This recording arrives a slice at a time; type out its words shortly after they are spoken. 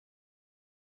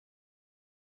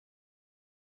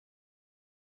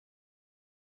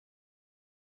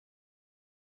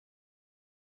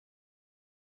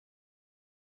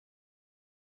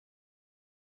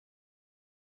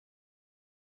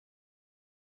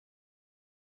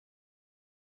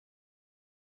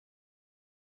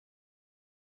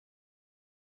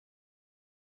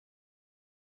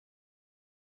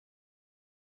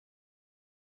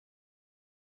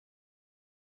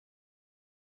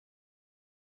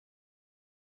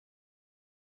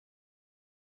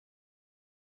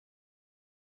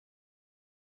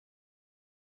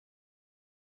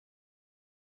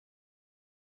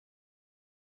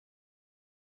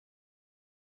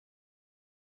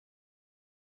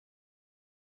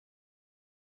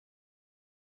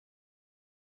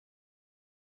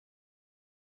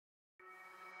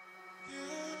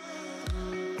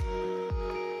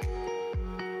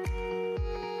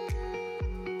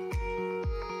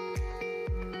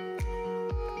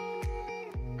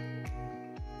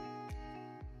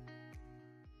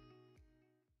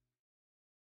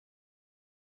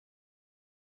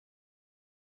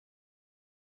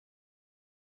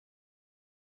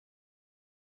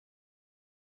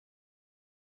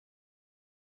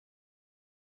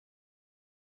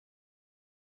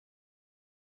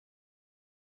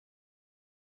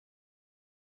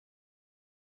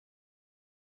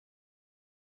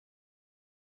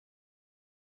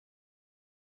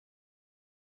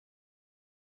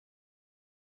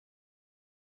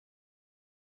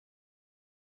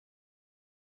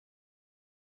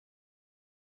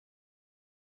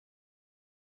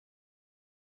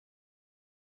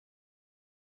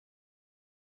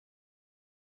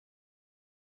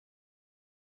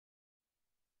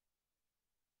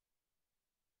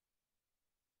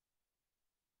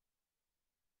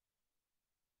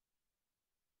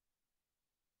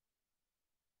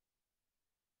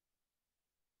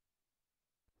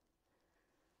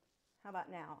How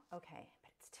about now? Okay,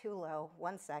 but it's too low.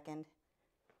 1 second.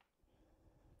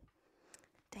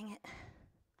 Dang it.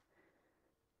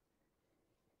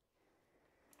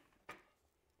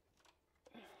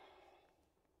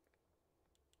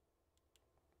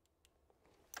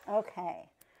 Okay,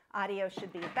 audio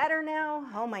should be better now.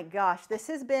 Oh my gosh, this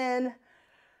has been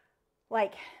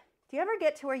like, do you ever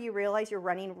get to where you realize you're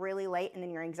running really late and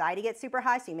then your anxiety gets super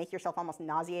high, so you make yourself almost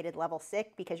nauseated level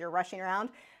sick because you're rushing around?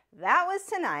 That was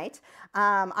tonight.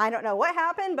 I don't know what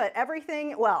happened, but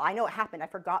everything, well, I know what happened. I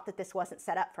forgot that this wasn't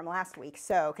set up from last week,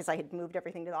 so, because I had moved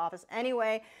everything to the office.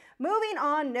 Anyway, moving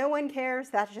on, no one cares.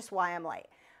 That's just why I'm late.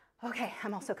 Okay,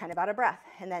 I'm also kind of out of breath.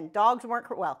 And then dogs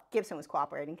weren't, well, Gibson was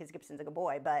cooperating because Gibson's a good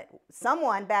boy, but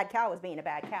someone, bad cow, was being a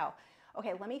bad cow.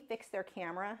 Okay, let me fix their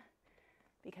camera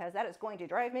because that is going to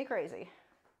drive me crazy.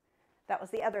 That was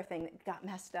the other thing that got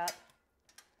messed up.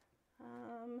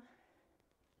 Is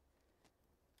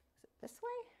it this way?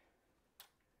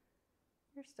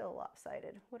 You're still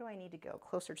lopsided. What do I need to go?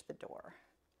 Closer to the door.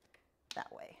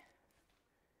 That way.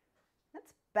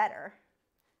 That's better.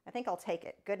 I think I'll take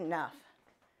it. Good enough.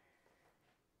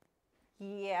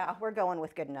 Yeah, we're going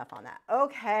with good enough on that.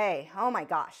 Okay. Oh my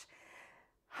gosh.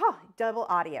 Huh, double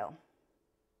audio.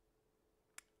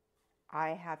 I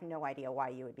have no idea why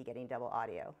you would be getting double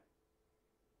audio.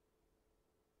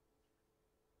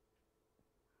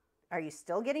 Are you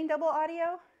still getting double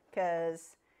audio?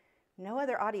 Because no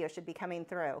other audio should be coming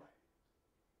through.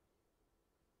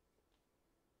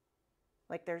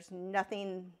 Like there's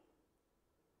nothing.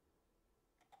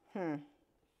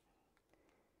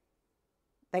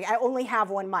 Like I only have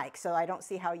one mic, so I don't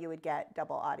see how you would get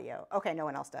double audio. Okay, no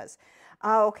one else does.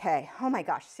 Okay, oh my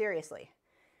gosh, seriously.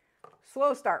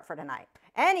 Slow start for tonight.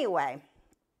 Anyway,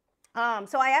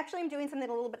 so I actually am doing something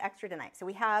a little bit extra tonight. So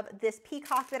we have this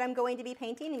peacock that I'm going to be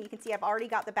painting, and you can see I've already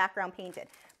got the background painted.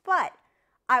 But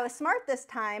I was smart this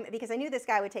time because I knew this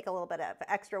guy would take a little bit of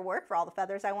extra work for all the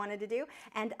feathers I wanted to do,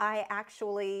 and I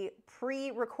actually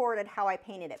pre-recorded how I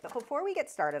painted it. But before we get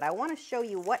started, I want to show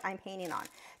you what I'm painting on.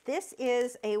 This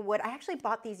is a wood. I actually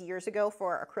bought these years ago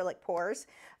for acrylic pours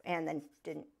and then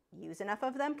didn't use enough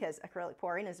of them because acrylic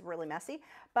pouring is really messy,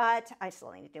 but I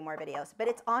still need to do more videos. But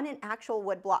it's on an actual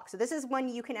wood block. So this is one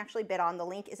you can actually bid on. The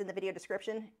link is in the video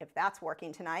description if that's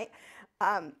working tonight.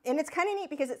 And it's kind of neat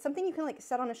because it's something you can like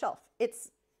set on a shelf.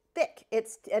 It's thick.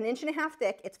 It's 1.5 inches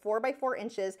thick. It's 4 by 4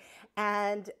 inches,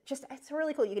 and just it's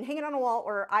really cool. You can hang it on a wall,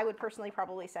 or I would personally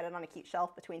probably set it on a cute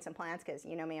shelf between some plants because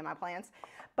you know me and my plants.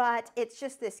 But it's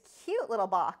just this cute little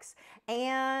box,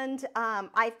 and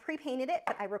I've pre-painted it,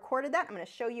 but I recorded that. I'm going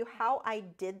to show you how I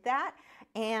did that.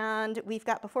 And we've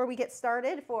got, before we get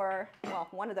started, for, well,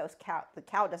 one of those the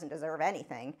cow doesn't deserve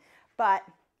anything, but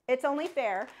it's only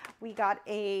fair. We got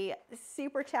a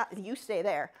super chat, you stay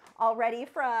there, already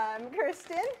from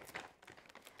Kirsten.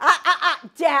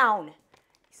 Down.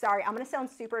 Sorry, I'm gonna sound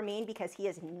super mean because he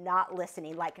is not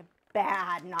listening, like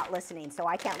bad not listening, so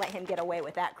I can't let him get away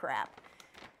with that crap.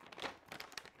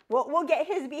 We'll get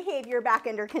his behavior back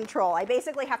under control. I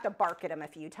basically have to bark at him a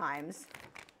few times.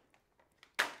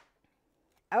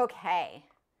 Okay.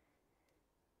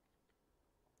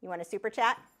 You want a super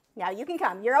chat? Now you can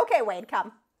come. You're okay, Wade,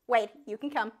 come. Wade, you can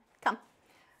come. Come.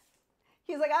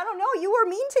 He's like, I don't know. You were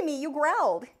mean to me. You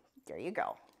growled. There you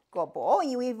go. Good boy.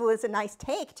 You even was a nice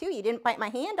take, too. You didn't bite my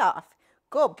hand off.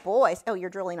 Good boys. Oh, you're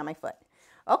drilling on my foot.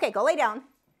 Okay, go lay down.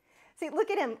 See,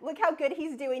 look at him. Look how good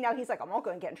he's doing now. He's like, I'm not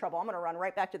going to get in trouble. I'm going to run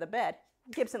right back to the bed.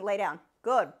 Gibson, lay down.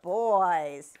 Good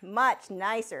boys. Much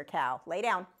nicer, cow. Lay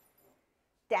down.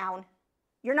 Down.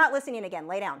 You're not listening again.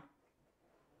 Lay down.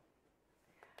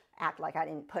 Act like I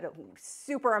didn't put a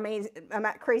super amazing,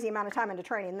 crazy amount of time into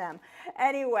training them.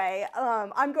 Anyway,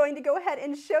 I'm going to go ahead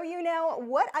and show you now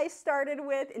what I started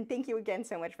with, and thank you again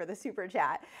so much for the super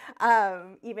chat.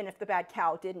 Even if the bad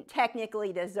cow didn't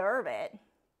technically deserve it.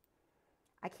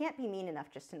 I can't be mean enough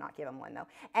just to not give him one though.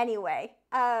 Anyway,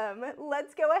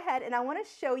 let's go ahead and I want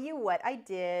to show you what I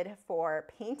did for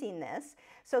painting this.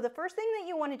 So the first thing that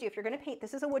you want to do if you're going to paint,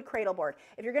 this is a wood cradle board.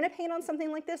 If you're going to paint on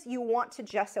something like this, you want to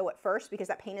gesso it first because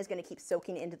that paint is going to keep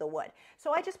soaking into the wood.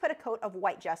 So I just put a coat of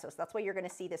white gesso. So that's why you're going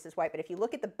to see this is white. But if you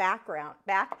look at the back,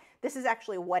 this is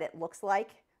actually what it looks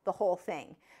like, the whole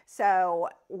thing. So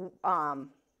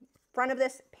front of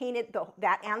this, painted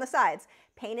that and the sides,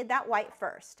 painted that white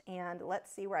first. And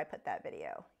let's see where I put that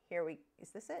video. Is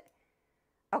this it?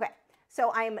 Okay,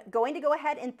 so I'm going to go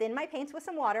ahead and thin my paints with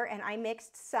some water, and I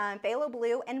mixed some phthalo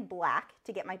blue and black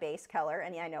to get my base color.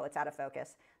 And yeah, I know it's out of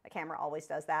focus. The camera always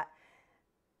does that.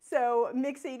 So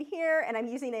mixing here, and I'm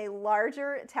using a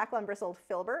larger tackle and bristled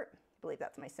Filbert. I believe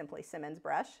that's my Simply Simmons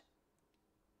brush.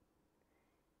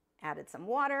 Added some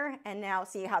water, and now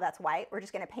see how that's white? We're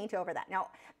just gonna paint over that. Now,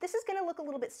 this is gonna look a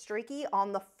little bit streaky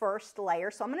on the first layer,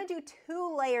 so I'm gonna do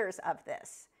 2 layers of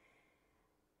this.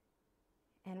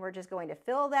 And we're just going to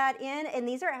fill that in, and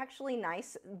these are actually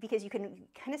nice because you can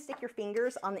kind of stick your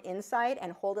fingers on the inside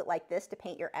and hold it like this to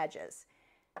paint your edges.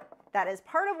 That is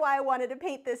part of why I wanted to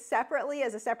paint this separately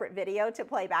as a separate video to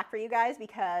play back for you guys,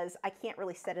 because I can't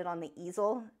really set it on the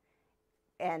easel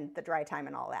and the dry time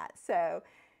and all that. So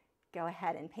go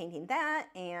ahead and painting that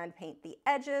and paint the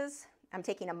edges. I'm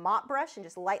taking a mop brush and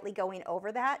just lightly going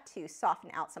over that to soften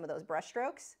out some of those brush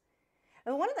strokes.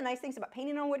 And one of the nice things about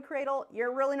painting on wood cradle,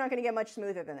 you're really not going to get much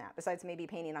smoother than that, besides maybe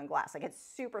painting on glass. Like, it's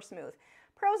super smooth.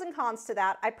 Pros and cons to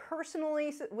that. I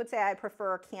personally would say I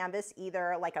prefer canvas,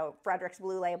 either like a Frederick's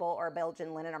Blue Label or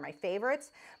Belgian linen are my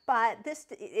favorites. But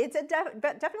it's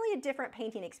definitely a different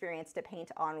painting experience to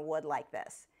paint on wood like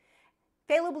this.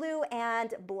 Phthalo blue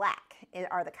and black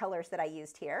are the colors that I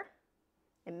used here.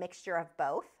 A mixture of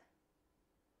both.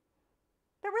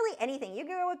 But really anything, you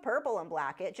can go with purple and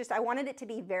black. I wanted it to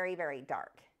be very, very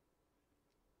dark.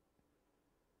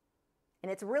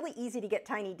 And it's really easy to get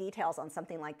tiny details on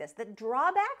something like this. The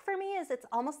drawback for me is it's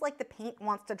almost like the paint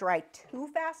wants to dry too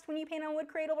fast when you paint on wood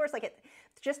cradle, where it's like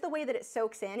just the way that it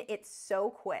soaks in, it's so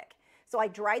quick. So I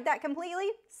dried that completely,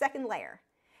 second layer.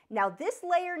 Now this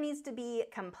layer needs to be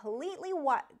completely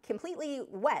wet,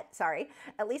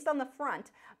 at least on the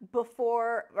front,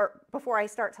 before I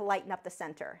start to lighten up the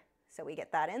center. So we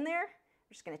get that in there.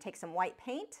 We're just going to take some white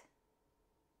paint.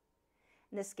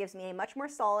 And this gives me a much more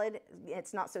solid,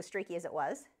 it's not so streaky as it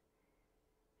was.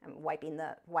 I'm wiping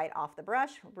the white off the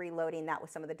brush, reloading that with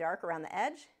some of the dark around the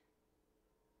edge.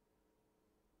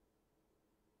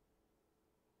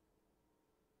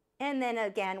 And then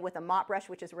again with a mop brush,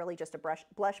 which is really just a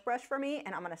blush brush for me,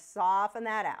 and I'm going to soften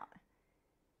that out.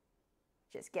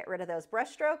 Just get rid of those brush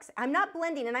strokes. I'm not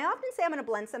blending, and I often say I'm going to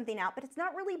blend something out, but it's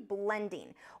not really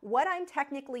blending. What I'm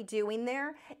technically doing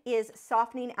there is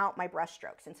softening out my brush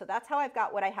strokes, and so that's how I've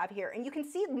got what I have here. And you can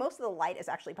see most of the light is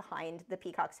actually behind the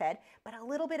peacock's head, but a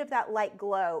little bit of that light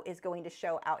glow is going to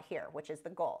show out here, which is the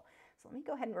goal. So let me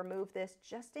go ahead and remove this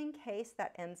just in case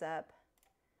that ends up,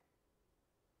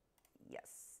 yes.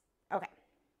 Okay.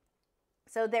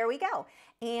 So there we go.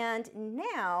 And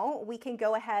now we can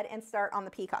go ahead and start on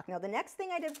the peacock. Now the next thing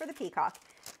I did for the peacock,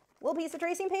 little piece of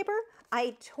tracing paper,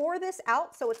 I tore this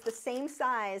out so it's the same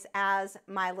size as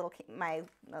my little, I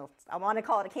want to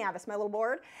call it a canvas, my little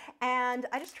board. And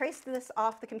I just traced this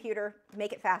off the computer,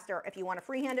 make it faster. If you want to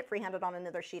freehand it on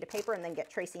another sheet of paper and then get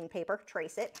tracing paper,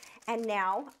 trace it. And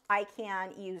now I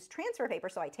can use transfer paper,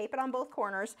 so I tape it on both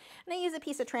corners. And I use a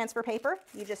piece of transfer paper.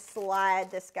 You just slide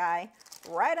this guy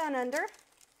right on under.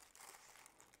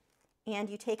 And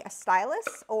you take a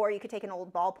stylus, or you could take an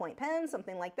old ballpoint pen,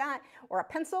 something like that, or a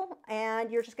pencil, and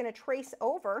you're just going to trace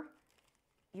over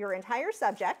your entire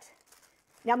subject.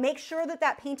 Now make sure that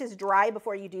that paint is dry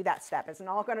before you do that step.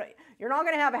 You're not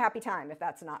going to have a happy time if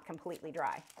that's not completely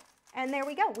dry. And there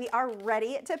we go. We are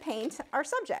ready to paint our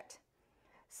subject.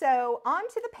 So on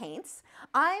to the paints.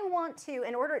 I want to,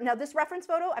 now this reference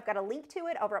photo, I've got a link to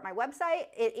it over at my website.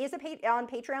 It is on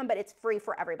Patreon, but it's free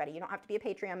for everybody. You don't have to be a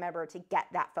Patreon member to get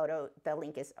that photo. The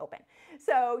link is open.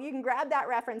 So you can grab that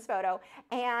reference photo.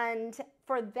 And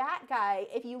for that guy,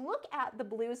 if you look at the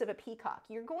blues of a peacock,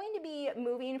 you're going to be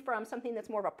moving from something that's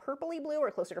more of a purpley blue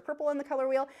or closer to purple on the color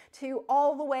wheel to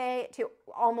all the way to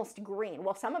almost green.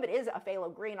 Well, some of it is a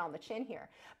phthalo green on the chin here,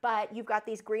 but you've got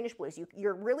these greenish blues.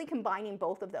 You're really combining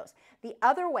both of those. The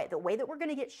other way, the way that we're going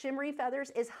to get shimmery feathers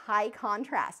is high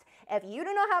contrast. If you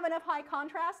do not have enough high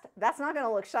contrast, that's not going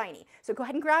to look shiny. So go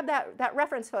ahead and grab that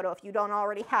reference photo if you don't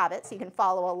already have it so you can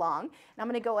follow along. And I'm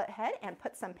going to go ahead and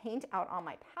put some paint out on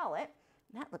my palette.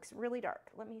 That looks really dark.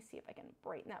 Let me see if I can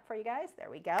brighten that for you guys. There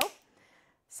we go.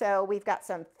 So we've got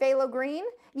some phthalo green.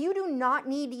 You do not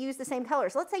need to use the same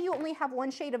colors. Let's say you only have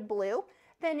one shade of blue.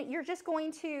 Then you're just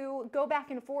going to go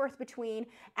back and forth between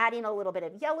adding a little bit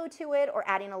of yellow to it or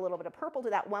adding a little bit of purple to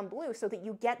that one blue so that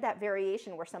you get that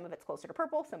variation where some of it's closer to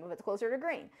purple, some of it's closer to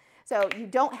green. So you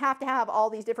don't have to have all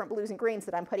these different blues and greens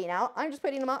that I'm putting out. I'm just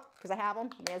putting them up because I have them,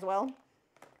 may as well.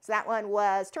 So that one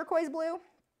was turquoise blue.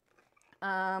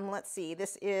 Let's see,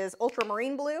 this is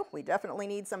ultramarine blue. We definitely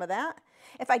need some of that.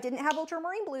 If I didn't have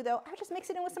ultramarine blue though, I would just mix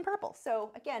it in with some purple.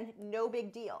 So again, no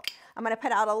big deal. I'm going to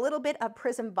put out a little bit of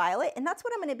prism violet, and that's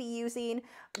what I'm going to be using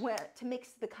to mix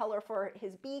the color for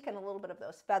his beak and a little bit of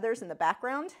those feathers in the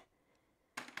background.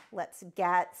 Let's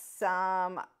get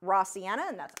some raw sienna,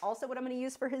 and that's also what I'm going to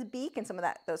use for his beak and some of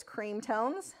those cream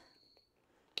tones.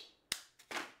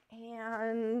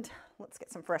 And let's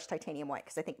get some fresh titanium white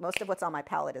because I think most of what's on my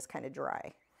palette is kind of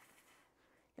dry.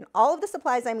 And all of the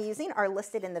supplies I'm using are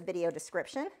listed in the video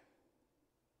description.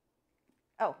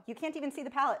 Oh, you can't even see the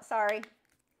palette, sorry.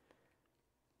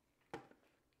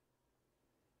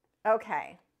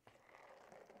 Okay.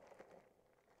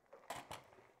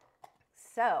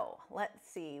 So let's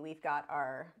see, we've got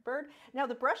our bird. Now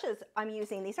the brushes I'm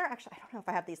using, these are actually, I don't know if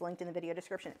I have these linked in the video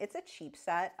description. It's a cheap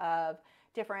set of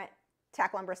different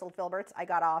tackle and bristled filberts I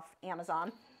got off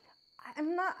Amazon.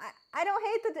 I don't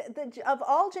hate of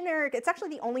all generic, it's actually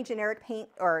the only generic paint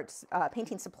or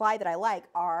painting supply that I like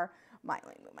are my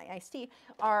iced tea,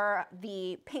 are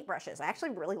the paintbrushes. I actually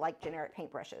really like generic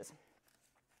paintbrushes.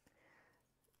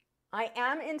 I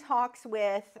am in talks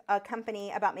with a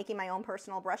company about making my own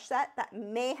personal brush set. That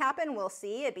may happen, we'll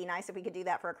see. It'd be nice if we could do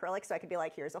that for acrylic, so I could be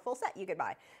like, here's a full set you could buy.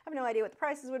 I have no idea what the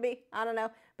prices would be, I don't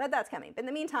know, but that's coming. But in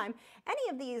the meantime, any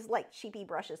of these like cheapy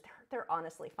brushes, they're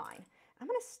honestly fine. I'm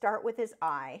gonna start with his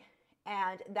eye,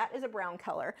 and that is a brown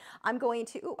color. I'm going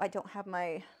to, ooh, I don't have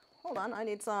my, hold on, I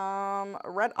need some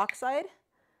red oxide.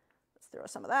 Throw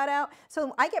some of that out.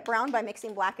 So I get brown by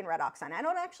mixing black and red oxide. I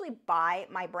don't actually buy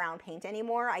my brown paint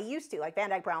anymore. I used to, like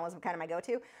Van Dyke Brown was kind of my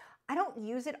go-to. I don't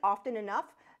use it often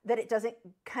enough that it doesn't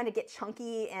kind of get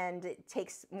chunky, and it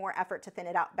takes more effort to thin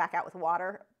it out back out with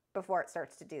water before it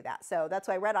starts to do that. So that's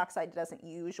why red oxide doesn't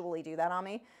usually do that on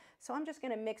me. So I'm just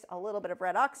gonna mix a little bit of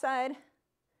red oxide,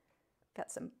 got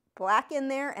some black in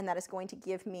there, and that is going to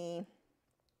give me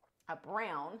a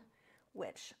brown,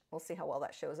 which we'll see how well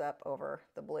that shows up over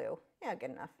the blue. Yeah,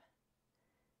 good enough.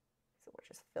 So we'll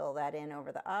just fill that in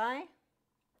over the eye.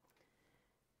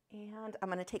 And I'm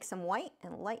gonna take some white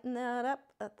and lighten that up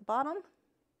at the bottom.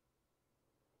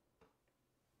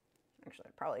 Actually,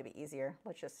 it'd probably be easier.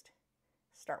 Let's just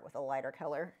start with a lighter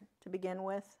color to begin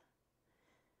with.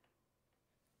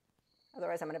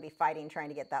 Otherwise, I'm gonna be fighting trying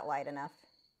to get that light enough.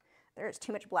 There is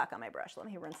too much black on my brush. Let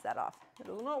me rinse that off. It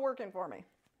is not working for me.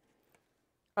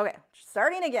 Okay,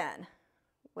 starting again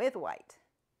with white.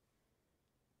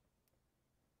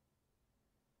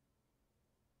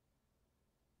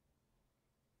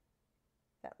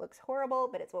 That looks horrible,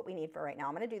 but it's what we need for right now.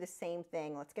 I'm gonna do the same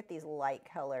thing. Let's get these light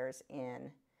colors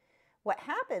in. What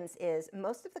happens is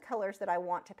most of the colors that I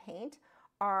want to paint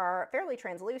are fairly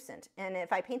translucent, and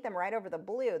if I paint them right over the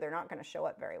blue, they're not gonna show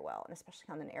up very well, and especially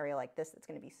on an area like this that's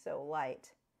gonna be so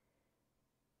light.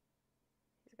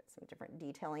 He's got some different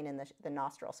detailing in the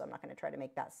nostril, so I'm not gonna try to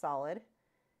make that solid.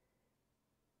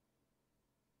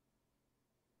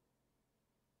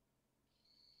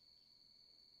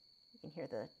 You can hear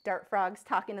the dart frogs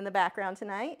talking in the background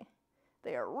tonight.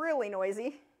 They are really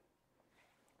noisy.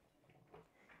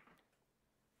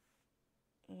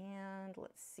 And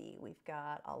let's see, we've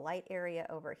got a light area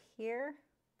over here.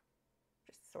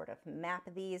 Just sort of map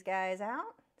these guys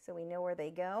out so we know where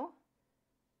they go.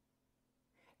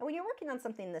 And when you're working on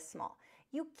something this small,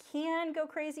 you can go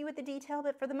crazy with the detail,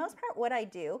 but for the most part, what I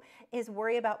do is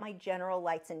worry about my general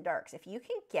lights and darks. If you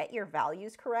can get your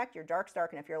values correct, your dark's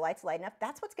dark enough, your light's light enough,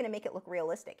 that's what's gonna make it look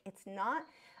realistic. It's not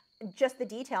just the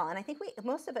detail. And I think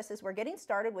most of us, as we're getting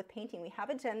started with painting, we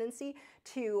have a tendency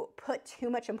to put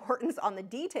too much importance on the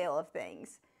detail of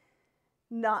things,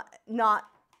 not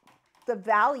the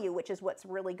value, which is what's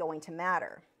really going to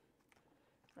matter.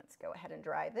 Let's go ahead and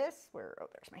dry this. Oh,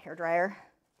 there's my hair dryer.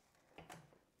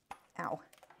 Ow,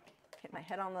 hit my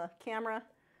head on the camera.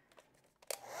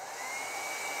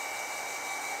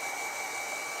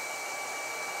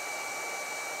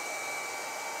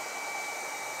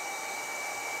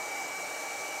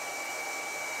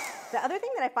 The other thing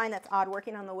that I find that's odd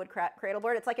working on the wood cradle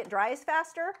board, it's like it dries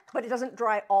faster, but it doesn't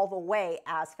dry all the way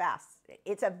as fast.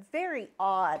 It's a very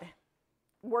odd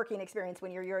working experience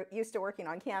when you're used to working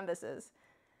on canvases.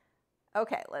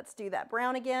 Okay, let's do that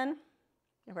brown again.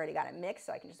 I've already got it mixed,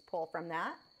 so I can just pull from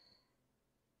that.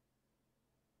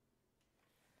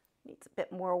 Needs a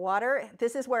bit more water.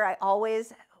 This is where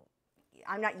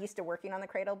I'm not used to working on the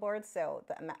cradle board, so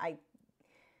I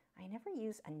never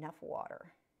use enough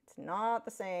water. It's not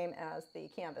the same as the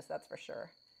canvas, that's for sure.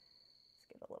 Let's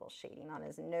get a little shading on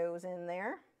his nose in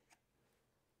there.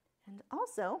 And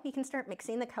also, we can start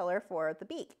mixing the color for the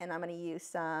beak. And I'm going to use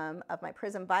some of my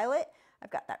Prism Violet.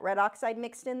 I've got that red oxide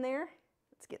mixed in there.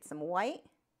 Let's get some white.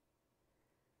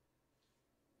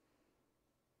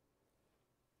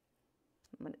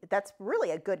 That's really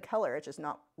a good color, it's just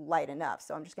not light enough.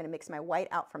 So I'm just going to mix my white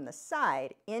out from the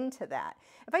side into that.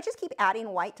 If I just keep adding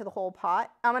white to the whole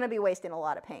pot, I'm going to be wasting a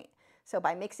lot of paint. So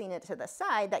by mixing it to the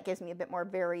side, that gives me a bit more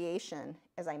variation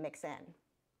as I mix in.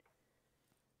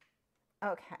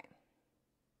 Okay.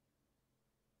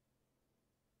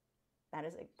 That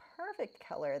is a perfect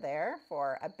color there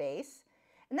for a base.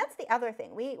 And that's the other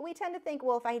thing. We tend to think,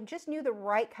 well, if I just knew the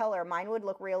right color, mine would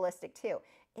look realistic too.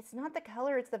 It's not the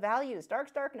color, it's the values.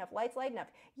 Dark's dark enough, light's light enough.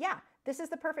 Yeah, this is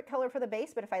the perfect color for the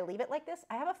base, but if I leave it like this,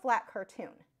 I have a flat cartoon.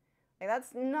 Like,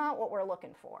 that's not what we're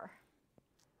looking for.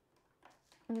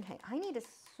 Okay, I need to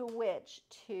switch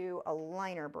to a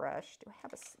liner brush. Do I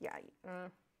have a, yeah,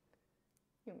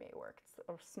 you may work. It's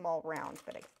a small round,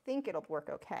 but I think it'll work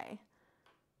okay.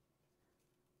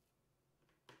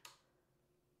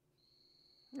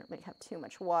 I don't really have too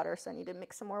much water, so I need to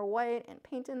mix some more white and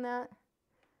paint in that.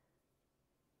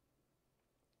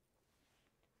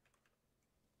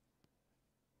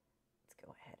 Let's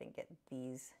go ahead and get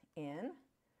these in.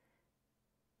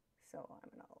 So I'm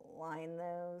going to line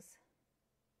those.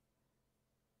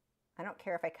 I don't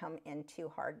care if I come in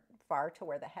too far to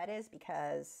where the head is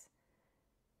because,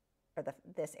 or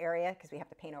this area, because we have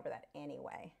to paint over that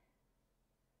anyway.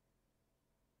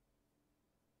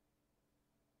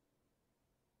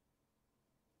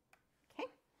 Okay.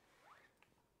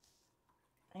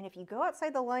 And if you go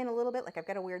outside the line a little bit, like I've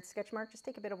got a weird sketch mark, just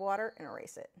take a bit of water and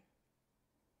erase it.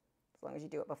 As long as you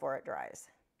do it before it dries.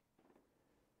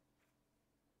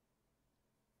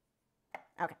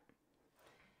 Okay.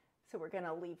 So we're going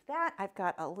to leave that. I've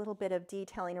got a little bit of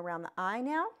detailing around the eye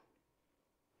now.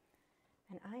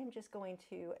 And I am just going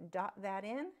to dot that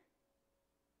in.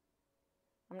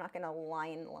 I'm not going to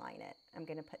line it. I'm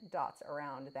going to put dots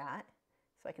around that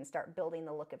so I can start building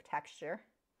the look of texture.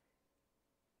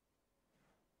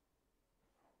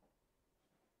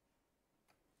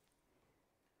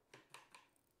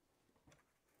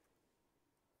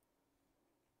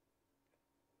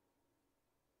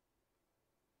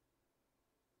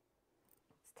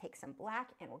 Take some black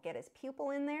and we'll get his pupil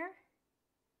in there.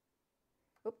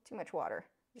 Oop, too much water.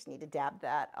 Just need to dab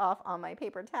that off on my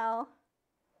paper towel.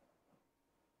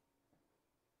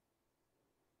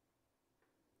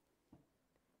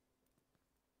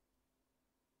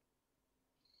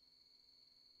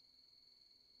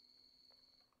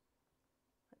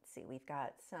 Let's see, we've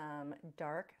got some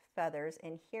dark feathers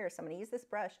in here. So I'm going to use this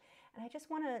brush and I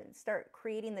just want to start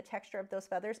creating the texture of those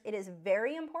feathers. It is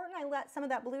very important I let some of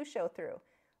that blue show through.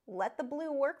 Let the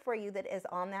blue work for you that is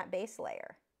on that base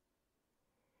layer.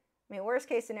 I mean, worst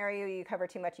case scenario, you cover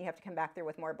too much and you have to come back through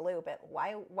with more blue, but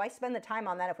why spend the time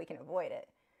on that if we can avoid it?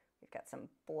 We've got some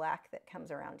black that comes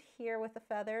around here with the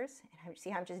feathers. And see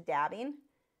how I'm just dabbing?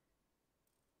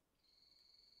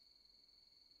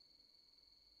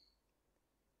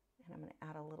 And I'm going to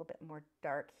add a little bit more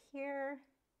dark here.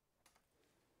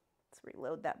 Let's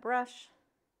reload that brush.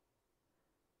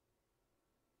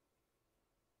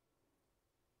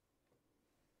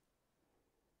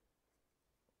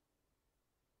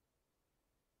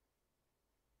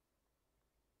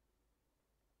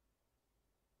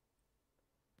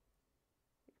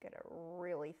 Get a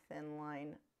really thin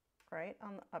line right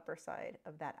on the upper side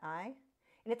of that eye.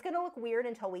 And it's going to look weird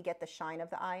until we get the shine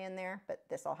of the eye in there, but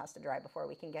this all has to dry before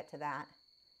we can get to that.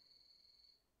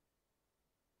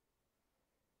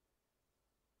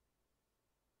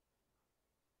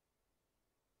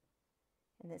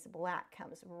 And this black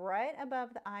comes right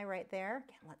above the eye right there.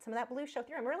 Again, let some of that blue show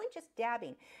through. I'm really just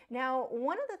dabbing. Now,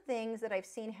 one of the things that I've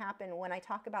seen happen when I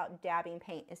talk about dabbing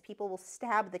paint is people will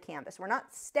stab the canvas. We're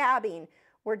not stabbing,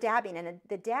 we're dabbing. And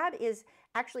the dab is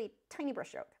actually tiny brush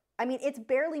stroke. I mean, it's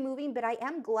barely moving, but I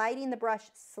am gliding the brush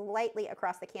slightly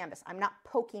across the canvas. I'm not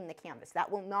poking the canvas.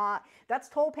 That will not, that's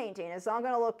toll painting. It's not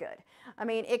going to look good. I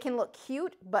mean, it can look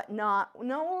cute, but not what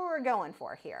we're going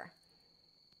for here.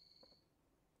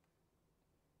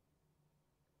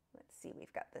 See,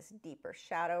 we've got this deeper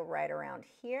shadow right around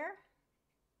here.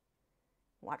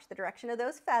 Watch the direction of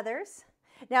those feathers.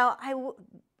 Now,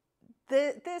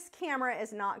 this camera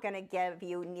is not going to give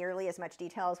you nearly as much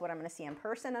detail as what I'm going to see in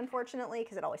person, unfortunately,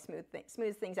 because it always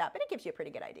smooths things out, but it gives you a pretty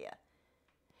good idea.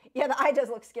 Yeah, the eye does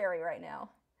look scary right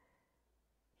now.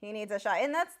 He needs a shot,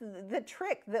 and that's the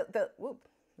trick. Whoop,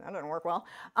 that didn't work well.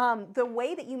 The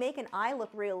way that you make an eye look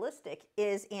realistic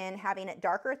is in having it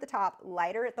darker at the top,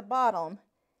 lighter at the bottom,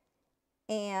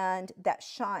 and that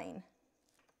shine.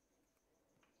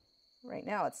 Right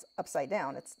now it's upside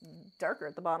down. It's darker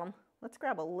at the bottom. Let's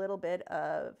grab a little bit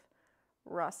of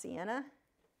raw sienna.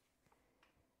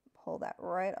 Pull that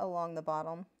right along the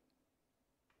bottom.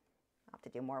 I'll have to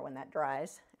do more when that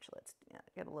dries. Actually, let's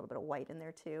get a little bit of white in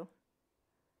there too.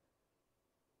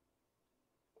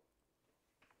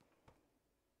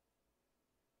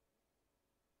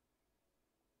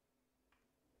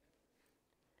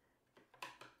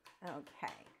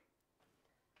 Okay.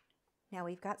 Now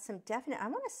we've got some definite, I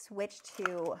want to switch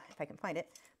to, if I can find it,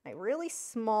 my really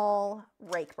small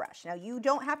rake brush. Now you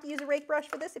don't have to use a rake brush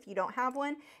for this. If you don't have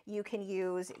one, you can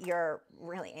use your,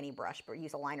 really any brush, but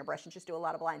use a liner brush and just do a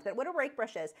lot of lines. But what a rake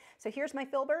brush is, so here's my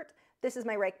Filbert, this is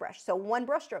my rake brush. So one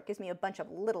brush stroke gives me a bunch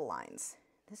of little lines.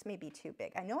 This may be too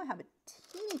big. I know I have a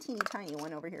teeny, teeny, tiny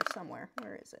one over here somewhere.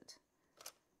 Where is it?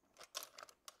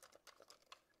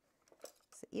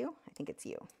 Is it you? I think it's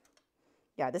you.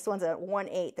 Yeah, this one's a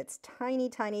 1/8. That's tiny,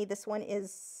 tiny. This one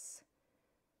is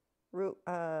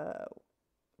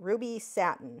Ruby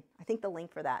Satin. I think the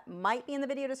link for that might be in the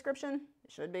video description.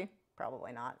 It should be.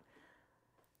 Probably not.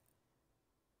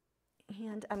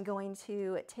 And I'm going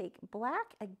to take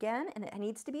black again, and it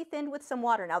needs to be thinned with some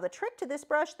water. Now the trick to this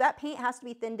brush, that paint has to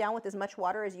be thinned down with as much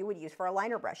water as you would use for a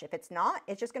liner brush. If it's not,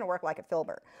 it's just gonna work like a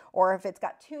Filbert. Or if it's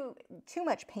got too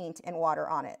much paint and water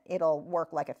on it, it'll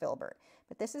work like a Filbert.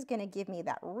 But this is gonna give me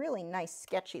that really nice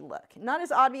sketchy look. Not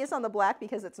as obvious on the black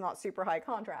because it's not super high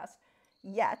contrast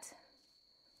yet.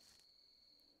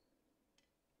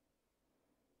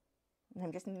 And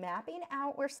I'm just mapping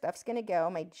out where stuff's gonna go,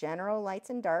 my general lights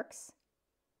and darks.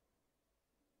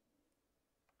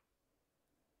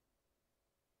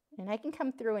 And I can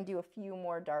come through and do a few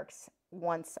more darks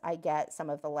once I get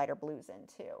some of the lighter blues in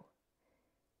too.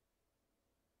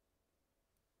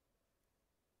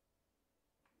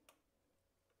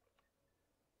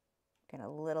 Get a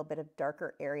little bit of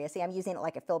darker area. See, I'm using it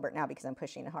like a Filbert now because I'm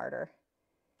pushing harder.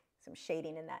 Some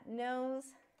shading in that nose.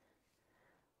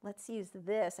 Let's use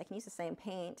this. I can use the same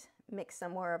paint, mix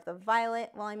some more of the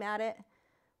violet while I'm at it.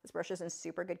 This brush is in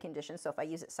super good condition, so if I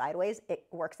use it sideways, it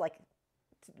works like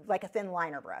a thin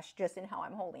liner brush, just in how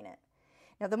I'm holding it.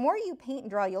 Now, the more you paint and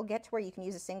draw, you'll get to where you can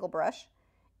use a single brush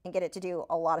and get it to do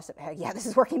a lot of stuff. Yeah, this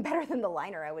is working better than the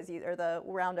liner I was using, or the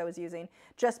round I was using,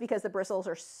 just because the bristles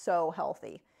are so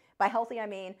healthy. By healthy, I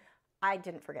mean, I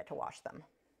didn't forget to wash them.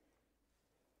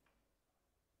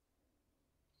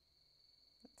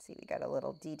 Let's see, we got a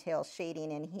little detail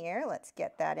shading in here. Let's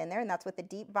get that in there, and that's with the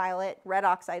deep violet, red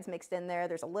oxides mixed in there.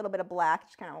 There's a little bit of black,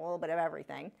 just kind of a little bit of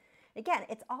everything. Again,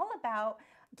 it's all about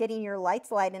getting your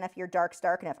lights light enough, your darks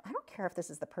dark enough. I don't care if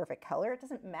this is the perfect color. It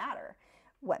doesn't matter.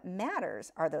 What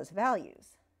matters are those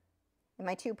values. Am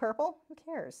I too purple? Who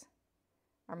cares?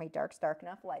 Are my darks dark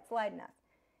enough, lights light enough?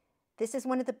 This is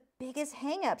one of the biggest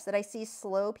hangups that I see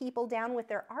slow people down with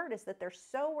their art, is that they're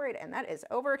so worried, and that is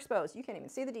overexposed. You can't even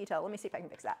see the detail. Let me see if I can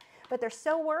fix that. But they're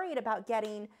so worried about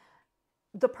getting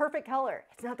the perfect color.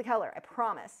 It's not the color, I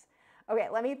promise. Okay,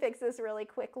 let me fix this really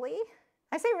quickly.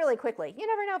 I say really quickly. You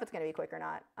never know if it's going to be quick or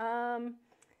not.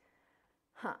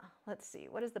 Let's see.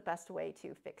 What is the best way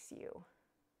to fix you?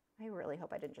 I really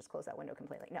hope I didn't just close that window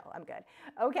completely. No, I'm good.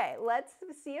 Okay, let's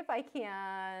see if I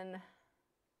can. I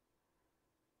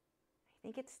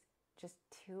think it's just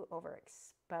too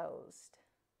overexposed.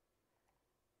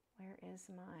 Where is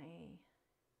my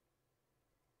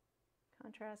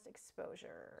contrast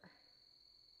exposure?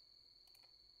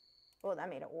 Oh, that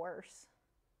made it worse.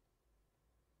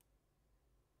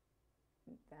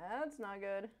 That's not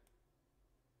good.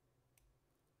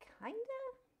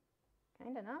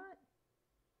 Kinda not.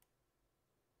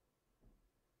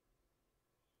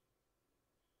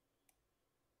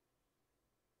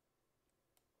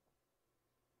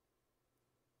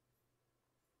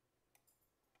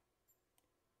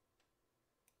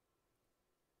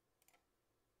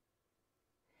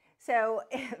 So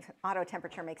auto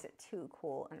temperature makes it too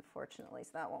cool, unfortunately,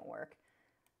 so that won't work.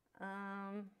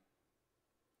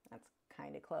 That's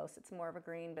kind of close. It's more of a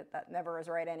green, but that never is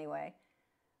right anyway.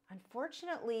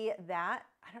 Unfortunately, I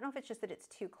don't know if it's just that it's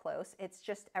too close. It's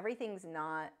just everything's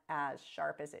not as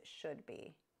sharp as it should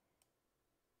be.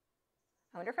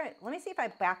 I wonder if let me see if I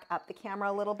back up the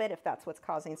camera a little bit, if that's what's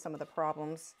causing some of the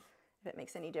problems, if it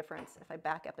makes any difference. If I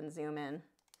back up and zoom in,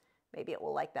 maybe it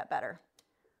will like that better.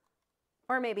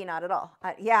 Or maybe not at all.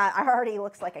 Yeah, it already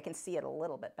looks like I can see it a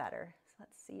little bit better. So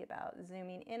let's see about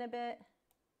zooming in a bit.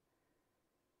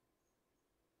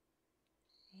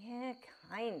 Yeah,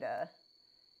 kinda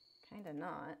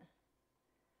not.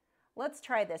 Let's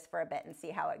try this for a bit and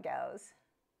see how it goes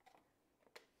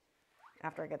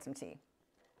after I get some tea.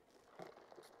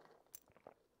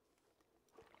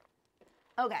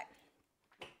 Okay.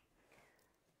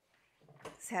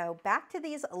 So back to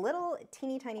these little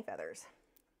teeny tiny feathers.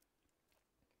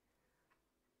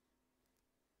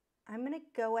 I'm going to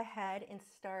go ahead and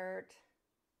start,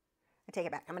 I take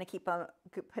it back. I'm going to keep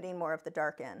putting more of the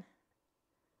dark in.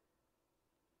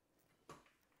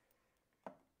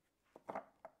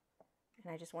 And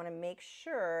I just want to make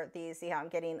sure these, see how I'm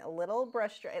getting a little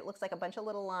brush stroke. It looks like a bunch of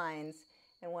little lines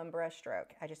in one brush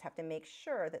stroke. I just have to make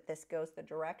sure that this goes the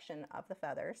direction of the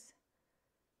feathers.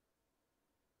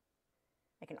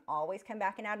 I can always come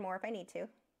back and add more if I need to.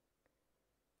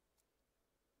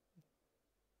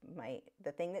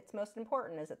 The thing that's most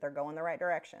important is that they're going the right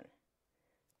direction.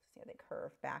 See how they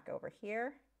curve back over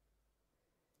here.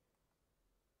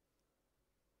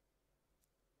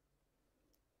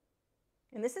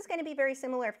 And this is going to be very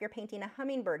similar if you're painting a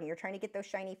hummingbird and you're trying to get those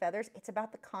shiny feathers. It's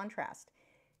about the contrast.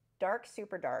 Dark,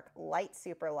 super dark, light,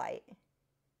 super light.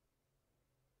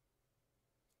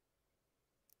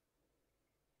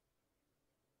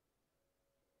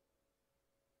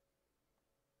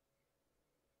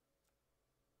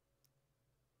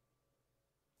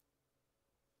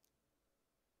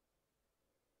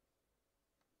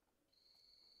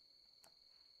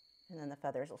 And then the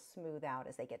feathers will smooth out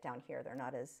as they get down here. They're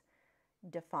not as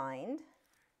defined.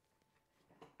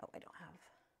 Oh, I don't have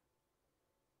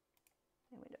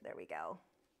a window. There we go.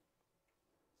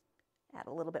 Add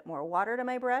a little bit more water to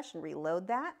my brush and reload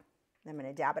that. I'm going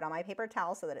to dab it on my paper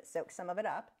towel so that it soaks some of it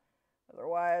up.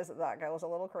 Otherwise, that goes a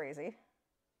little crazy.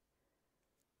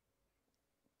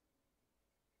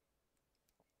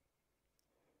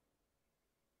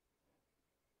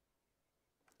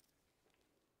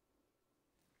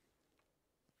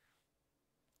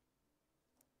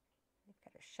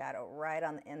 Got a shadow right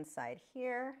on the inside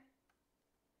here.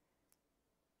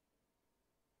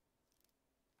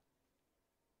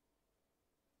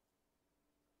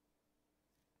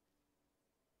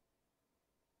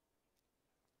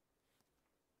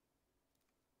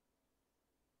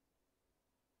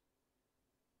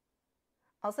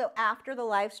 Also, after the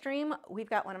live stream, we've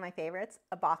got one of my favorites,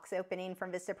 a box opening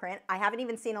from Vistaprint. I haven't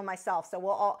even seen them myself,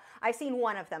 so I've seen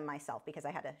one of them myself because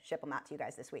I had to ship them out to you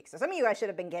guys this week. So some of you guys should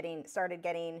have been started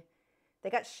getting,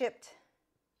 they got shipped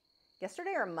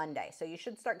yesterday or Monday. So you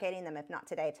should start getting them, if not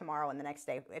today, tomorrow, and the next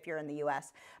day if you're in the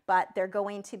US. But they're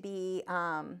going to be,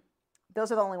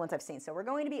 those are the only ones I've seen. So we're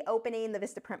going to be opening the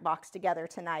Vistaprint box together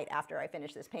tonight after I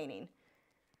finish this painting.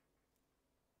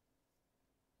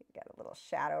 Got a little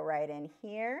shadow right in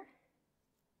here.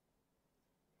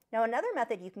 Now another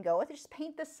method you can go with is just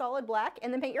paint this solid black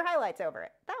and then paint your highlights over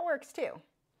it. That works too.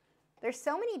 There's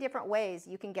so many different ways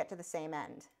you can get to the same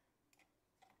end.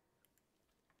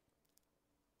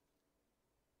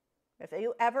 If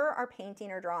you ever are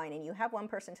painting or drawing and you have one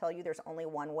person tell you there's only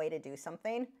one way to do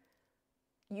something,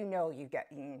 you know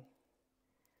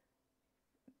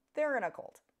they're in a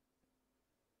cult.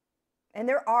 And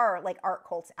there are like art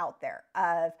cults out there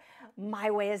of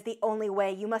my way is the only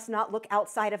way. You must not look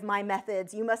outside of my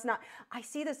methods. You must not. I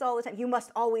see this all the time. You must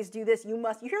always do this. You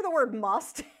must. You hear the word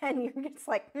must and you're just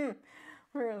like, we're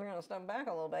going to step back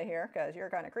a little bit here because you're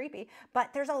kind of creepy.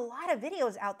 But there's a lot of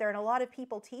videos out there and a lot of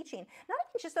people teaching, not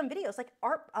even just on videos, like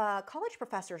art college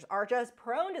professors are just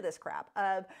prone to this crap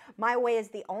of my way is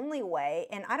the only way.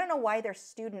 And I don't know why their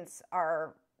students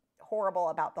are horrible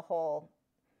about the whole,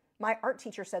 my art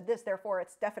teacher said this, therefore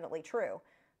it's definitely true.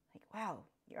 Like, wow,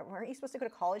 weren't you supposed to go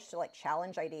to college to like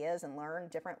challenge ideas and learn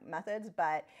different methods?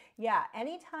 But yeah,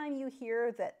 anytime you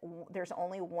hear that there's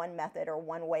only one method or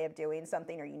one way of doing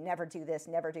something, or you never do this,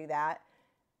 never do that,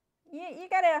 you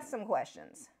got to ask some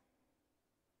questions.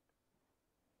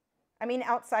 I mean,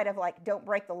 outside of like, don't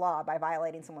break the law by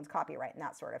violating someone's copyright and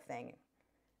that sort of thing.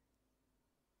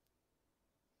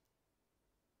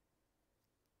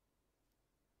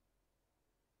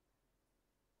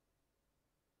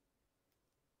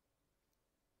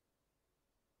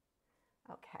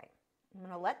 Okay, I'm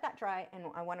going to let that dry, and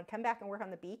I want to come back and work on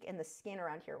the beak and the skin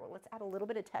around here. Well, let's add a little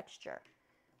bit of texture.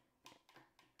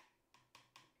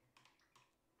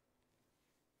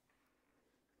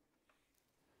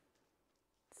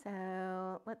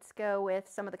 So let's go with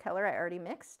some of the color I already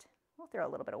mixed. We'll throw a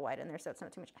little bit of white in there so it's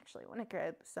not too much. Actually, I want to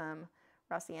grab some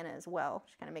raw sienna as well.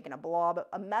 Just kind of making a blob,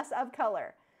 a mess of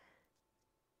color.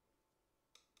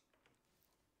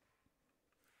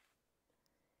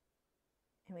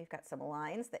 And we've got some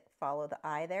lines that follow the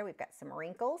eye there. We've got some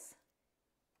wrinkles.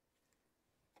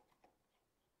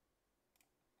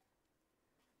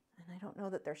 And I don't know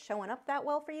that they're showing up that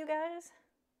well for you guys.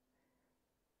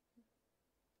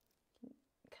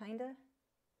 Kinda.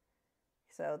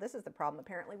 So this is the problem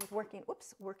apparently with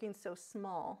working so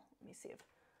small. Let me see if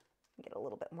I can get a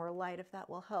little bit more light, if that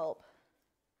will help.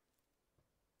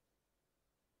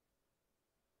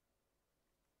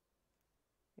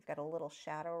 We've got a little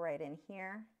shadow right in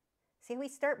here. See, we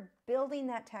start building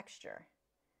that texture.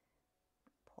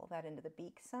 Pull that into the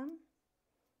beak some.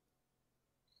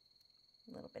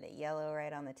 A little bit of yellow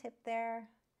right on the tip there.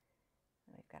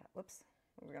 And we've got, whoops,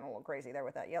 we're going a little crazy there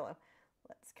with that yellow.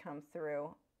 Let's come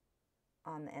through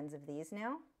on the ends of these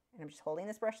now. And I'm just holding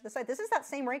this brush to the side. This is that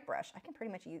same rake brush. I can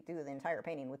pretty much do the entire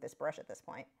painting with this brush at this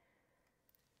point.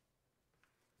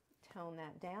 tone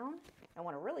that down. I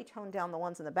want to really tone down the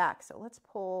ones in the back. So let's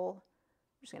pull,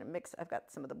 I'm just going to mix, I've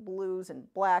got some of the blues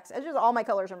and blacks. It's just all my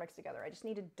colors are mixed together. I just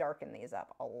need to darken these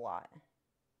up a lot.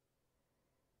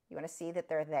 You want to see that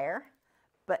they're there,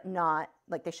 but not,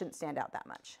 like they shouldn't stand out that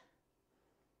much.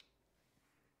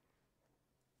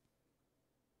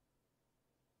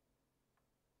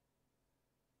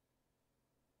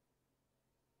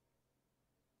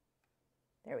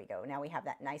 There we go. Now we have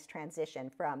that nice transition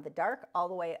from the dark all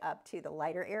the way up to the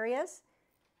lighter areas.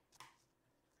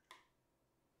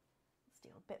 Let's do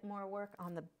a bit more work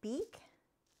on the beak.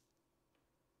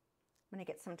 I'm going to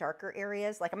get some darker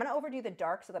areas. Like I'm going to overdo the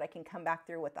dark so that I can come back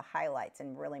through with the highlights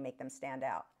and really make them stand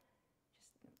out.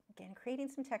 Just again, creating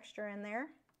some texture in there.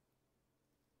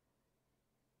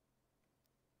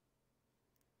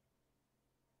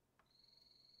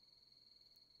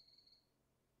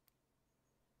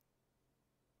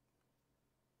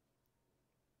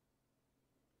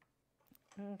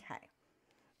 Okay,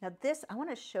 now this I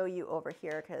want to show you over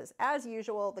here because as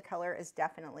usual the color is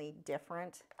definitely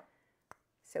different.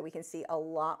 So we can see a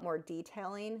lot more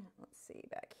detailing. Let's see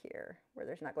back here where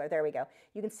there's not glare. There we go.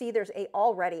 You can see there's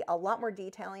already a lot more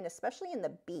detailing, especially in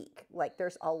the beak. Like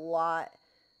there's a lot,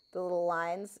 the little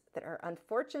lines that are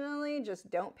unfortunately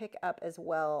just don't pick up as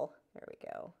well. There we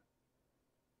go.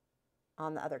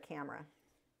 On the other camera.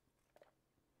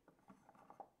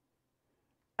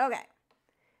 Okay.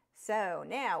 So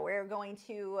now we're going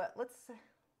to, let's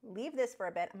leave this for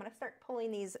a bit. I'm going to start pulling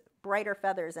these brighter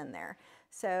feathers in there.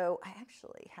 So I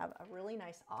actually have a really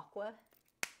nice aqua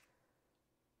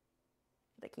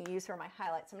that I can use for my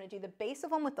highlights. I'm going to do the base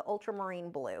of them with the ultramarine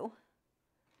blue.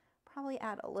 Probably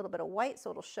add a little bit of white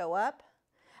so it'll show up.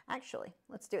 Actually,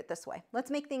 let's do it this way. Let's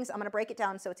make things, I'm going to break it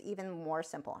down so it's even more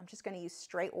simple. I'm just going to use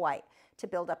straight white to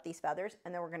build up these feathers,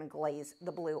 and then we're going to glaze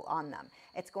the blue on them.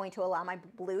 It's going to allow my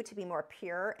blue to be more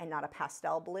pure and not a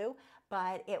pastel blue,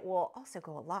 but it will also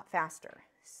go a lot faster.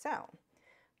 So,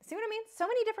 see what I mean? So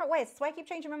many different ways. That's why I keep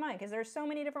changing my mind, because there's so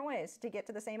many different ways to get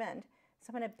to the same end.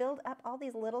 So I'm going to build up all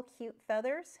these little cute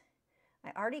feathers.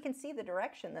 I already can see the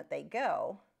direction that they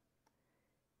go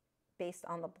based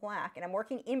on the black, and I'm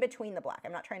working in between the black.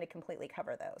 I'm not trying to completely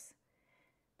cover those.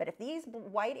 But if these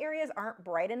white areas aren't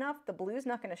bright enough, the blue's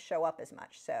not going to show up as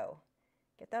much. So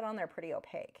get that on there pretty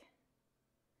opaque.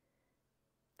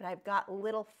 But I've got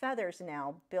little feathers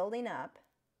now building up.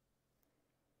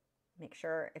 Make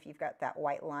sure if you've got that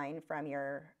white line from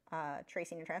your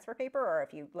tracing and transfer paper, or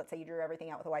if you, let's say you drew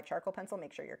everything out with a white charcoal pencil,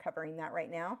 make sure you're covering that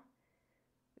right now.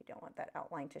 We don't want that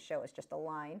outline to show as just a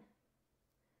line.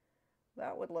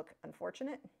 That would look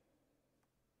unfortunate.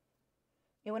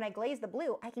 And when I glaze the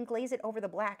blue, I can glaze it over the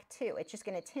black too. It's just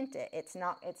going to tint it. It's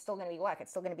still going to be black. It's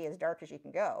still going to be as dark as you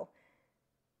can go.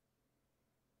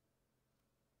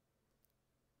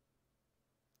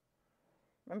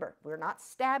 Remember, we're not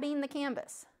stabbing the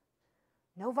canvas.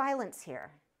 No violence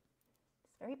here.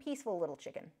 It's very peaceful little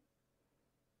chicken.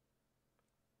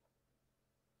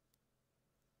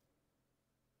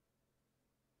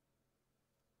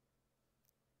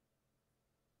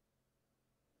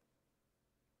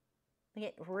 Look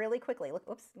at really quickly. Look,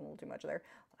 oops, a little too much there.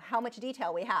 How much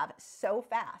detail we have so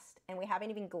fast, and we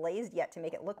haven't even glazed yet to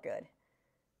make it look good.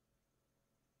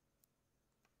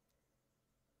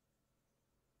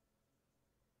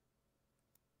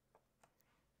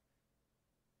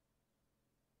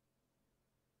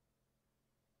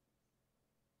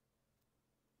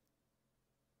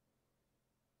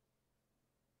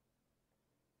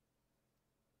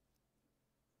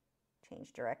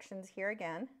 Change directions here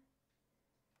again.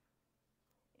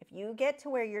 If you get to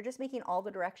where you're just making all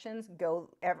the directions go,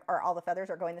 or all the feathers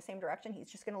are going the same direction, he's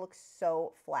just going to look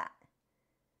so flat.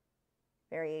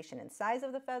 Variation in size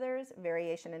of the feathers,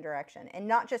 variation in direction, and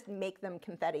not just make them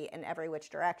confetti in every which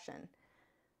direction.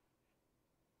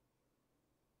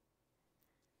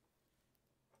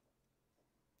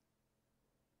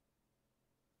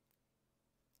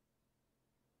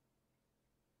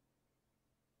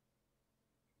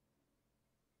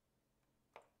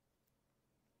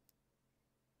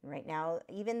 Right now,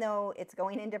 even though it's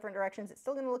going in different directions, it's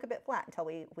still going to look a bit flat until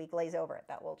we glaze over it.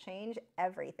 That will change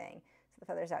everything. So the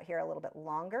feathers out here are a little bit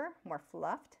longer, more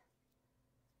fluffed.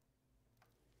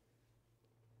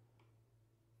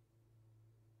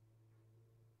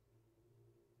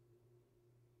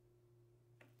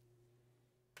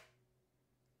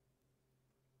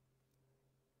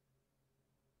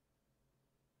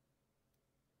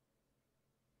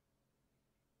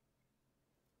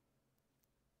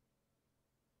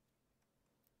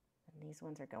 These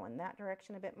ones are going that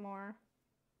direction a bit more.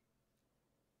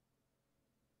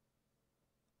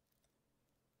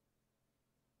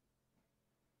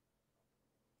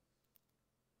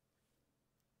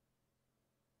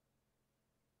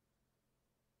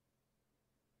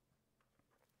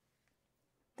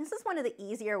 This is one of the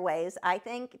easier ways, I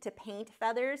think, to paint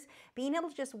feathers, being able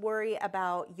to just worry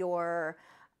about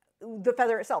the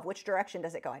feather itself. Which direction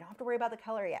does it go? I don't have to worry about the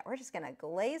color yet. We're just going to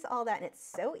glaze all that, and it's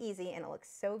so easy, and it looks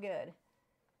so good.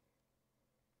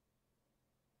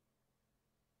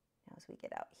 Now, as we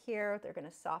get out here, they're going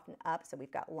to soften up, so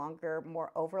we've got longer,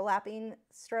 more overlapping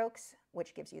strokes,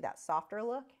 which gives you that softer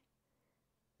look,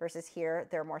 versus here,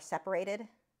 they're more separated,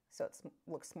 so it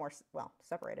looks more, well,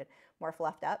 separated, more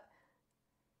fluffed up.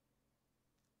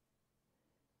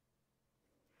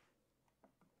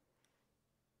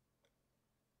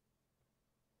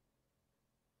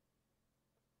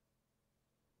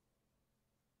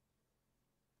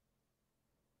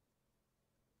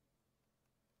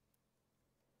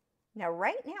 Now,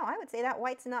 right now, I would say that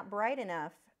white's not bright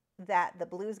enough that the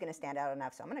blue is going to stand out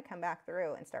enough. So I'm going to come back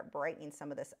through and start brightening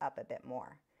some of this up a bit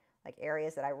more. Like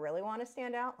areas that I really want to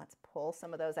stand out, let's pull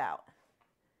some of those out.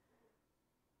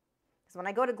 Because when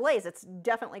I go to glaze, it's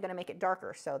definitely going to make it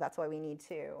darker. So that's why we need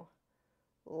to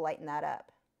lighten that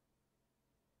up.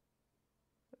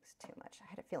 Oops, too much. I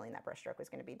had a feeling that brush stroke was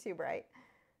going to be too bright.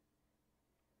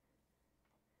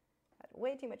 Had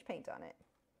way too much paint on it.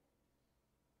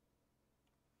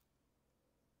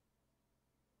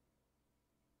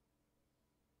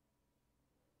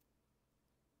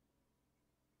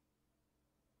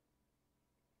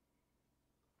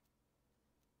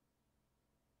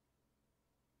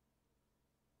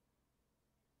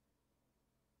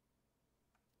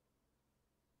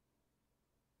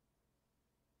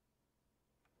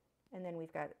 And then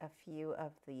we've got a few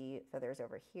of the feathers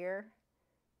over here.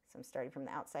 So I'm starting from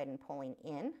the outside and pulling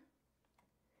in.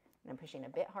 And I'm pushing a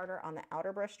bit harder on the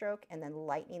outer brush stroke and then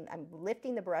lightening. I'm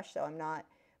lifting the brush so I'm not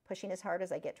pushing as hard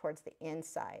as I get towards the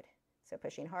inside. So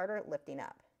pushing harder, lifting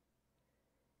up.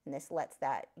 And this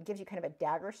gives you kind of a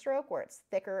dagger stroke where it's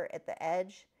thicker at the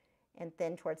edge and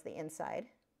thin towards the inside.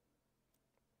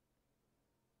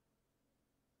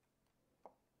 A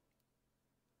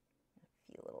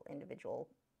few little individual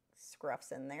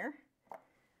scruffs in there.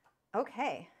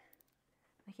 Okay,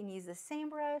 I can use the same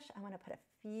brush. I'm going to put a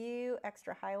few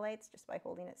extra highlights just by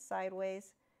holding it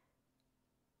sideways.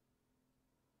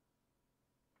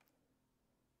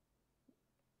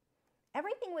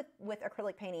 Everything with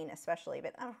acrylic painting especially,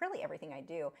 but really everything I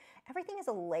do, everything is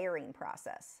a layering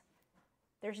process.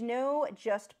 There's no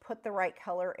just put the right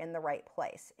color in the right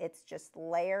place. It's just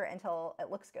layer until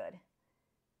it looks good.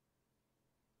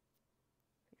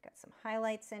 Got some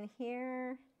highlights in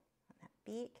here on that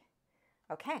beak.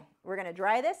 Okay, we're going to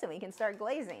dry this and we can start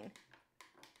glazing.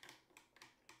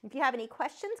 If you have any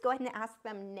questions, go ahead and ask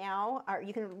them now, or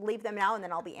you can leave them now and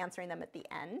then I'll be answering them at the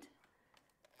end.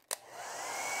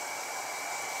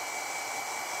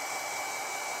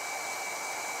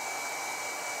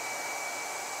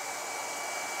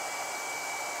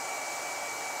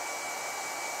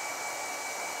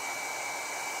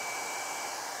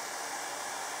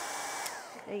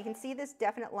 Now you can see this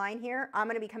definite line here. I'm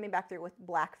going to be coming back through with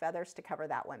black feathers to cover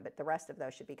that one, but the rest of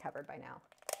those should be covered by now.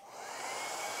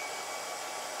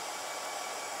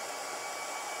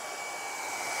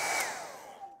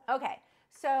 Okay,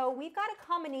 so we've got a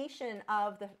combination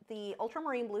of the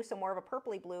ultramarine blue, so more of a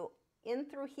purpley blue, in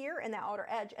through here in the outer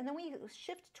edge, and then we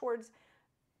shift towards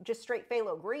just straight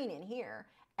phthalo green in here,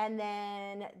 and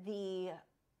then the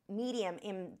medium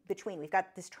in between. We've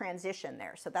got this transition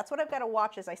there. So that's what I've got to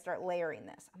watch as I start layering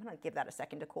this. I'm going to give that a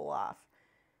second to cool off.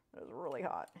 It was really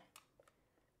hot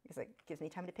because it gives me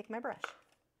time to pick my brush.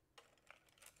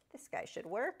 This guy should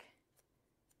work.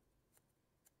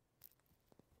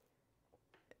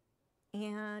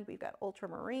 And we've got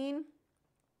ultramarine.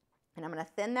 And I'm going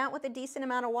to thin that with a decent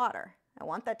amount of water. I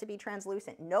want that to be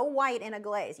translucent. No white in a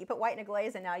glaze. You put white in a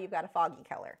glaze and now you've got a foggy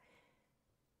color.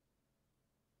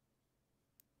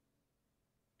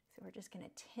 We're just going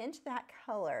to tint that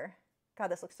color. God,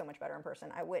 this looks so much better in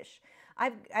person. I wish.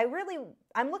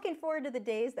 I'm looking forward to the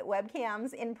days that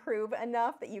webcams improve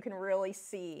enough that you can really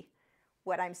see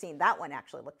what I'm seeing. That one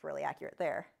actually looked really accurate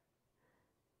there.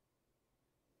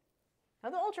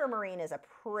 Now the ultramarine is a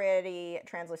pretty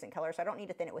translucent color, so I don't need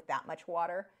to thin it with that much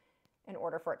water in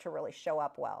order for it to really show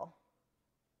up well.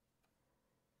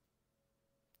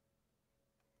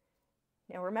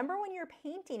 Now remember when you're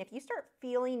painting, if you start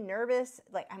feeling nervous,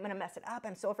 like I'm gonna mess it up,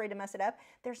 I'm so afraid to mess it up,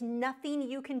 there's nothing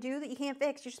you can do that you can't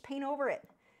fix. You just paint over it.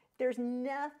 There's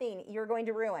nothing you're going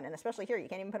to ruin, and especially here, you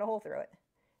can't even put a hole through it.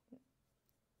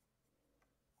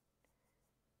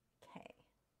 Okay,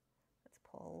 let's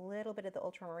pull a little bit of the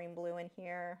ultramarine blue in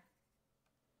here.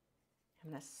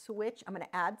 I'm gonna switch, I'm gonna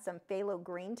add some phthalo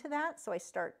green to that, so I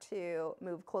start to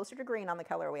move closer to green on the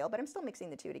color wheel, but I'm still mixing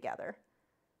the two together.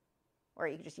 or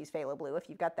you could just use phthalo blue if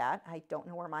you've got that. I don't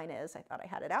know where mine is. I thought I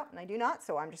had it out and I do not,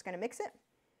 so I'm just going to mix it.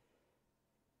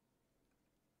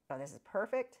 Oh, this is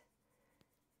perfect.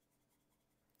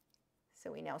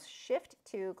 So we now shift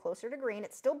to closer to green.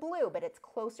 It's still blue, but it's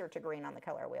closer to green on the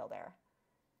color wheel there.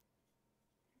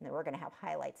 And then we're going to have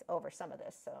highlights over some of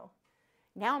this. So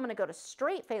now I'm going to go to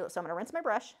straight phthalo. So I'm going to rinse my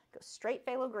brush, go straight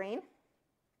phthalo green.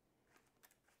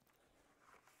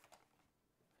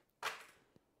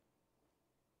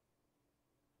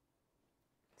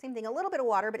 Same thing, a little bit of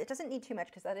water, but it doesn't need too much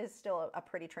because that is still a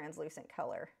pretty translucent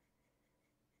color.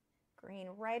 Green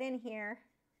right in here,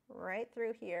 right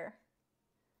through here.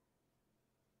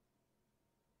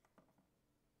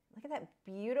 Look at that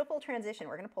beautiful transition.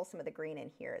 We're going to pull some of the green in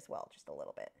here as well, just a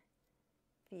little bit.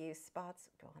 Few spots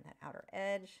go on that outer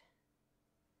edge.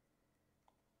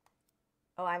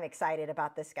 Oh, I'm excited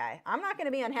about this guy. I'm not going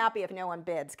to be unhappy if no one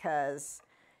bids because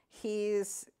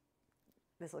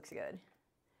this looks good.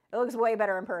 It looks way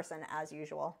better in person as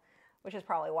usual, which is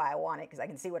probably why I want it because I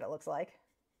can see what it looks like.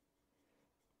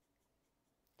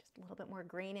 Just a little bit more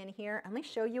green in here. Let me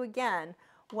show you again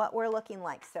what we're looking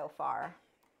like so far.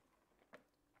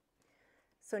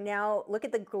 So now look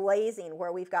at the glazing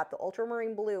where we've got the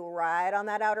ultramarine blue right on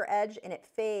that outer edge and it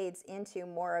fades into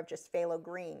more of just phthalo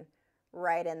green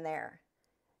right in there.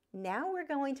 Now we're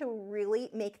going to really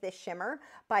make this shimmer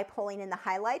by pulling in the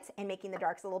highlights and making the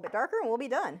darks a little bit darker and we'll be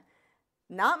done.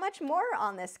 Not much more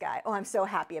on this guy. Oh, I'm so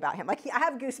happy about him. Like I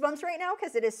have goosebumps right now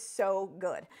because it is so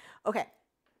good. Okay.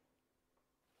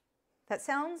 That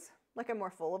sounds like I'm more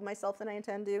full of myself than I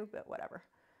intend to, but whatever.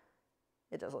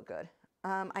 It does look good.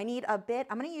 I need a bit,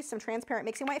 I'm going to use some transparent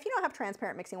mixing white. If you don't have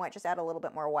transparent mixing white, just add a little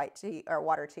bit more white to, or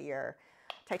water to your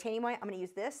titanium white. I'm going to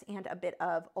use this and a bit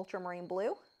of ultramarine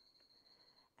blue.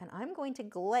 And I'm going to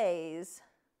glaze,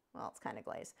 well, it's kind of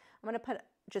glaze. I'm going to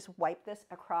just wipe this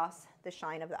across the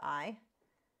shine of the eye.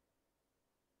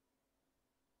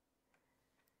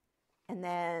 And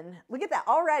then look at that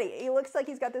already. It looks like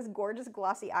he's got this gorgeous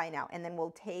glossy eye now. And then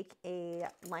we'll take a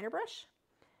liner brush.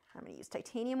 I'm going to use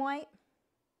titanium white.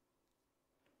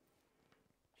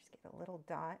 A little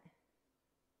dot.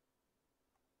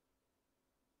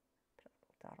 Put a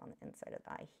little dot on the inside of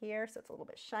the eye here so it's a little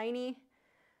bit shiny.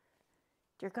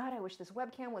 Dear God, I wish this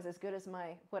webcam was as good as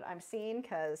what I'm seeing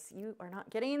because you are not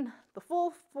getting the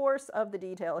full force of the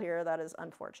detail here. That is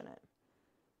unfortunate.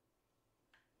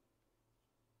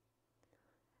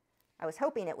 I was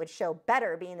hoping it would show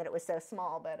better being that it was so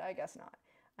small, but I guess not.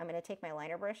 I'm going to take my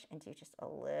liner brush and do just a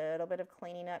little bit of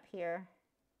cleaning up here.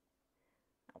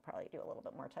 I'll probably do a little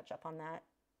bit more touch up on that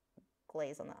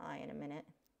glaze on the eye in a minute.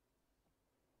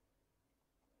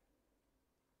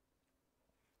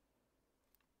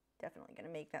 Definitely going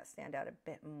to make that stand out a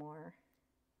bit more.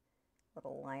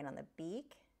 Little line on the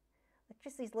beak. Like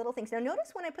just these little things. Now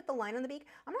notice when I put the line on the beak,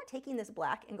 I'm not taking this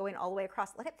black and going all the way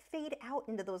across. Let it fade out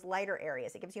into those lighter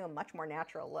areas. It gives you a much more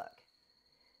natural look.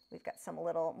 We've got some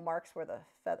little marks where the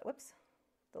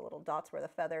the little dots where the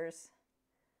feathers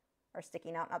are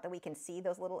sticking out. Not that we can see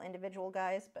those little individual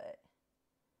guys, but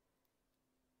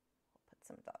we'll put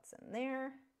some dots in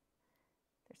there.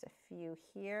 There's a few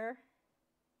here.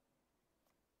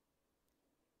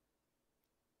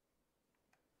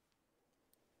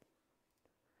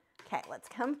 Okay, let's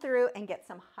come through and get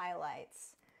some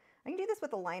highlights. I can do this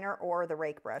with a liner or the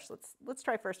rake brush. Let's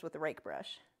try first with the rake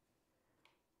brush.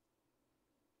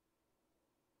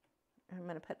 I'm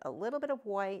going to put a little bit of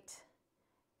white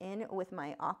in with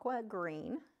my aqua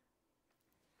green.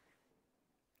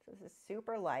 So this is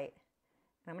super light.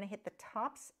 And I'm going to hit the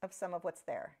tops of some of what's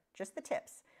there, just the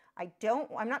tips.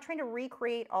 I'm not trying to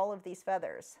recreate all of these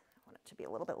feathers. I want it to be a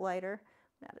little bit lighter.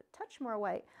 Add a touch more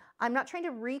white. I'm not trying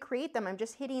to recreate them. I'm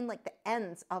just hitting like the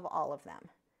ends of all of them.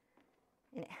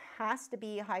 And it has to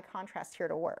be high contrast here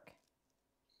to work.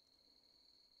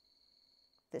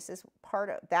 This is part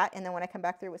of that. And then when I come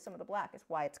back through with some of the black is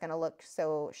why it's going to look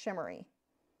so shimmery.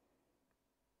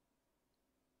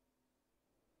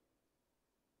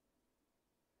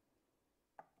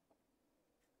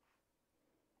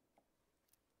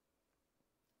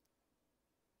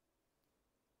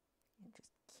 Just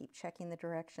keep checking the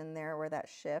direction there where that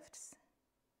shifts.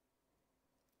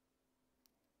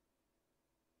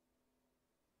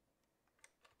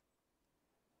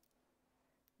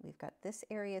 We've got this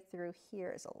area through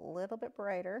here is a little bit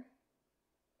brighter.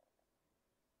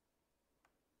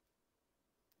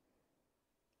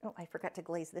 Oh, I forgot to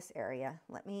glaze this area.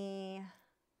 Let me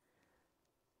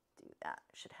do that.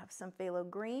 Should have some phthalo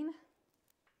green.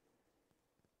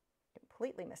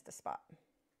 Completely missed a spot.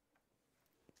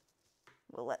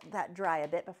 We'll let that dry a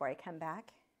bit before I come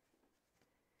back.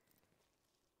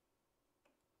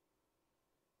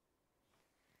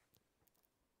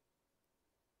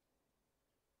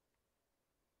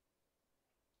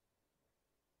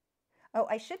 Oh,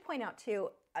 I should point out too,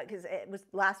 because it was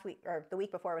last week or the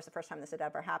week before was the first time this had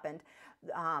ever happened.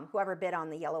 Whoever bid on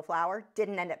the yellow flower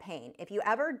didn't end up paying. If you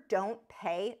ever don't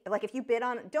pay, like if you bid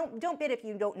on, don't bid if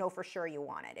you don't know for sure you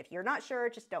want it. If you're not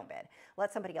sure, just don't bid.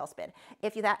 Let somebody else bid.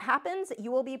 If that happens, you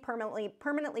will be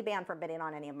permanently banned from bidding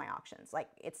on any of my auctions. Like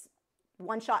it's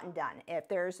one shot and done. If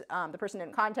there's the person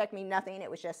didn't contact me, nothing,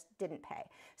 it was just didn't pay.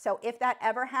 So if that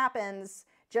ever happens,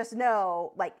 just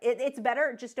know, like it's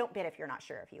better, just don't bid if you're not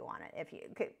sure if you want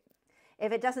it.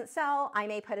 If it doesn't sell, I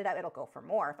may put it up. It'll go for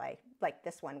more. If I, like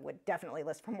this one would definitely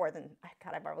list for more than,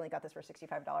 God, I've only got this for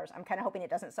 $65. I'm kind of hoping it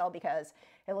doesn't sell because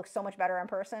it looks so much better in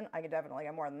person. I could definitely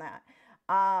get more than that.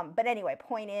 But anyway,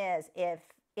 point is,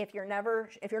 if you're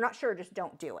not sure, just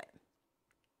don't do it.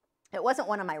 It wasn't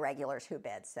one of my regulars who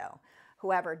bid, so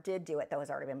whoever did do it, though, has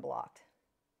already been blocked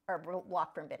or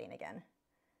blocked from bidding again.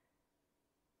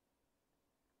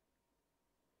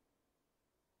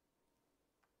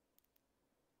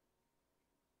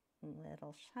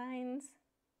 Little shines.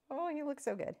 Oh, he looks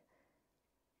so good.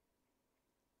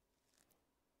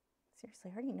 Seriously,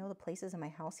 I already know the places in my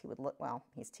house he would look, well,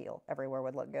 he's teal. Everywhere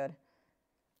would look good.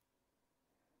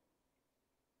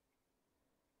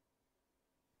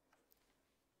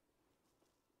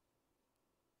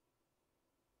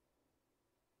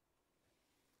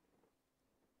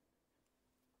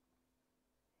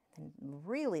 And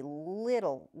really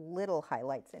little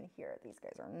highlights in here. These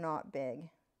guys are not big.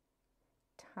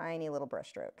 Tiny little brush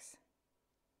strokes.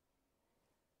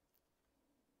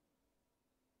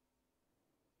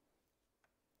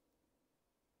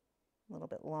 A little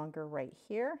bit longer right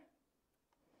here.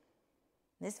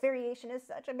 This variation is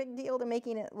such a big deal to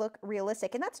making it look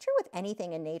realistic. And that's true with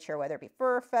anything in nature, whether it be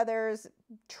fur, feathers,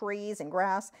 trees, and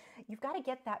grass. You've got to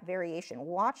get that variation.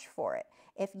 Watch for it.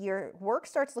 If your work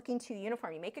starts looking too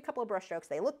uniform, you make a couple of brush strokes,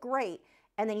 they look great,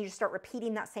 and then you just start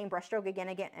repeating that same brush stroke again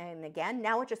and again.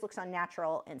 Now it just looks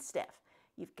unnatural and stiff.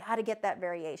 You've got to get that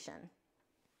variation.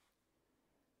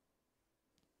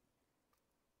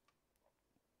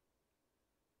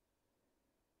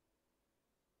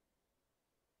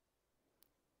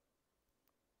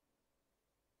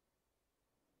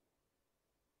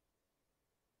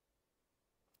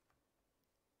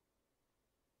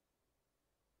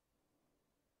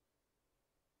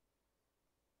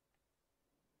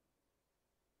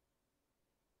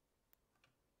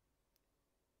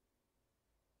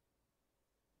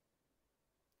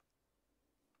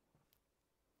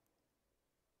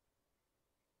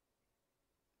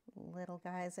 Little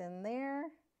guys in there.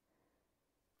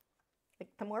 Like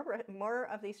the more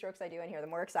of these strokes I do in here, the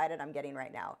more excited I'm getting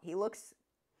right now. He looks,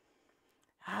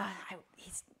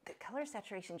 the color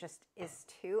saturation just is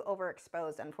too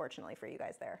overexposed, unfortunately, for you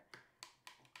guys there.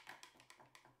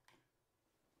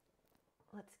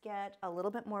 Let's get a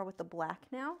little bit more with the black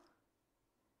now.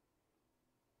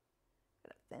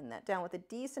 Thin that down with a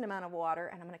decent amount of water,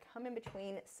 and I'm going to come in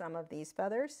between some of these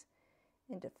feathers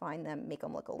and define them, make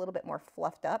them look a little bit more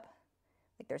fluffed up,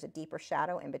 like there's a deeper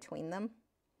shadow in between them.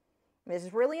 It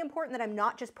is really important that I'm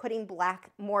not just putting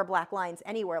more black lines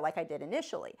anywhere like I did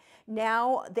initially.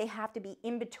 Now they have to be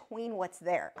in between what's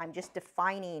there. I'm just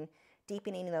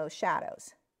deepening those shadows.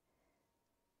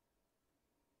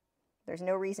 There's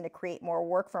no reason to create more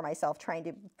work for myself trying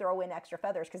to throw in extra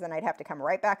feathers, because then I'd have to come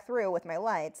right back through with my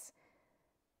lights.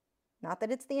 Not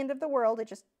that it's the end of the world, it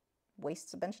just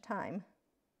wastes a bunch of time.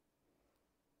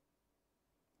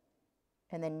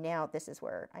 And then now this is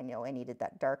where I know I needed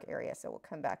that dark area, so we'll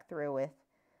come back through with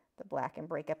the black and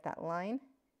break up that line.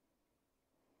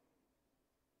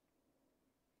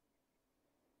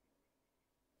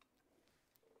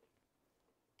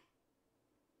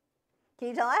 Can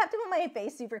you tell I have to put my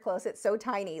face super close? It's so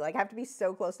tiny. Like I have to be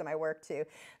so close to my work too.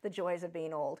 The joys of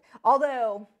being old.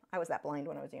 Although I was that blind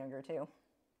when I was younger too.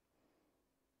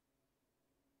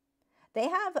 They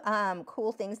have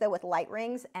cool things though with light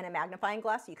rings and a magnifying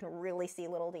glass, so you can really see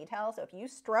little details. So if you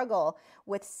struggle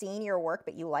with seeing your work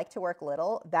but you like to work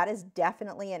little, that is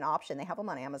definitely an option. They have them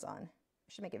on Amazon.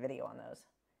 I should make a video on those.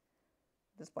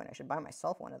 At this point I should buy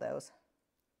myself one of those.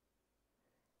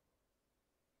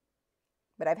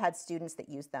 But I've had students that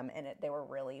used them and they were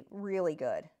really, really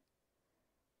good.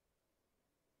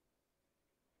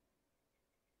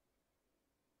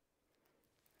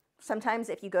 Sometimes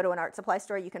if you go to an art supply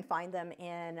store, you can find them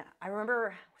in, I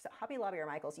remember, was it Hobby Lobby or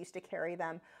Michael's used to carry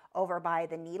them over by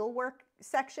the needlework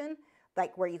section,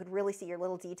 like where you could really see your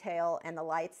little detail and the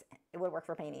lights. It would work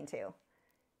for painting too.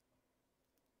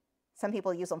 Some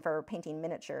people use them for painting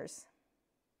miniatures.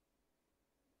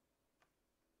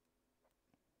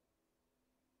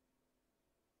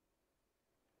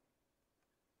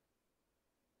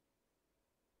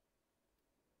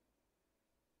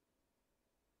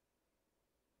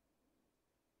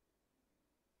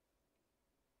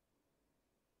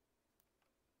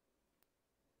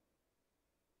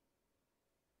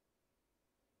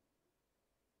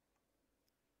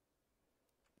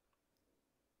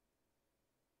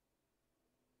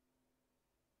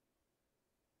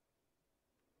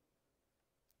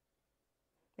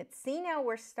 See now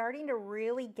we're starting to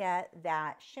really get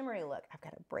that shimmery look. I've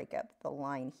got to break up the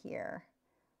line here.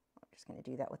 I'm just going to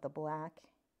do that with the black.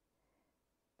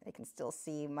 I can still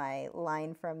see my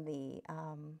line from the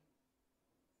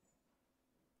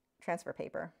transfer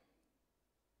paper.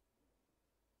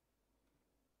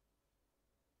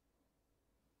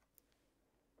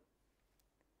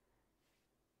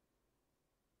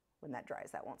 When that dries,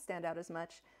 that won't stand out as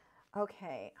much.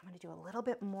 Okay, I'm going to do a little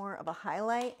bit more of a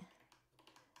highlight.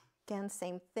 Again,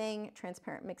 same thing,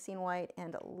 transparent mixing white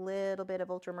and a little bit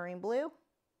of ultramarine blue.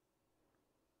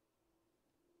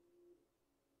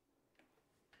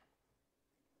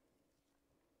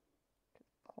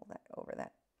 Pull that over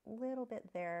that little bit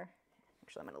there.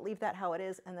 Actually, I'm going to leave that how it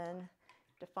is and then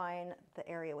define the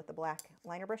area with the black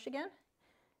liner brush again.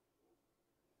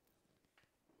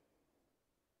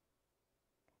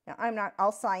 Now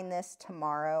I'll sign this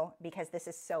tomorrow because this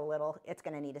is so little, it's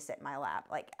going to need to sit in my lap.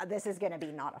 Like this is going to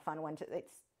be not a fun one,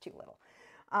 it's too little.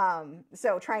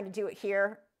 So trying to do it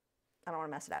here, I don't want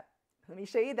to mess it up. Let me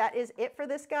show you, that is it for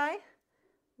this guy.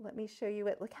 Let me show you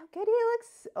it. Look how good he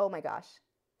looks. Oh my gosh.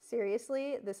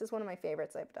 Seriously, this is one of my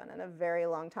favorites I've done in a very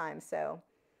long time. So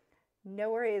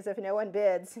no worries if no one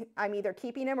bids. I'm either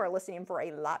keeping him or listing him for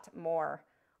a lot more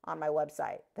on my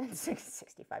website. Than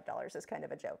 $65 is kind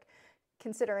of a joke,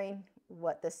 considering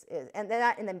what this is. And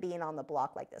then being on the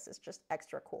block like this is just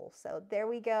extra cool. So there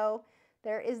we go.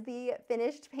 There is the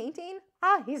finished painting.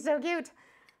 Ah, he's so cute.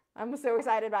 I'm so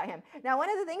excited about him. Now, one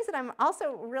of the things that I'm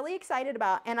also really excited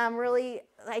about, and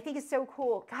I think is so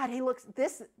cool. God,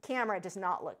 this camera does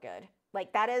not look good.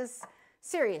 Like that is,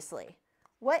 seriously,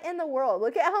 what in the world?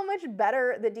 Look at how much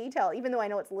better the detail, even though I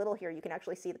know it's little here, you can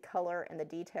actually see the color and the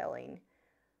detailing.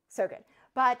 So good.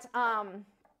 But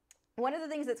one of the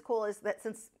things that's cool is that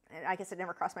since, I guess it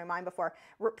never crossed my mind before,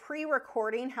 we're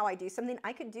pre-recording how I do something.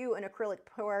 I could do an acrylic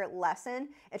pour lesson.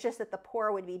 It's just that the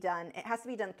pour would be done, it has to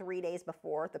be done 3 days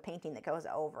before the painting that goes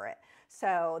over it.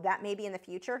 So that may be in the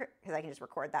future because I can just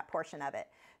record that portion of it.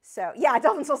 So yeah,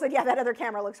 Dolphin Soul said, yeah, that other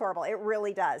camera looks horrible. It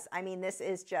really does. I mean, this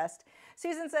is just,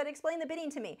 Susan said, explain the bidding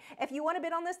to me. If you want to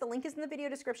bid on this, the link is in the video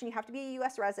description. You have to be a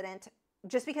US resident.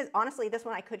 Just because honestly, this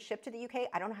one I could ship to the UK.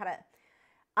 I don't know how to,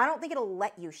 I don't think it'll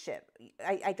let you ship.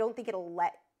 I don't think it'll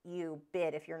let you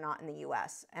bid if you're not in the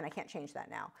US, and I can't change that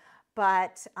now.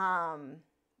 But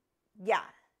yeah,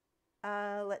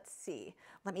 let's see.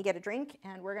 Let me get a drink,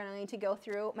 and we're going to go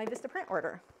through my Vistaprint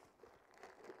order.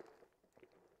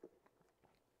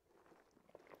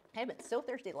 I've been so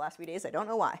thirsty the last few days. I don't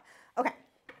know why. Okay,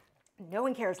 no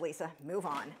one cares, Lisa. Move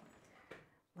on.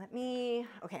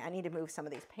 Okay, I need to move some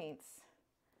of these paints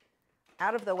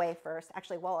out of the way first.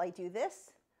 Actually, while I do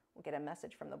this, we'll get a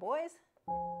message from the boys.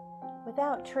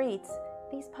 Without treats,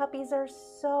 these puppies are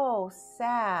so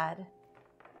sad.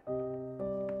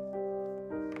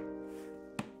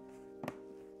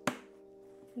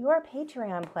 Your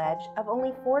Patreon pledge of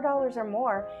only $4 or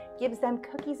more gives them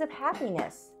cookies of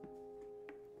happiness.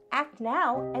 Act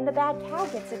now, and the bad cow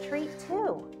gets a treat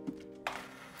too.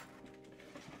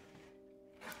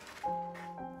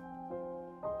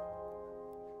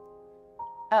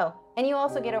 Oh, and you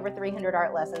also get over 300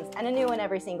 art lessons and a new one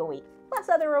every single week, plus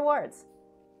other rewards.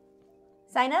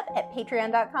 Sign up at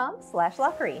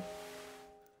patreon.com/Lachri.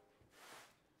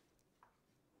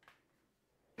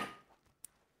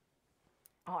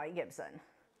 Oh, Gibson.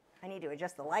 I need to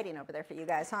adjust the lighting over there for you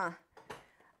guys, huh?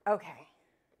 Okay.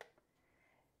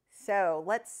 So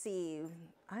let's see.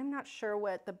 I'm not sure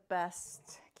what the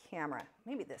best camera,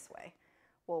 maybe this way,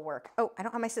 will work. Oh, I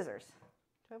don't have my scissors. Do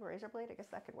I have a razor blade? I guess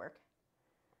that could work.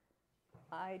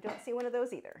 I don't see one of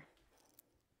those either.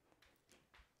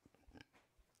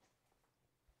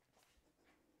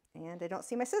 And I don't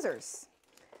see my scissors.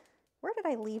 Where did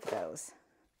I leave those?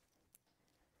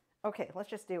 Okay, let's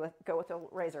just go with a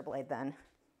razor blade then.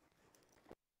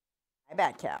 My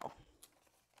bad cow.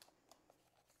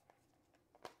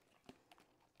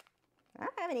 I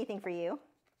don't have anything for you.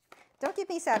 Don't give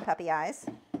me sad puppy eyes.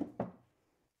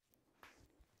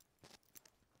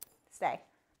 Stay.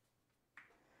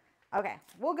 Okay,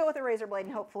 we'll go with a razor blade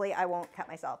and hopefully I won't cut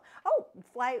myself. Oh,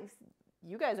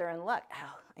 you guys are in luck.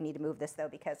 Oh, I need to move this though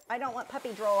because I don't want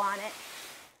puppy drool on it.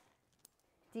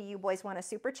 Do you boys want a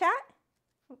super chat?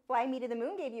 Fly Me to the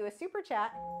Moon gave you a super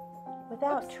chat.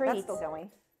 Without treats. That's still going.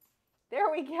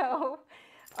 There we go.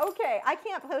 Okay, I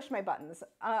can't push my buttons.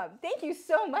 Thank you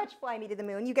so much, Fly Me to the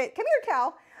Moon. You guys, come here,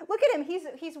 Cal. Look at him.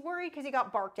 He's worried because he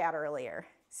got barked at earlier.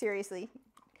 Seriously.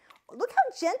 Look how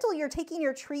gentle you're taking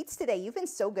your treats today. You've been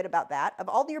so good about that. Of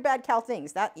all your bad cow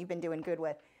things, that you've been doing good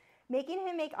with. Making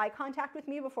him make eye contact with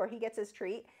me before he gets his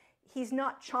treat. he's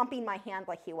not chomping my hand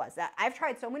like he was. That I've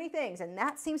tried so many things, and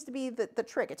that seems to be the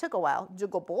trick. It took a while.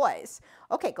 Good boys.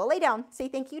 Okay, go lay down. Say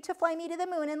thank you to Fly Me to the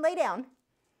Moon and lay down.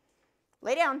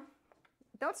 Lay down.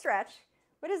 Don't stretch.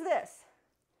 What is this?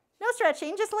 No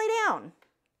stretching, just lay down.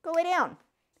 Go lay down.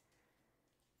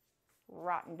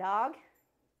 Rotten dog.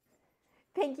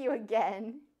 Thank you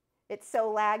again. It's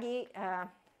so laggy.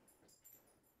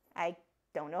 I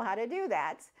don't know how to do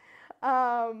that.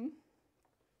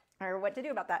 Or what to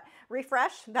do about that.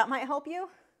 Refresh, that might help you.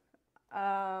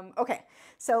 Okay,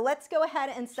 so let's go ahead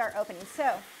and start opening.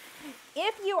 So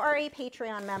if you are a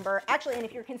Patreon member, actually, and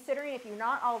if you're considering, if you're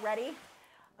not already,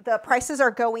 the prices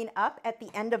are going up at the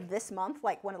end of this month,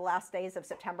 like one of the last days of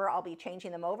September, I'll be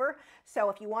changing them over. So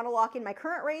if you want to lock in my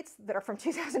current rates that are from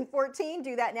 2014,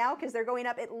 do that now because they're going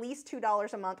up at least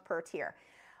 $2 a month per tier.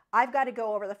 I've got to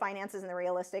go over the finances and the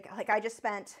realistic. Like I just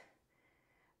spent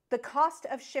the cost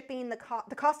of shipping, the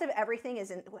cost of everything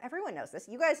is in, well, everyone knows this.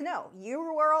 You guys know, you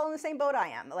are all in the same boat I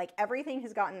am. Like everything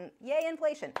has gotten, yay,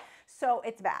 inflation. So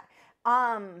it's bad.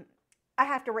 I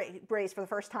have to raise for the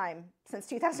first time since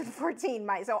 2014,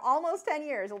 so almost 10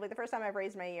 years will be the first time I've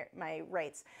raised my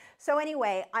rates. So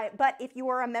anyway, but if you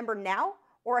are a member now,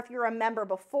 or if you're a member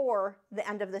before the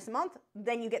end of this month,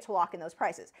 then you get to lock in those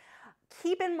prices.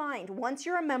 Keep in mind, once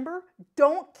you're a member,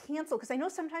 don't cancel, because I know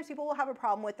sometimes people will have a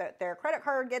problem with it. Their credit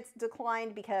card gets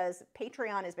declined because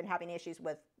Patreon has been having issues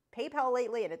with PayPal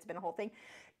lately, and it's been a whole thing.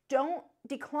 Don't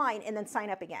decline and then sign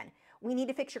up again. We need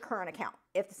to fix your current account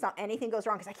if anything goes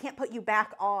wrong, because I can't put you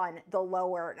back on the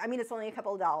lower, I mean, it's only a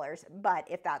couple of dollars, but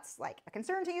if that's like a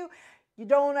concern to you, you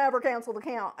don't ever cancel the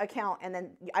account, and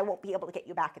then I won't be able to get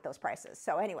you back at those prices.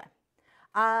 So anyway,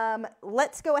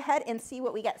 let's go ahead and see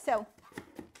what we get. So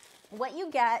what you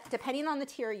get, depending on the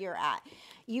tier you're at,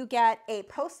 you get a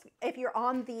post, if you're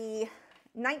on the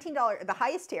 $19, the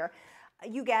highest tier,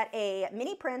 you get a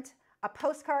mini print, a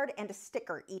postcard, and a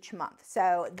sticker each month.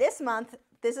 So this month,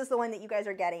 this is the one that you guys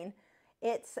are getting.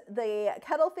 It's the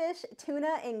Cuttlefish,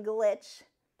 Tuna, and Glitch.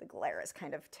 The glare is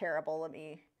kind of terrible. Let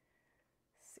me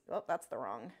see. Oh, that's the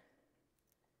wrong.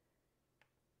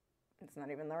 It's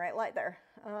not even the right light there.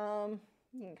 You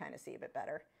can kind of see a bit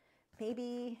better.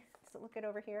 Maybe, does it look good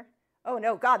over here? Oh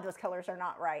no, God, those colors are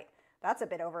not right. That's a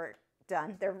bit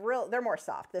overdone. They're more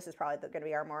soft. This is probably going to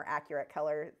be our more accurate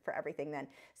color for everything then.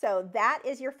 So that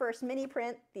is your first mini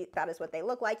print. That is what they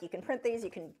look like. You can print these. You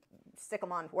can stick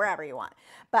them on wherever you want.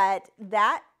 But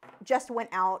that just went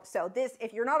out. So this,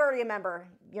 if you're not already a member,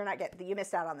 you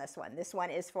missed out on this one. This one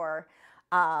is for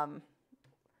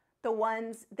the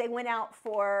ones, they went out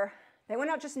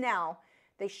just now.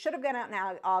 They should have gone out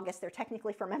now in August. They're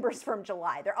technically for members from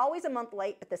July. They're always a month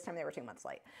late, but this time they were 2 months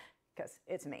late because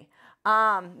it's me.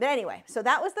 But anyway, so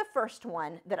that was the first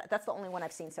one. That's the only one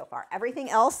I've seen so far. Everything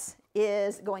else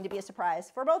is going to be a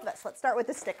surprise for both of us. Let's start with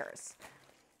the stickers.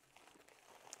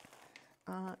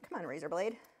 Come on, razor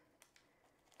blade.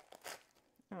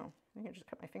 Oh, I can just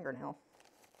cut my fingernail.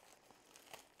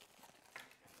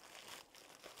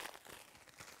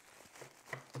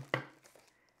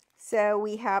 So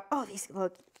we have, oh, these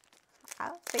look,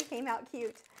 oh, they came out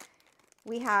cute.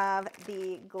 We have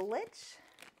the Glitch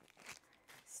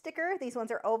sticker. These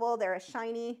ones are oval. They're a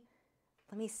shiny.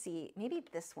 Let me see. Maybe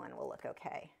this one will look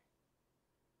okay.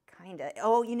 Kind of.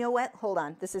 Oh, you know what? Hold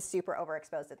on. This is super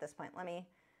overexposed at this point. Let me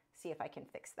see if I can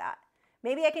fix that.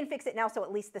 Maybe I can fix it now so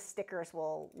at least the stickers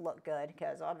will look good,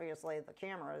 because obviously the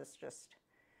camera is just,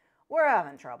 we're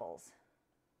having troubles.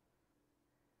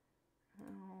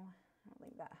 Oh, I don't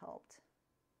think that helped.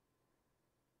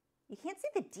 You can't see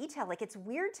the detail. Like, it's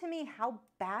weird to me how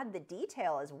bad the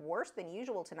detail is, worse than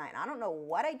usual tonight. I don't know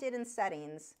what I did in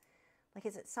settings. Like,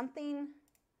 is it something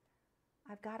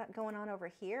I've got going on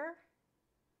over here?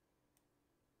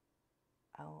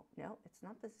 Oh, no, it's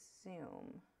not the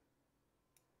zoom.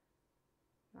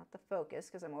 Not the focus,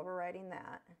 because I'm overriding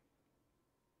that.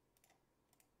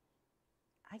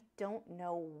 I don't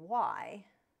know why.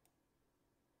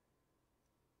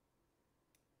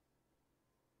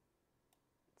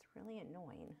 It's really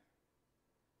annoying.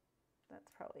 That's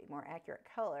probably more accurate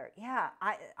color. Yeah,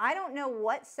 I don't know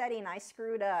what setting I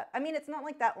screwed up. I mean, it's not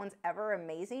like that one's ever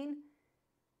amazing.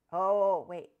 Oh,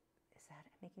 wait, is that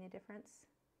making a difference?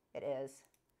 It is.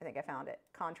 I think I found it.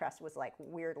 Contrast was like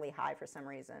weirdly high for some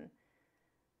reason.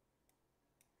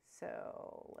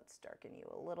 So let's darken you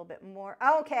a little bit more.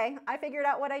 Okay, I figured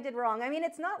out what I did wrong. I mean,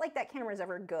 it's not like that camera's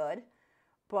ever good,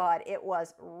 but it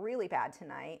was really bad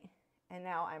tonight. And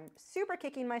now I'm super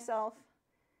kicking myself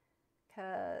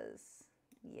because,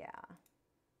 yeah.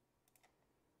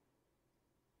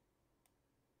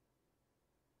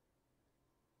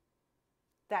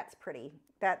 That's pretty.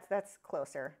 That's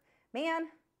closer. Man,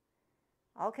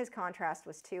 All because contrast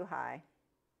was too high.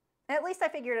 At least I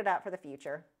figured it out for the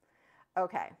future.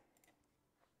 Okay.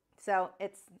 So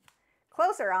it's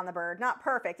closer on the bird, not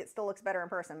perfect. It still looks better in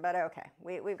person, but okay,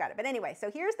 we've got it. But anyway, so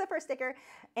here's the first sticker,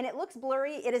 and it looks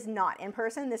blurry. It is not in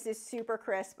person. This is super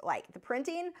crisp. Like the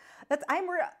printing,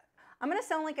 I'm gonna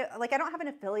sound like I don't have an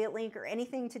affiliate link or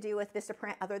anything to do with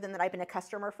Vistaprint other than that I've been a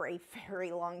customer for a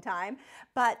very long time.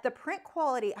 But the print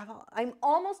quality, I'm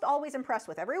almost always impressed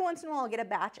with. Every once in a while I'll get a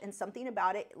batch and something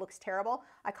about it looks terrible.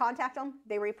 I contact them,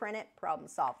 they reprint it, problem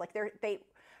solved. Like they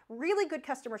really good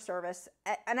customer service,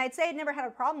 and I'd say I'd never had a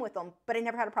problem with them, but I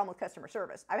never had a problem with customer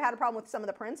service. I've had a problem with some of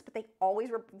the prints, but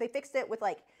they fixed it with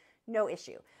like no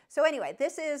issue. So anyway,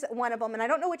 this is one of them, and I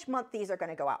don't know which month these are going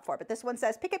to go out for, but this one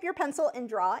says pick up your pencil and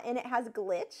draw, and it has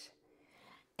glitch.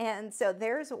 And so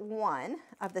there's one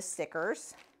of the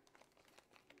stickers.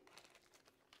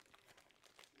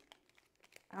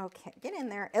 Okay, get in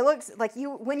there. It looks like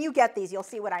when you get these, you'll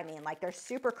see what I mean. Like they're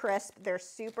super crisp, they're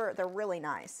really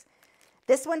nice.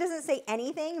 This one doesn't say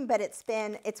anything, but it's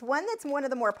one that's one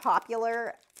of the more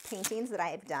popular paintings that I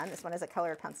have done. This one is a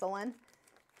colored pencil one.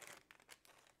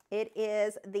 It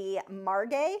is the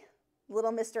Margay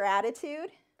Little Mr. Attitude.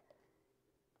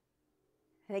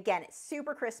 And again, it's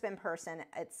super crisp in person.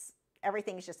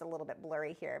 Everything's just a little bit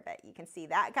blurry here, but you can see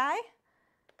that guy.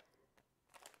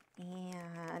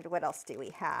 And what else do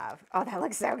we have? Oh, that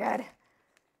looks so good.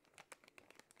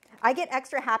 I get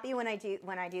extra happy when I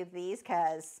do these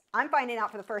because I'm finding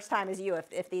out for the first time as you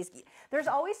if these, there's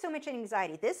always so much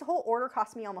anxiety. This whole order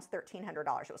cost me almost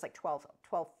 $1,300. It was like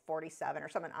 $12.47 or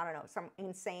something. I don't know, some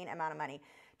insane amount of money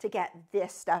to get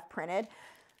this stuff printed.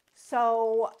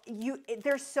 So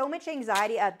there's so much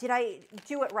anxiety of, did I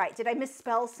do it right? Did I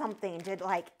misspell something?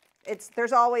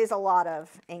 There's always a lot of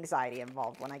anxiety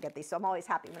involved when I get these. So I'm always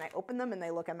happy when I open them and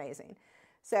they look amazing.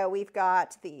 So we've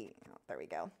got there we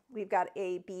go. We've got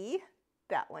a bee.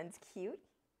 That one's cute.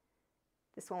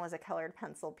 This one was a colored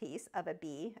pencil piece of a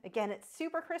bee. Again, it's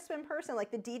super crisp in person. Like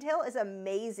the detail is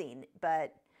amazing,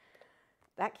 but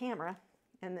that camera,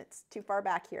 and it's too far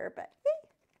back here, but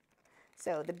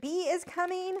so the bee is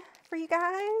coming for you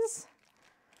guys.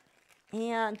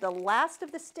 And the last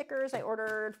of the stickers, I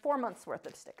ordered 4 months worth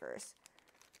of stickers.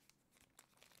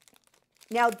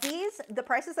 Now these, the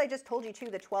prices I just told you too,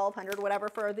 the $1,200 whatever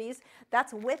for these,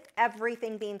 that's with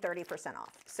everything being 30%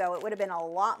 off. So it would have been a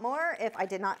lot more if I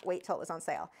did not wait till it was on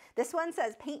sale. This one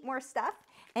says paint more stuff,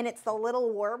 and it's the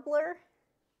little warbler.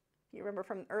 You remember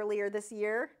from earlier this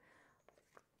year.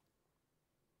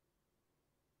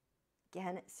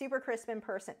 Again, super crisp in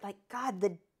person. Like God,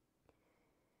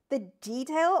 the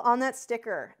detail on that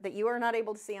sticker that you are not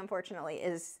able to see, unfortunately,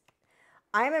 is,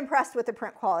 I'm impressed with the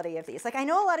print quality of these. Like I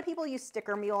know a lot of people use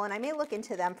Sticker Mule, and I may look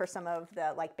into them for some of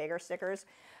the like bigger stickers,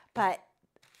 but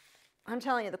I'm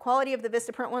telling you, the quality of the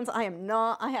Vistaprint ones, I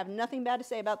have nothing bad to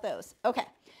say about those. Okay,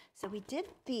 so we did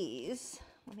these.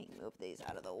 Let me move these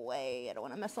out of the way. I don't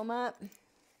want to mess them up.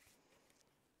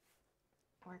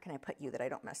 Where can I put you that I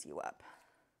don't mess you up?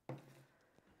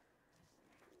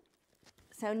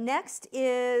 So next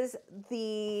is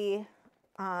we've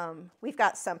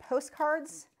got some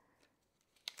postcards.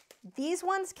 These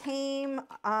ones came,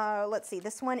 let's see,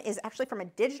 this one is actually from a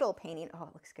digital painting. Oh,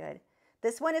 it looks good.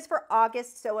 This one is for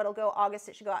August, so it'll go August.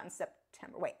 It should go out in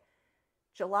September. Wait,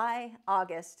 July,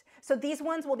 August. So these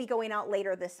ones will be going out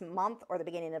later this month or the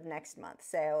beginning of next month.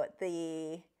 So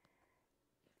this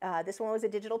one was a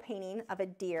digital painting of a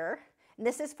deer. And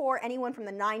this is for anyone from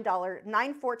the $9,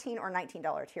 $9.14 or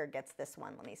 $19 tier gets this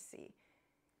one. Let me see.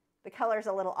 The color's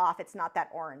a little off. It's not that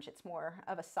orange. It's more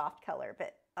of a soft color,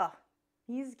 but oh,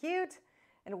 he's cute.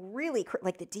 And really,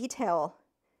 like the detail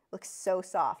looks so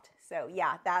soft. So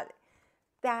yeah,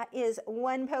 that is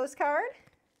one postcard.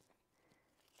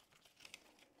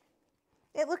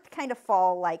 It looked kind of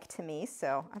fall-like to me,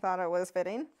 so I thought it was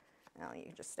fitting. Oh, you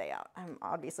can just stay out. I'm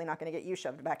obviously not going to get you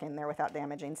shoved back in there without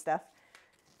damaging stuff.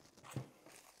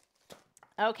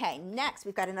 Okay, next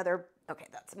we've got another, okay,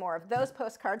 that's more of those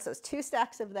postcards. So it's 2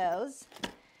 stacks of those.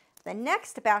 The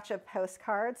next batch of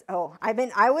postcards, oh,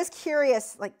 I was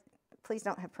curious, like, please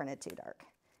don't have printed too dark,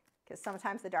 because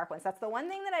sometimes the dark ones, that's the one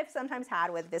thing that I've sometimes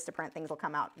had with Vistaprint, things will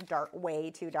come out dark,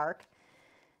 way too dark.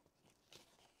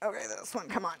 Okay, this one,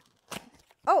 come on.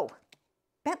 Oh,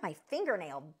 bent my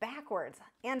fingernail backwards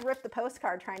and ripped the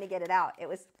postcard trying to get it out. It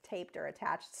was taped or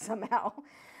attached somehow.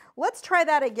 Let's try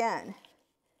that again.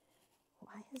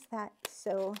 Why is that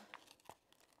so?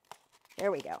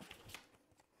 There we go.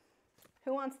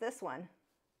 Who wants this one?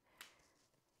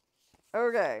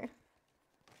 Okay.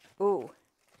 Ooh.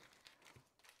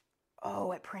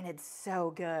 Oh, it printed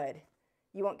so good.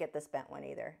 You won't get this bent one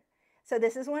either. So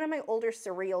this is one of my older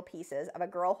surreal pieces of a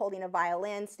girl holding a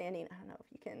violin standing. I don't know if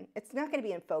you can, it's not going to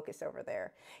be in focus over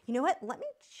there. You know what? Let me,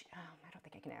 I don't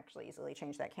think I can actually easily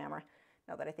change that camera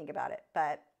now that I think about it.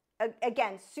 But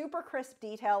again, super crisp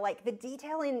detail. Like the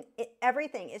detail in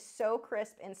everything is so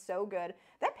crisp and so good.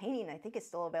 That painting I think is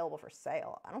still available for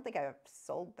sale. I don't think I've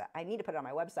sold that. I need to put it on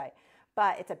my website,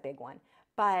 but it's a big one.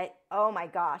 But oh my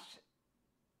gosh,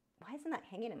 why isn't that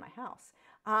hanging in my house?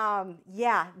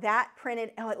 Yeah, that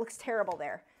printed, oh, it looks terrible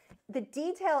there. The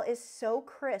detail is so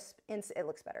crisp. It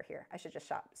looks better here. I should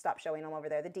just stop showing them over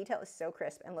there. The detail is so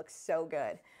crisp and looks so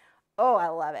good. Oh, I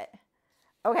love it.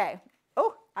 Okay.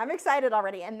 Oh, I'm excited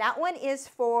already. And that one is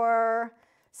for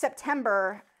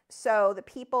September. So the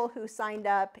people who signed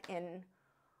up in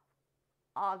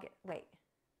August, wait.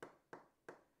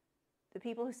 The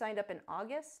people who signed up in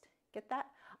August, get that?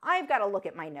 I've got to look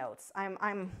at my notes.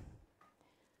 I'm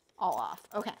all off.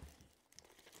 Okay.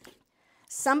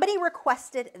 Somebody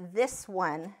requested this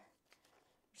one, which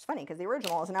is funny because the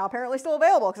original is now apparently still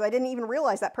available because I didn't even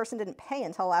realize that person didn't pay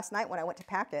until last night when I went to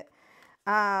pack it.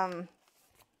 It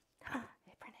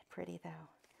printed pretty though.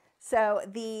 So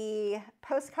the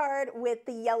postcard with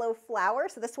the yellow flower.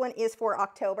 So this one is for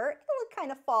October. It'll look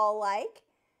kind of fall-like.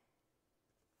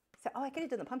 So, oh, I could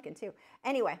have done the pumpkin too.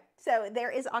 Anyway, so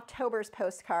there is October's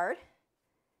postcard.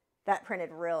 That printed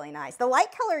really nice. The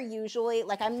light color usually,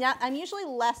 like I'm usually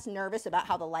less nervous about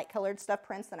how the light colored stuff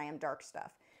prints than I am dark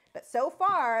stuff. But so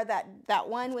far, that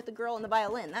one with the girl and the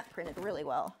violin, that printed really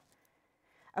well.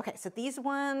 Okay, so these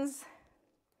ones,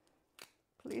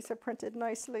 please have printed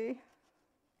nicely.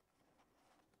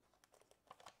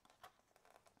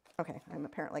 Okay, I'm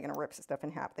apparently gonna rip stuff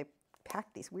in half. They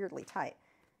packed these weirdly tight.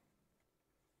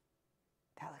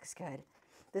 That looks good.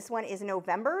 This one is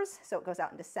November's, so it goes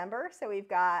out in December. So we've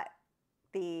got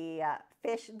the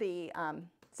fish, the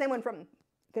same one from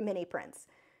the mini prints.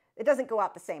 It doesn't go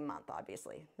out the same month,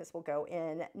 obviously. This will go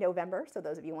in November, so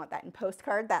those of you who want that in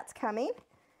postcard, that's coming.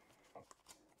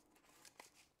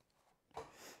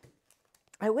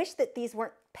 I wish that these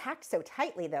weren't packed so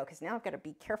tightly, though, because now I've got to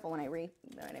be careful when I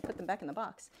put them back in the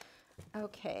box.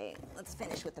 Okay, let's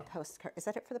finish with the postcard. Is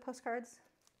that it for the postcards?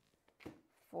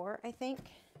 4, I think.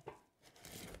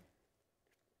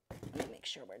 Let me make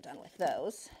sure we're done with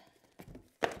those.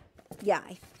 Yeah,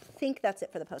 I think that's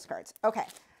it for the postcards. Okay,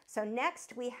 so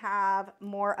next we have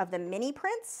more of the mini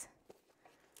prints.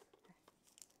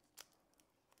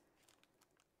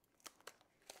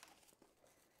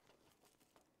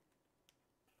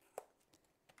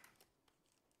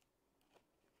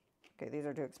 Okay, these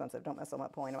are too expensive. Don't mess them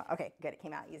up pulling them out. Okay, good, it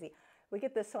came out easy. Look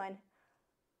at this one.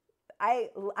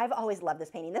 I've always loved this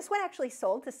painting. This one actually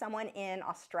sold to someone in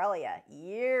Australia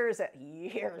years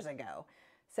ago.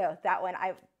 So that one,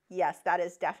 yes, that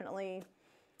is definitely,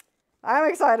 I'm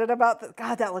excited about the,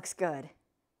 God, that looks good.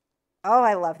 Oh,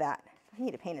 I love that. I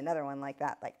need to paint another one like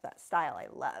that style I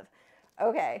love.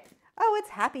 Okay. Oh,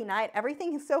 it's Happy Night.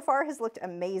 Everything so far has looked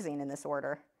amazing in this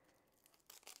order.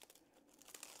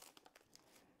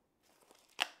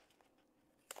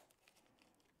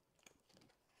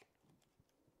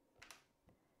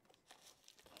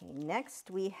 Next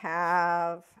we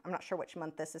have, I'm not sure which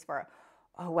month this is for.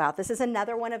 Oh wow, this is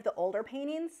another one of the older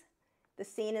paintings. The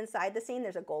scene inside the scene,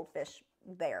 there's a goldfish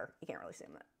there. You can't really see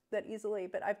them that easily,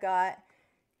 but I've got,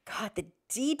 God, the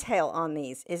detail on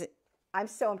these is, I'm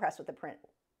so impressed with the print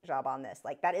job on this.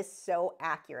 Like that is so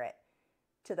accurate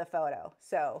to the photo.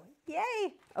 So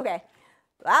yay. Okay,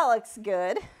 that looks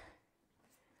good.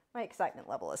 My excitement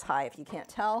level is high if you can't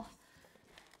tell.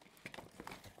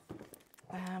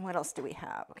 What else do we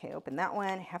have? Okay, open that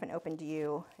one. Haven't opened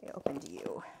you. I opened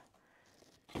you.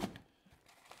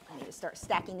 I need to start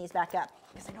stacking these back up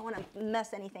because I don't want to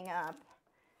mess anything up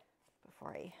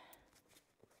before I...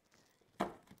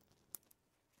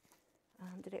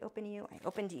 did I open you? I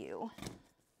opened you.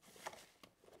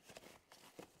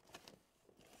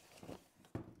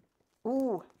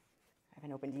 Ooh, I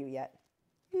haven't opened you yet.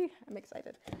 I'm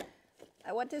excited.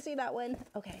 I want to see that one.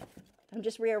 Okay. I'm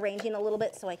just rearranging a little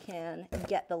bit so I can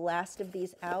get the last of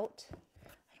these out.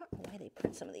 I don't know why they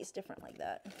print some of these different like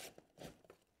that.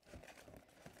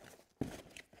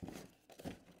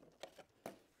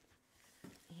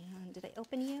 And did I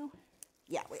open you?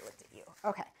 Yeah, we looked at you.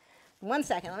 Okay. 1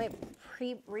 second. Let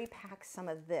me repack some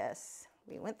of this.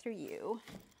 We went through you.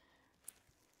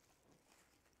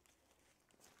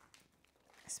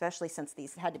 Especially since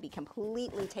these had to be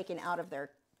completely taken out of their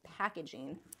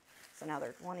packaging. So now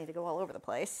they're wanting to go all over the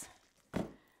place.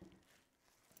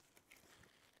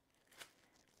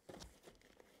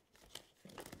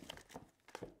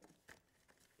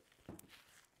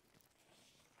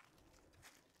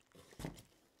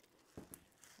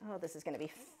 Oh, this is going to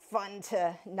be fun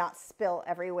to not spill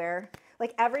everywhere.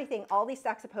 Like everything, all these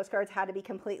stacks of postcards had to be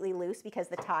completely loose because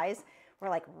the ties were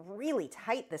like really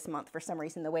tight this month for some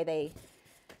reason, the way they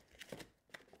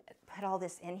put all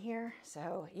this in here.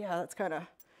 So yeah, that's kind of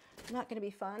not going to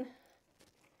be fun.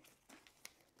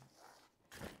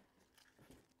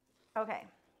 Okay,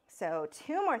 so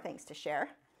 2 more things to share.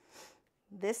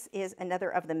 This is another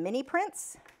of the mini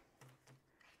prints.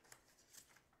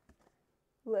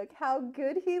 Look how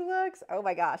good he looks. Oh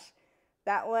my gosh.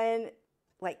 That one,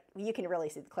 like, you can really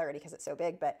see the clarity because it's so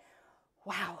big, but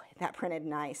wow, that printed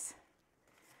nice.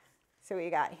 So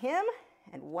we got him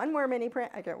and 1 more mini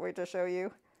print. I can't wait to show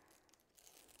you.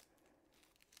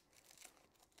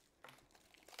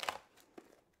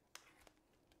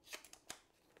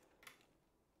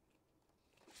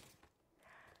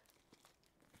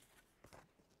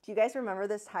 Do you guys remember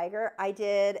this tiger? I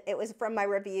did, it was from my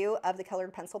review of the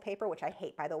colored pencil paper, which I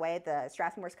hate, by the way. The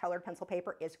Strathmore's colored pencil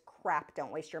paper is crap.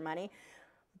 Don't waste your money.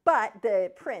 But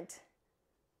the print,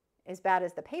 as bad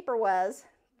as the paper was,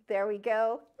 there we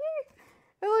go.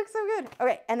 It looks so good.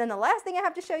 Okay, and then the last thing I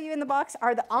have to show you in the box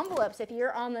are the envelopes. If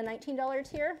you're on the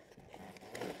 $19 tier,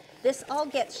 this all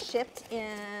gets shipped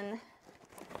in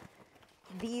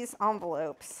these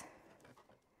envelopes.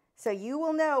 So you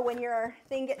will know when your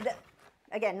thing gets,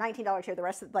 again, $19 tier, the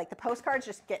rest of, like, the postcards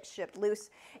just get shipped loose.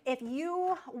 If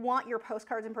you want your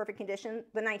postcards in perfect condition,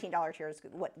 the $19 tier is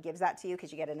what gives that to you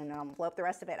because you get it in an envelope. The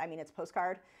rest of it, I mean, it's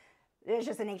postcard. It's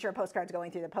just the nature of postcards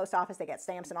going through the post office. They get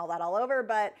stamps and all that all over,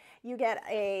 but you get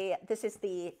a, this is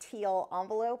the teal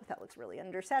envelope. That looks really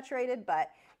undersaturated,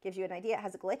 but gives you an idea. It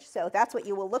has a glitch. So that's what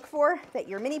you will look for, that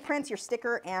your mini prints, your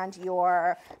sticker, and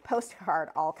your postcard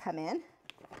all come in.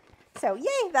 So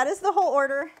yay, that is the whole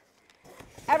order.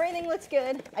 Everything looks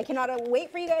good. I cannot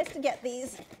wait for you guys to get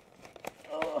these.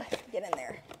 Oh, get in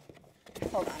there.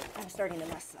 Hold on, I'm starting to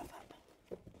mess stuff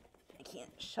up. I can't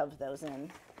shove those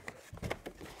in.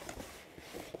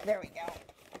 There we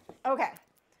go. Okay,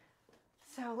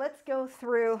 so let's go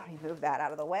through, let me move that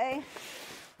out of the way.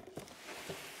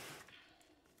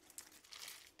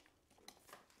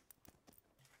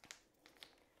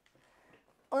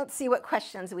 Let's see what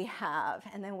questions we have,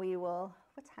 and then we will,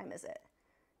 what time is it?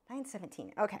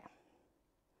 9:17, okay.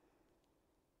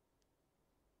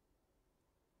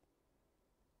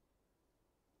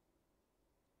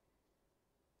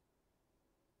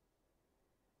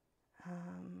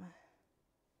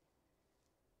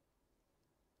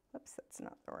 Oops, that's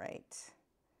not the right.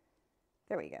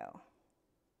 There we go.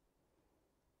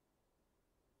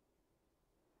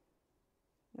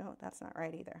 No, that's not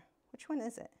right either. Which one is it?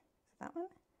 Is it that one?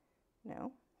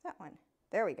 No, that one.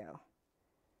 There we go.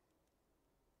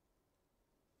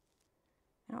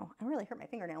 Oh, I really hurt my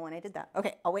fingernail when I did that.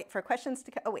 Okay, I'll wait for questions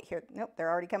to come. Oh, wait, here. Nope, they're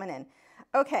already coming in.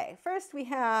 Okay, first we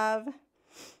have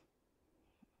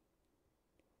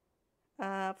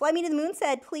Fly Me to the Moon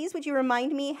said, please would you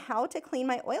remind me how to clean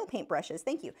my oil paint brushes?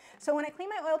 Thank you. So when I clean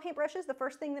my oil paint brushes, the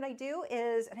first thing that I do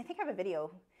is, and I think I have a video.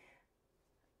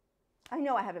 I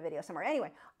know I have a video somewhere.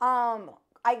 Anyway,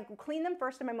 I clean them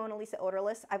first in my Mona Lisa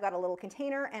odorless. I've got a little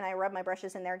container and I rub my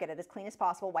brushes in there, get it as clean as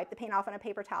possible, wipe the paint off on a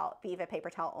paper towel, Viva paper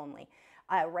towel only.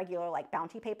 A regular like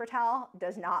Bounty paper towel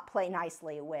does not play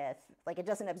nicely with, like it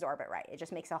doesn't absorb it right. It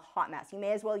just makes a hot mess. You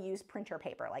may as well use printer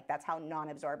paper, like that's how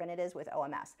non-absorbent it is with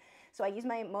OMS. So I use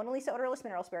my Mona Lisa odorless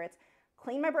mineral spirits,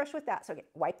 clean my brush with that, so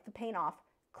wipe the paint off,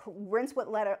 rinse what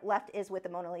left is with the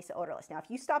Mona Lisa odorless. Now, if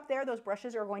you stop there, those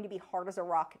brushes are going to be hard as a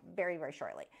rock very, very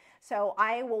shortly. So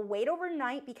I will wait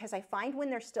overnight because I find when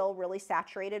they're still really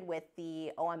saturated with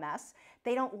the OMS,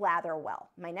 they don't lather well.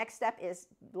 My next step is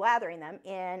lathering them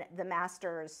in the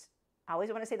Masters. I always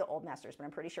want to say the old Masters, but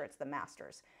I'm pretty sure it's the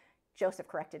Masters. Joseph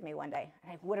corrected me one day.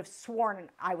 I would have sworn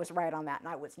I was right on that, and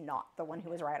I was not the one who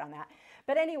was right on that.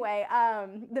 But anyway,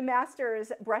 the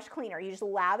Masters brush cleaner, you just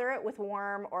lather it with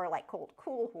warm or like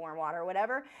cool warm water or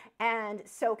whatever, and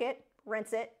soak it,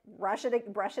 rinse it, brush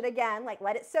it again, like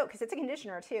let it soak, because it's a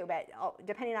conditioner too, but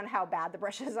depending on how bad the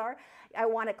brushes are, I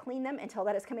want to clean them until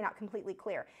that is coming out completely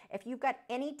clear. If you've got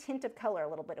any tint of color, a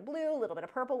little bit of blue, a little bit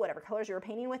of purple, whatever colors you're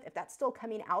painting with, if that's still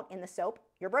coming out in the soap,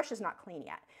 your brush is not clean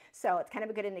yet. So it's kind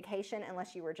of a good indication.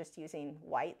 Unless you were just using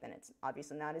white, then it's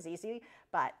obviously not as easy,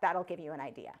 but that'll give you an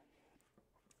idea.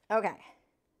 Okay.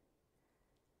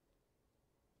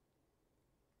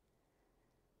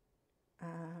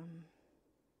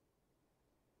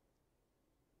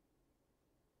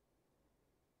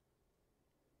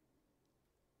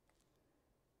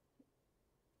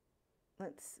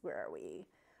 Where are we?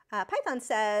 Python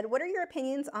said, what are your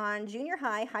opinions on junior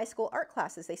high school art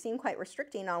classes? They seem quite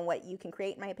restricting on what you can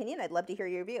create, in my opinion. I'd love to hear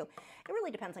your view. It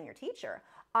really depends on your teacher.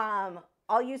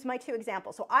 I'll use my two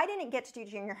examples. So I didn't get to do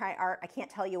junior high art. I can't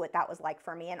tell you what that was like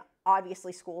for me. And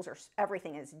obviously schools are,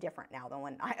 everything is different now than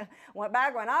when I went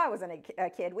back when I was a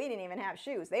kid. We didn't even have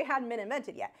shoes. They hadn't been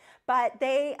invented yet. But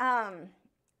they,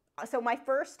 so my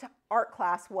first art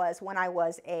class was when I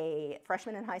was a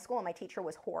freshman in high school, and my teacher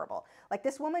was horrible. Like,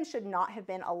 this woman should not have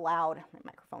been allowed, my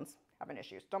microphone's having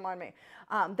issues, don't mind me.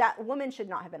 That woman should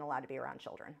not have been allowed to be around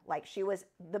children. Like, she was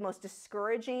the most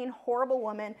discouraging, horrible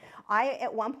woman. I,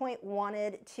 at one point,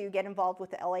 wanted to get involved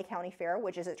with the LA County Fair,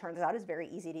 which, as it turns out, is very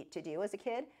easy to do as a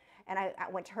kid. And I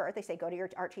went to her. They say, go to your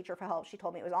art teacher for help. She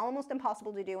told me it was almost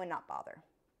impossible to do and not bother.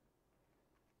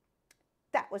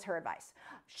 That was her advice.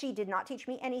 She did not teach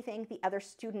me anything. The other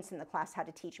students in the class had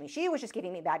to teach me. She was just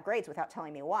giving me bad grades without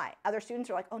telling me why. Other students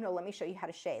are like, oh no, let me show you how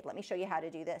to shade. Let me show you how to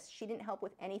do this. She didn't help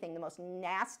with anything. The most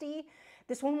nasty,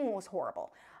 this woman was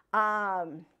horrible.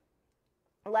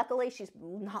 Luckily, she's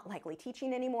not likely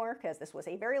teaching anymore because this was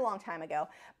a very long time ago,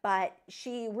 but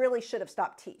she really should have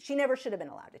stopped teaching. She never should have been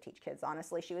allowed to teach kids,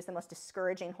 honestly. She was the most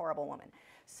discouraging, horrible woman.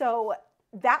 So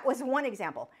that was one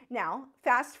example. Now,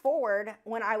 fast forward,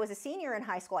 when I was a senior in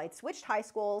high school, I'd switched high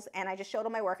schools and I just showed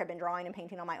them my work. I've been drawing and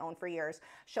painting on my own for years.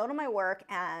 Showed them my work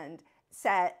and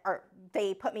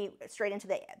they put me straight into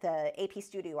the AP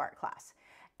Studio Art class.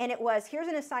 And it was, here's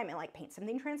an assignment, like paint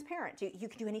something transparent. You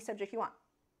can do any subject you want.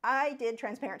 I did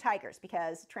transparent tigers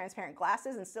because transparent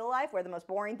glasses and still life were the most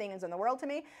boring things in the world to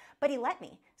me, but he let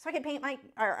me. So I could paint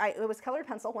it was colored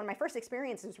pencil. One of my first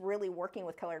experiences really working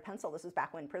with colored pencil. This was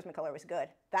back when Prismacolor was good.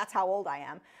 That's how old I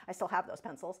am. I still have those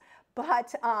pencils,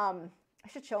 but I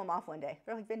should show them off one day.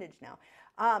 They're like vintage now.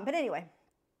 But anyway,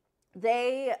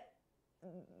 that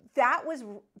was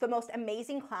the most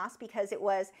amazing class because it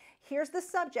was, here's the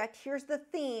subject, here's the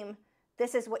theme,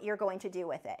 this is what you're going to do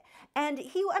with it. And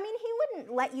he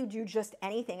wouldn't let you do just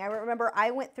anything. I remember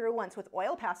I went through once with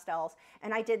oil pastels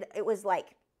and it was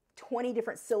like 20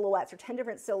 different silhouettes or 10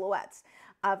 different silhouettes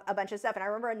of a bunch of stuff. And I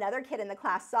remember another kid in the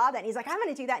class saw that and he's like, I'm going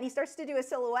to do that. And he starts to do a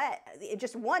silhouette,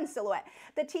 just one silhouette.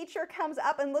 The teacher comes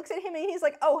up and looks at him and he's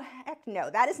like, oh, heck no,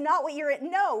 that is not what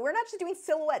no, we're not just doing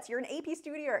silhouettes. You're an AP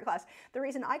Studio Art class. The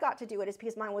reason I got to do it is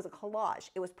because mine was a collage.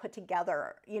 It was put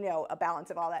together, a balance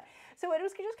of all that. So it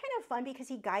was just kind of fun because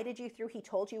he guided you through. He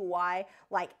told you why,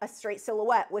 like, a straight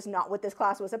silhouette was not what this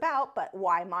class was about, but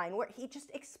why mine were. He just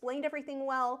explained everything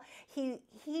well. It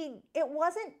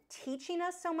wasn't teaching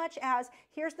us so much as,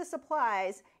 here's the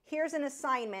supplies, here's an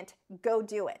assignment, go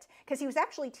do it. Because he was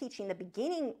actually teaching the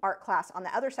beginning art class on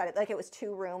the other side. Like, it was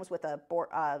 2 rooms with a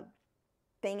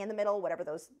thing in the middle, whatever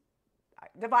those,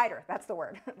 divider, that's the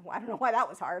word. I don't know why that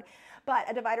was hard, but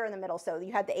a divider in the middle. So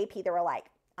you had the AP, there were like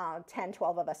 10,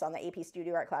 12 of us on the AP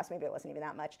Studio Art class. Maybe it wasn't even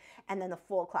that much. And then the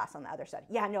full class on the other side.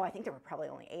 Yeah, no, I think there were probably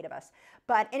only 8 of us.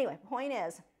 But anyway, point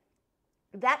is,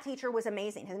 that teacher was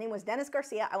amazing. His name was Dennis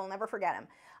Garcia. I will never forget him.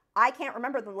 I can't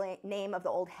remember the name of the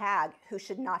old hag who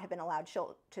should not have been allowed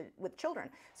with children.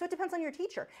 So it depends on your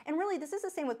teacher. And really, this is the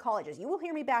same with colleges. You will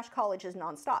hear me bash colleges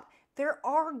nonstop. There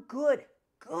are good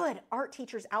art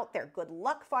teachers out there. Good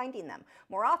luck finding them.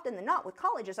 More often than not, with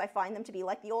colleges, I find them to be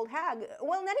like the old hag.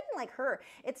 Well, not even like her.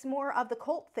 It's more of the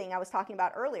cult thing I was talking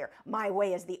about earlier. My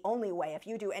way is the only way. If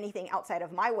you do anything outside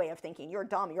of my way of thinking, you're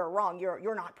dumb, you're wrong,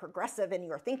 you're not progressive in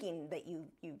your thinking, that you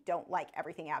don't like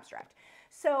everything abstract.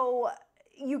 So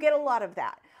you get a lot of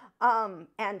that.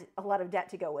 And a lot of debt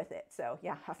to go with it. So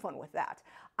yeah, have fun with that.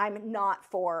 I would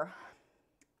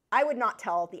not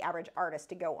tell the average artist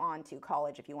to go on to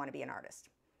college if you want to be an artist.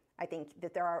 I think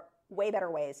that there are way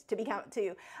better ways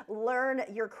to learn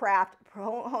your craft,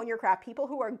 hone your craft. People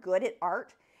who are good at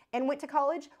art and went to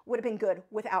college would have been good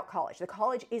without college. The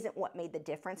college isn't what made the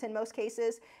difference in most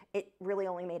cases. It really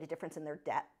only made a difference in their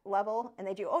debt level. And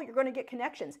they do, oh, you're going to get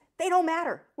connections. They don't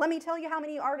matter. Let me tell you how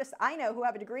many artists I know who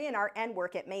have a degree in art and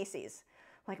work at Macy's,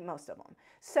 like most of them.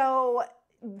 So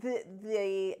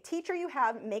the teacher you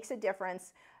have makes a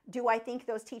difference. Do I think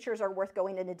those teachers are worth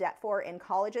going into debt for in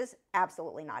colleges?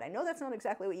 Absolutely not. I know that's not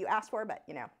exactly what you asked for, but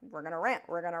we're going to rant.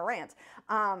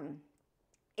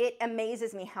 It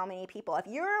amazes me how many people, if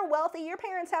you're wealthy, your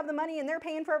parents have the money and they're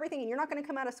paying for everything and you're not going to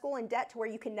come out of school in debt to where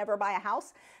you can never buy a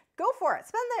house, go for it.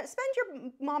 Spend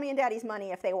your mommy and daddy's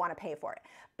money if they want to pay for it.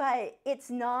 But it's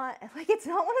not one of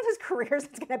those careers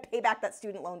that's going to pay back that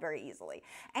student loan very easily.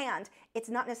 And it's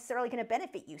not necessarily going to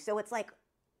benefit you. So it's like,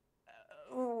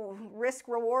 risk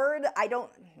reward. I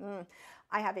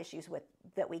have issues with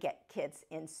that we get kids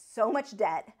in so much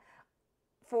debt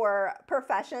for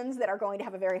professions that are going to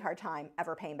have a very hard time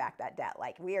ever paying back that debt.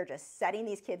 Like, we are just setting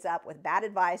these kids up with bad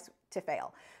advice to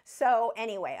fail. So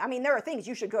anyway, there are things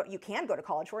you can go to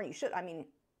college for, and you should.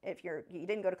 if you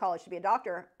didn't go to college to be a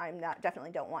doctor,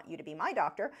 definitely don't want you to be my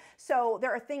doctor. So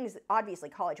there are things, obviously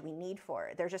college we need for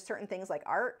it. There's just certain things like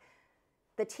art.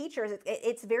 The teachers,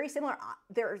 it's very similar.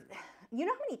 You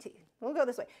know how many, we'll go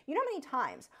this way. You know how many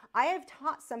times I have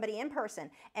taught somebody in person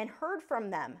and heard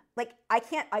from them, like I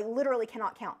literally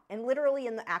cannot count. And literally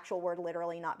in the actual word,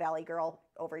 literally, not Valley Girl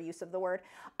overuse of the word.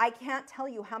 I can't tell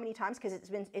you how many times, because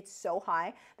it's so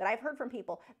high, that I've heard from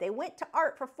people, they went to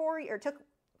art for 4 years, or took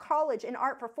college in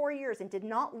art for 4 years and did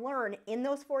not learn in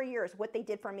those 4 years what they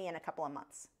did for me in a couple of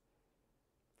months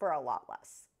for a lot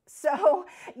less. So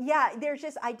yeah, there's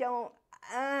just,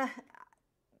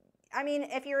 I mean,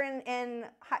 if you're in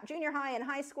junior high and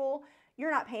high school,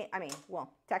 you're not paying, I mean,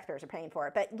 well, taxpayers are paying for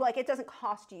it, but like it doesn't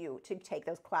cost you to take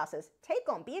those classes. Take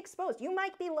them, be exposed. You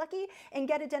might be lucky and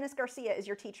get a Dennis Garcia as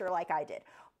your teacher like I did.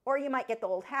 Or you might get the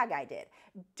old hag I did.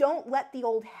 Don't let the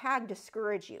old hag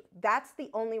discourage you. That's the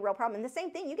only real problem. And the same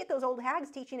thing, you get those old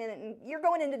hags teaching in it, and you're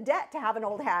going into debt to have an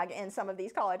old hag in some of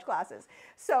these college classes.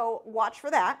 So watch for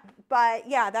that. But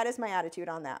yeah, that is my attitude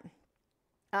on that.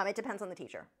 It depends on the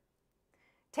teacher.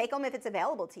 Take them if it's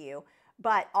available to you,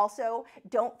 but also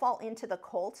don't fall into the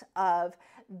cult of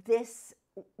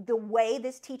the way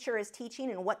this teacher is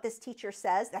teaching and what this teacher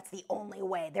says. That's the only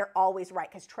way. They're always right.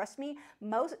 Because trust me,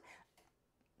 most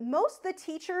of the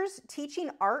teachers teaching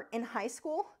art in high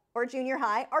school or junior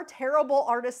high are terrible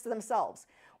artists themselves,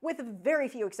 with very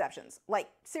few exceptions. Like,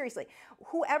 seriously,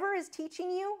 whoever is teaching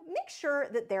you, make sure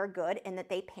that they're good and that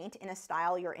they paint in a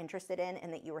style you're interested in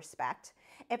and that you respect.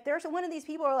 If there's one of these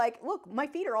people who are like, look, my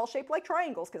feet are all shaped like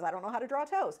triangles because I don't know how to draw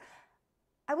toes,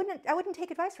 I wouldn't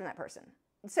take advice from that person.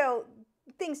 So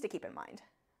things to keep in mind.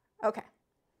 Okay.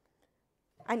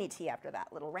 I need tea after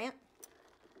that little rant.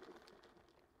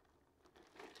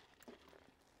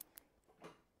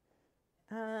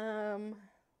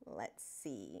 Let's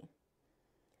see.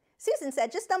 Susan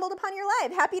said, just stumbled upon your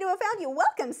live. Happy to have found you.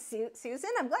 Welcome, Susan.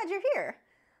 I'm glad you're here.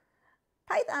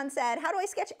 Python said, how do I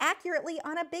sketch accurately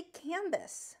on a big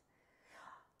canvas?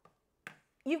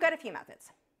 You've got a few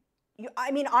methods.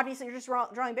 I mean, obviously, you're just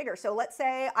drawing bigger. So let's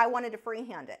say I wanted to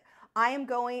freehand it.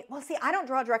 Well, see, I don't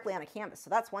draw directly on a canvas, so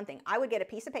that's one thing. I would get a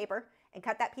piece of paper and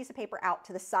cut that piece of paper out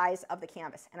to the size of the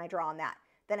canvas, and I draw on that.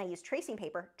 Then I use tracing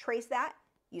paper, trace that,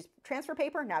 use transfer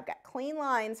paper. Now I've got clean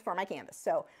lines for my canvas.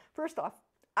 So first off,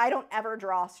 I don't ever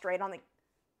draw straight on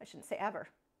I shouldn't say ever.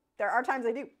 There are times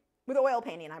I do. With oil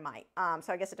painting, I might.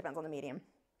 So I guess it depends on the medium.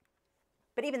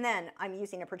 But even then, I'm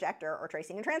using a projector or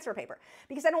tracing and transfer paper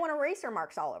because I don't want eraser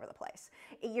marks all over the place.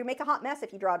 You make a hot mess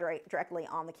if you draw directly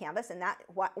on the canvas, and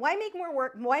why make more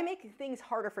work? Why make things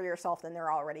harder for yourself than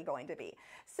they're already going to be?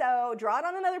 So draw it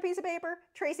on another piece of paper,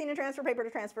 tracing and transfer paper to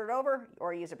transfer it over,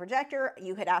 or use a projector.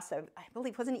 You had asked, I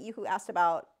believe, wasn't it you who asked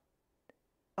about,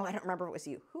 oh, I don't remember if it was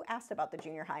you. Who asked about the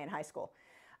junior high and high school?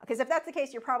 Because if that's the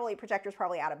case, projector's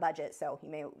probably out of budget, so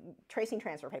tracing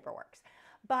transfer paper works.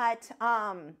 But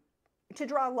to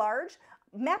draw large,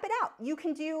 map it out. You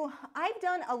can I've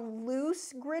done a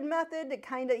loose grid method to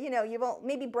kind of, you will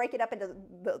maybe break it up into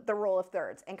the rule of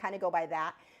thirds and kind of go by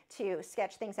that to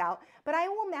sketch things out. But I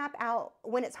will map out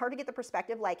when it's hard to get the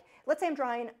perspective, like let's say I'm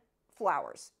drawing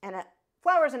flowers and a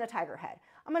tiger head.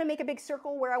 I'm going to make a big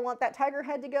circle where I want that tiger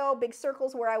head to go, big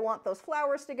circles where I want those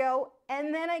flowers to go,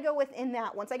 and then I go within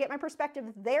that. Once I get my perspective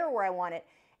there where I want it,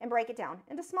 and break it down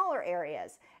into smaller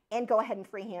areas and go ahead and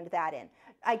freehand that in.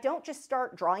 I don't just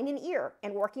start drawing an ear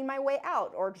and working my way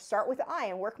out, or just start with the eye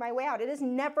and work my way out. It is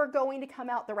never going to come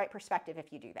out the right perspective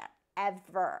if you do that,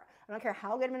 ever. I don't care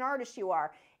how good of an artist you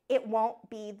are. It won't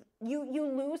be, you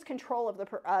lose control of the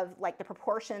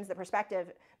proportions, the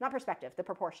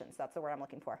proportions, that's the word I'm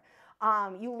looking for.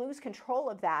 You lose control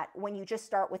of that when you just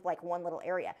start with like one little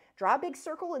area. Draw a big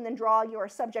circle and then draw your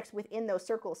subjects within those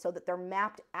circles so that they're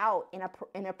mapped out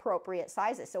in appropriate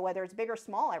sizes. So whether it's big or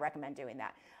small, I recommend doing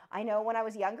that. I know when I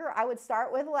was younger, I would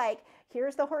start with like,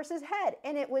 here's the horse's head.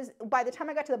 And it was, by the time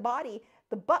I got to the body,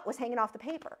 the butt was hanging off the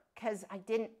paper because I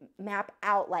didn't map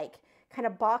out, like kind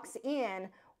of box in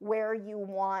where you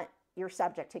want your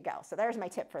subject to go. So there's my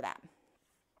tip for that.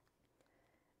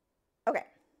 Okay,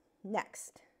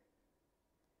 next.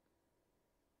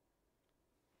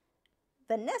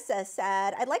 Vanessa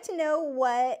said, I'd like to know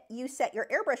what you set your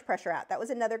airbrush pressure at. That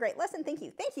was another great lesson. Thank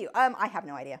you. Thank you. I have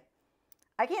no idea.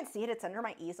 I can't see it. It's under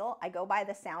my easel. I go by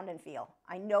the sound and feel.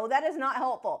 I know that is not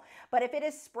helpful, but if it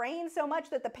is spraying so much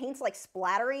that the paint's like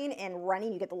splattering and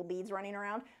running, you get the little beads running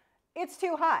around, it's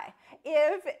too high.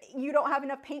 If you don't have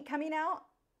enough paint coming out,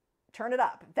 turn it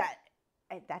up.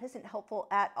 that isn't helpful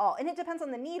at all. And it depends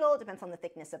on the needle, it depends on the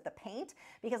thickness of the paint,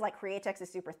 because like Createx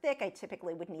is super thick, I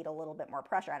typically would need a little bit more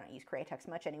pressure. I don't use Createx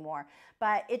much anymore,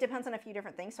 but it depends on a few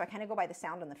different things. So I kind of go by the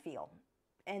sound and the feel.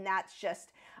 And that's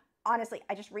just, honestly,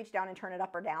 I just reach down and turn it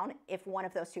up or down if one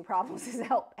of those two problems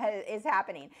is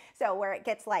happening. So where it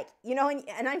gets like, you know,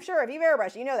 and I'm sure if you've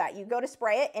airbrushed, you know that. You go to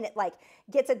spray it and it like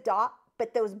gets a dot,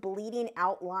 but those bleeding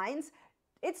out lines,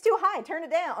 it's too high, turn it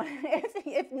down.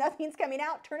 If nothing's coming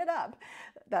out, turn it up.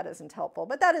 That isn't helpful,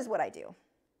 but that is what I do.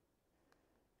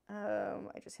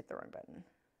 I just hit the wrong button.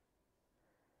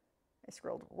 I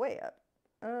scrolled way up.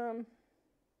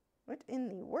 What in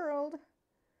the world?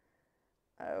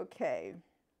 Okay.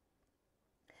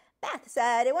 Beth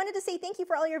said, I wanted to say thank you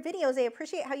for all your videos. I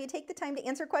appreciate how you take the time to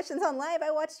answer questions on live. I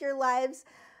watched your lives.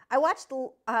 I watched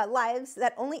lives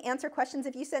that only answer questions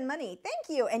if you send money.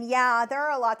 Thank you. And yeah, there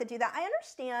are a lot that do that. I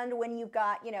understand when you've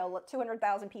got, you know,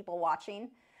 200,000 people watching,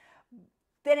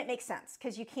 then it makes sense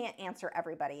because you can't answer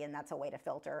everybody, and that's a way to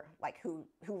filter like who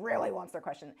really wants their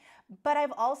question. But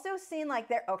I've also seen like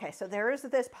so there's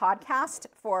this podcast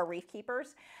for reef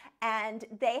keepers, and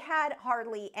they had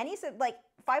hardly any, like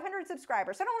 500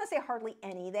 subscribers. I don't want to say hardly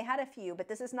any, they had a few, but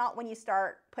this is not when you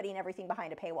start putting everything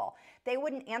behind a paywall. They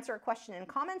wouldn't answer a question in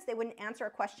comments, they wouldn't answer a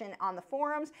question on the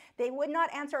forums, they would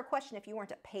not answer a question if you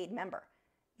weren't a paid member.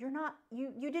 You're not,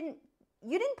 you didn't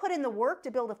put in the work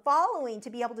to build a following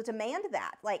to be able to demand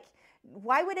that. Like,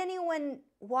 why would anyone,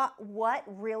 what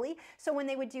really? So when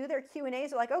they would do their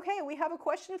Q&As, they're like, okay, we have a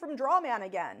question from Drawman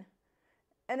again.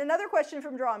 And another question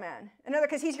from Drawman. Another,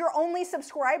 because he's your only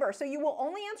subscriber. So you will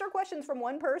only answer questions from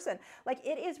one person. Like,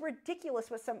 it is ridiculous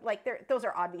with some, like, those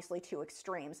are obviously two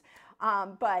extremes.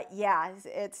 But yeah,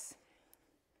 it's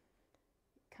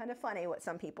kind of funny what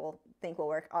some people think will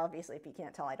work. Obviously, if you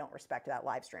can't tell, I don't respect that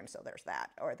live stream, so there's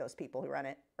that, or those people who run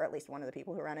it, or at least one of the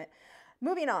people who run it.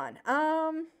 Moving on.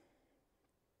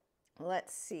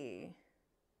 Let's see.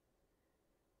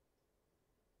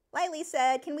 Lily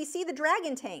said, can we see the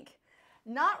dragon tank?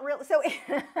 Not really. So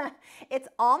it's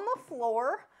on the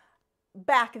floor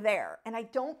back there, and I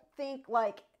don't think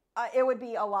like it would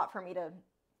be a lot for me to,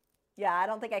 yeah, I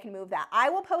don't think I can move that. I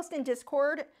will post in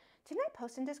Discord. Didn't I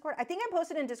post in Discord? I think I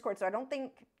posted in Discord, so I don't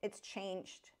think it's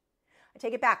changed. I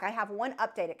take it back. I have one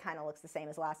update. It kind of looks the same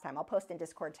as last time. I'll post in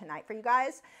Discord tonight for you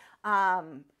guys.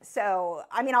 So,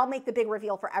 I mean, I'll make the big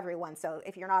reveal for everyone. So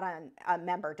if you're not a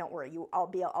member, don't worry. I'll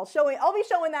be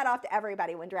showing that off to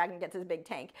everybody when Dragon gets his big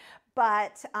tank.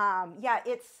 But yeah,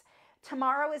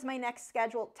 tomorrow is my next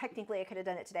schedule. Technically, I could have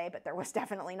done it today, but there was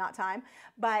definitely not time.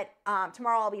 But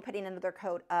tomorrow I'll be putting another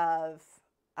coat of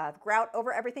grout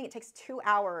over everything. It takes 2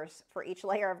 hours for each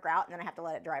layer of grout, and then I have to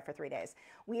let it dry for 3 days.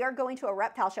 We are going to a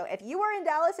reptile show. If you are in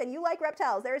Dallas and you like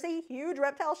reptiles, there's a huge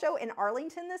reptile show in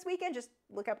Arlington this weekend. Just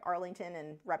look up Arlington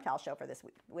and reptile show for this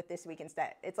week, with this week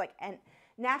instead. It's like an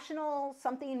National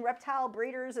something Reptile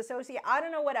Breeders Association. I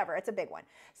don't know, whatever. It's a big one.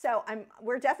 So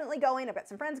we're definitely going. I've got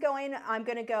some friends going. I'm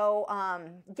going to go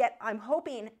I'm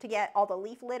hoping to get all the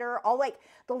leaf litter, all like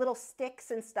the little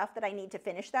sticks and stuff that I need to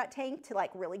finish that tank to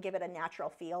like really give it a natural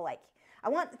feel. Like I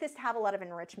want this to have a lot of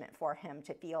enrichment for him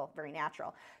to feel very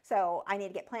natural. So I need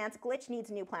to get plants. Glitch needs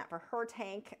a new plant for her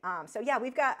tank. So yeah,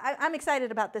 I'm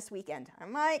excited about this weekend. I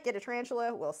might get a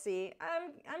tarantula. We'll see.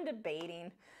 I'm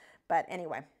debating, but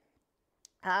anyway.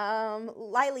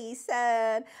 Lily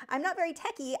said, I'm not very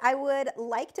techie. I would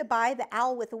like to buy the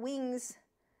owl with wings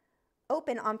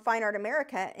open on Fine Art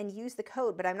America and use the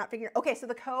code, but I'm not figuring. Okay, so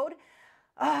the code,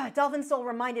 Dolphin Soul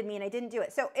reminded me and I didn't do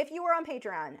it. So if you are on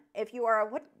Patreon, if you are,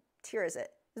 what tier is it?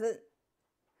 I don't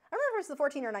remember if it's the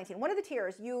 14 or 19. One of the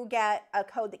tiers, you get a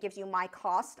code that gives you my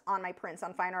cost on my prints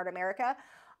on Fine Art America.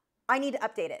 I need to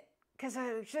update it. Because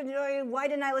why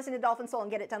didn't I listen to Dolphin Soul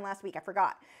and get it done last week? I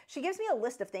forgot. She gives me a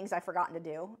list of things I've forgotten to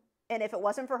do. And if it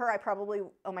wasn't for her, I probably,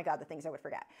 oh my God, the things I would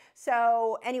forget.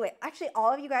 So anyway, actually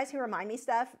all of you guys who remind me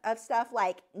of stuff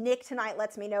like Nick tonight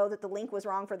lets me know that the link was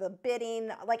wrong for the bidding.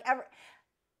 Like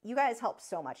you guys help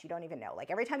so much. You don't even know.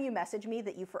 Like every time you message me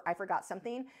that I forgot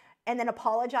something and then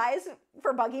apologize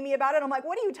for bugging me about it, I'm like,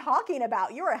 what are you talking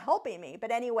about? You're helping me. But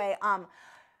anyway,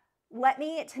 let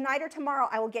me, tonight or tomorrow,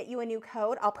 I will get you a new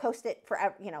code. I'll post it for,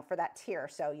 for that tier.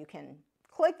 So you can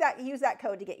click that, use that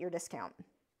code to get your discount.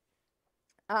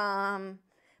 But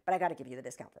I got to give you the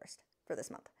discount first for this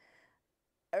month.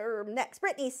 Next,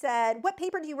 Brittany said, what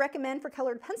paper do you recommend for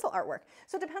colored pencil artwork?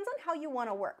 So it depends on how you want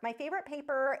to work. My favorite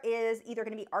paper is either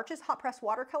going to be Arches Hot Press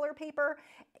Watercolor paper,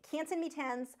 Canson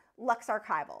Me10s, Lux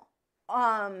Archival.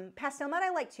 Pastel Matte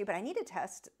I like too, but I need to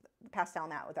test pastel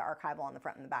matte with the archival on the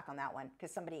front and the back on that one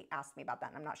because somebody asked me about that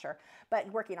and I'm not sure,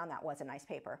 but working on that was a nice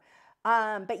paper.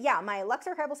 But yeah, my Lux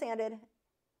Archival sanded,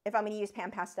 if I'm going to use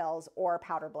pan pastels or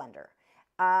powder blender.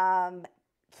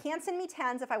 Can send me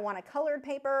 10s if I want a colored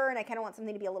paper and I kind of want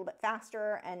something to be a little bit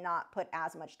faster and not put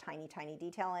as much tiny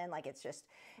detail in. Like it's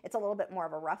a little bit more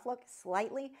of a rough look,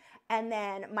 slightly. And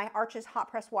then my Arches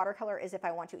hot press watercolor is if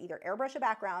I want to either airbrush a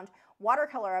background,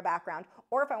 watercolor a background,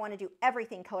 or if I want to do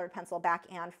everything colored pencil back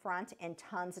and front and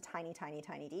tons of tiny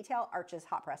detail. Arches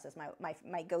hot press is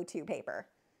my go-to paper.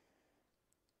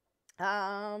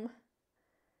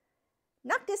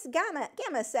 Noctis Gamma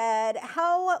said,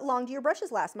 how long do your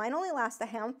brushes last? Mine only last a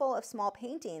handful of small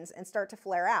paintings and start to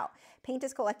flare out. Paint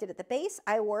is collected at the base.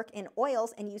 I work in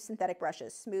oils and use synthetic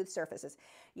brushes, smooth surfaces.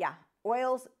 Yeah,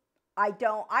 oils, I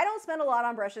don't spend a lot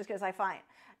on brushes because I find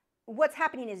what's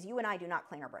happening is you and I do not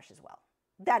clean our brushes well.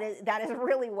 That is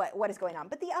really what is going on.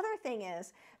 But the other thing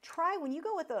is, try when you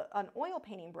go with an oil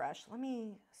painting brush. Let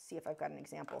me see if I've got an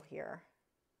example here.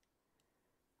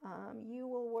 You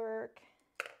will work...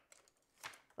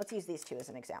 Let's use these two as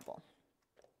an example.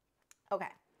 Okay,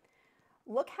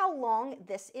 look how long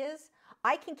this is.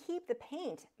 I can keep the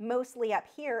paint mostly up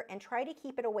here and try to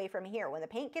keep it away from here. When the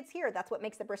paint gets here, that's what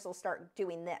makes the bristles start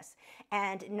doing this.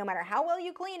 And no matter how well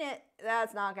you clean it,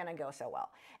 that's not gonna go so well.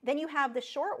 Then you have the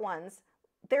short ones.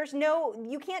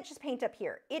 You can't just paint up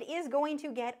here. It is going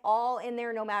to get all in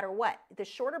there no matter what. The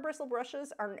shorter bristle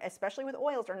brushes, especially with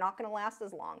oils, are not going to last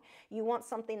as long. You want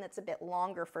something that's a bit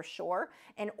longer for sure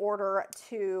in order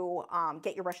to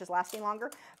get your brushes lasting longer.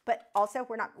 But also,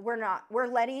 we're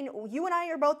letting, you and I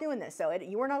are both doing this, so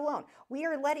you are not alone. We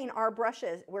are letting our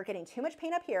brushes, we're getting too much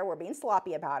paint up here. We're being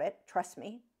sloppy about it. Trust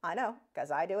me, I know,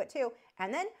 because I do it too.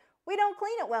 And then we don't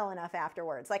clean it well enough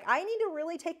afterwards. Like I need to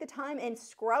really take the time and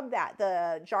scrub that.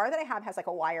 The jar that I have has like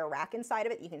a wire rack inside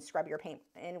of it. You can scrub your paint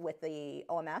in with the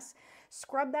OMS.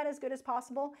 Scrub that as good as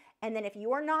possible. And then if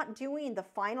you are not doing the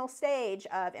final stage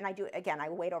of, and I do, again, I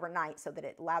wait overnight so that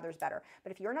it lathers better.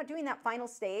 But if you're not doing that final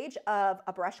stage of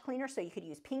a brush cleaner, so you could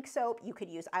use pink soap, you could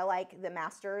use, I like the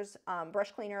Masters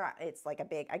brush cleaner. It's like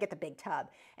I get the big tub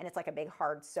and it's like a big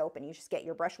hard soap and you just get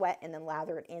your brush wet and then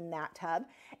lather it in that tub.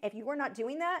 If you are not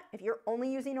doing that, if you're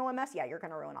only using OMS, yeah, you're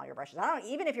gonna ruin all your brushes.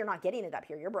 Even if you're not getting it up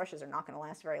here, your brushes are not gonna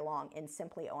last very long in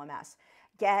simply OMS.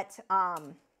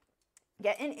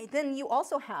 And then you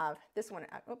also have this one,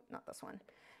 oh, not this one.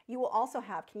 You will also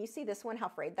have, can you see this one, how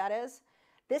frayed that is?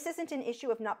 This isn't an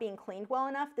issue of not being cleaned well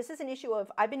enough. This is an issue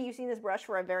of, I've been using this brush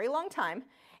for a very long time.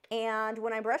 And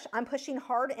when I brush, I'm pushing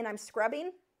hard and I'm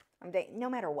scrubbing. No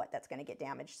matter what, that's gonna get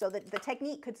damaged. So the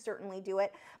technique could certainly do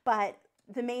it, but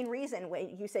the main reason,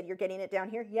 when you said you're getting it down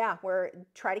here, yeah,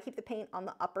 try to keep the paint on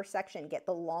the upper section, get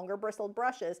the longer bristled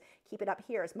brushes, keep it up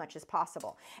here as much as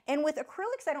possible. And with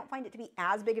acrylics, I don't find it to be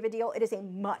as big of a deal. It is a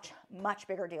much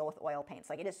bigger deal with oil paints.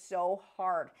 Like it is so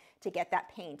hard to get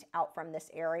that paint out from this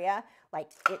area.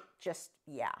 Like it just,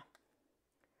 yeah.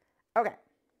 Okay.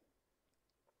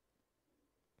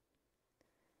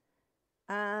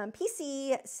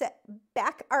 PC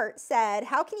Back Art said,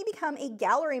 how can you become a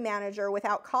gallery manager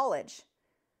without college?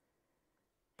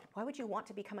 Why would you want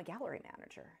to become a gallery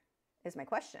manager is my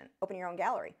question. Open your own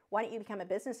gallery. Why don't you become a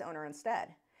business owner instead?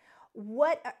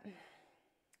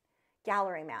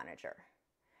 Gallery manager.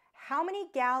 How many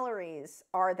galleries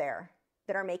are there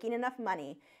that are making enough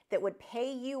money that would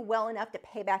pay you well enough to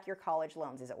pay back your college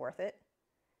loans? Is it worth it?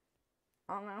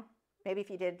 I don't know. Maybe if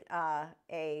you did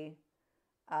a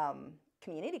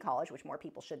community college, which more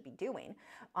people should be doing,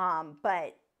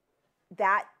 but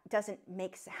that doesn't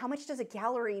make, how much does a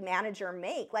gallery manager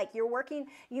make? Like you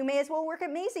may as well work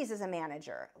at Macy's as a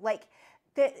manager. Like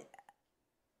that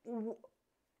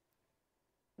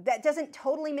doesn't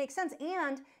totally make sense.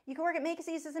 And you can work at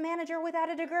Macy's as a manager without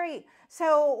a degree.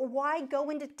 So why go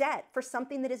into debt for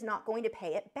something that is not going to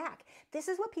pay it back? This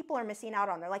is what people are missing out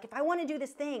on. They're like, if I want to do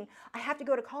this thing, I have to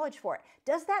go to college for it.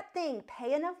 Does that thing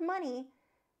pay enough money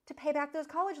to pay back those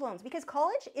college loans? Because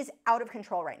college is out of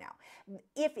control right now.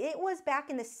 If it was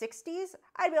back in the 60s,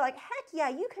 I'd be like, heck yeah,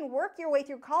 you can work your way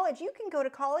through college. You can go to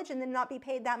college and then not be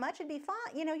paid that much and be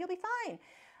fine. You know, you'll be fine.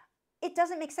 It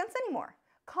doesn't make sense anymore.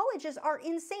 Colleges are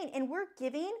insane, and we're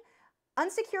giving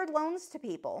unsecured loans to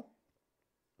people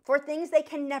for things they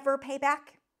can never pay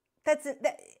back.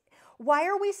 Why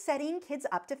are we setting kids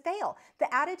up to fail?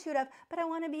 The attitude of, but I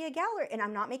want to be a gallery, and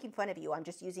I'm not making fun of you. I'm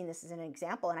just using this as an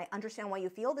example, and I understand why you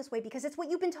feel this way because it's what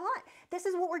you've been taught. This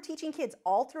is what we're teaching kids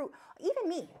all through, even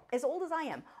me, as old as I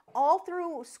am, all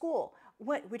through school.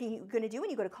 What are you going to do when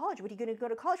you go to college? What are you going to go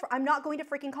to college for? I'm not going to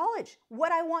freaking college.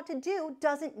 What I want to do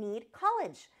doesn't need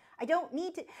college. I don't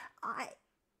need to,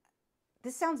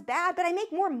 this sounds bad, but I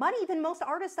make more money than most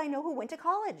artists I know who went to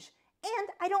college, and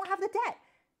I don't have the debt.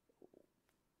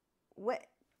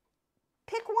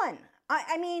 Pick one.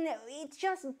 I mean, it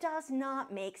just does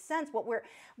not make sense.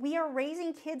 We are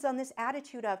raising kids on this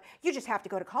attitude of, you just have to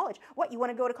go to college. What, you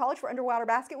want to go to college for underwater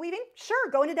basket weaving?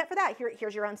 Sure, go into debt for that.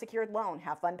 Here's your unsecured loan.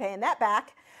 Have fun paying that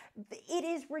back. It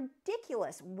is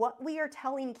ridiculous what we are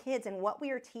telling kids and what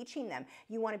we are teaching them.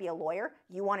 You want to be a lawyer,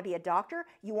 you want to be a doctor,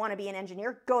 you want to be an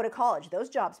engineer, go to college. Those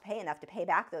jobs pay enough to pay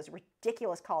back those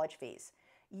ridiculous college fees.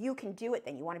 You can do it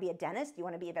then. You want to be a dentist, you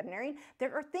want to be a veterinarian.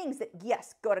 There are things that,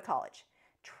 yes, go to college.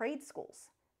 Trade schools,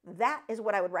 that is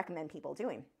what I would recommend people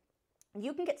doing.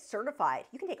 You can get certified.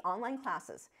 You can take online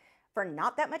classes for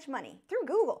not that much money through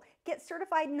Google. Get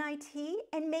certified in IT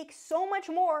and make so much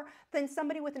more than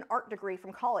somebody with an art degree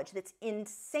from college that's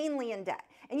insanely in debt.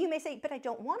 And you may say, but I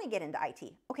don't want to get into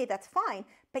IT. Okay, that's fine,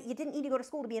 but you didn't need to go to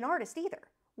school to be an artist either.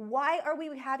 Why are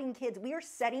we having kids? We are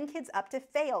setting kids up to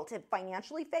fail, to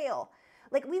financially fail.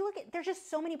 Like there's just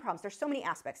so many problems. There's so many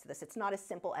aspects to this. It's not as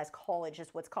simple as college is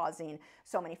what's causing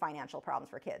so many financial problems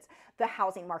for kids. The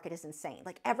housing market is insane.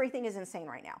 Like everything is insane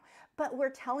right now. But we're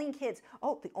telling kids,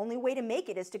 oh, the only way to make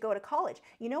it is to go to college.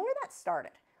 You know where that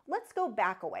started? Let's go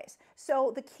back a ways.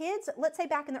 So the kids, let's say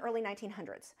back in the early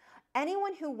 1900s,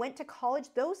 anyone who went to college,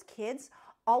 those kids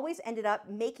always ended up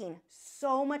making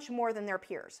so much more than their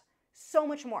peers. So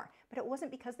much more. But it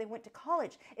wasn't because they went to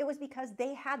college. It was because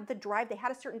they had the drive, they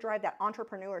had a certain drive, that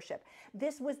entrepreneurship.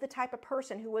 This was the type of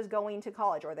person who was going to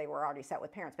college, or they were already set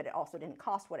with parents, but it also didn't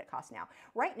cost what it costs now.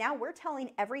 Right now, we're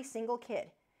telling every single kid,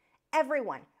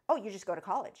 everyone, oh, you just go to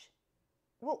college.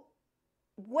 Well,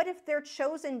 what if their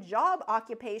chosen job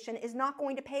occupation is not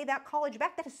going to pay that college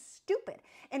back? That is stupid.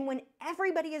 And when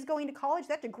everybody is going to college,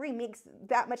 that degree makes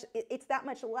that much, it's that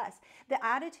much less. The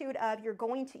attitude of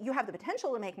you have the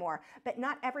potential to make more, but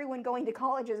not everyone going to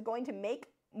college is going to make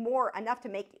more enough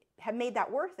to have made that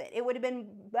worth it. It would have been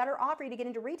better off for you to get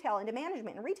into retail, into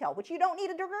management and retail, which you don't need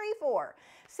a degree for.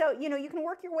 So, you can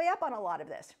work your way up on a lot of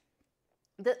this.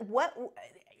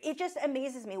 It just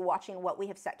amazes me watching what we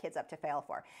have set kids up to fail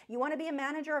for. You want to be a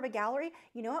manager of a gallery?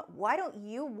 You know what? Why don't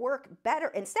you work better?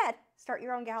 Instead, start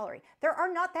your own gallery. There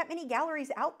are not that many galleries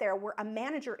out there where a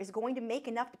manager is going to make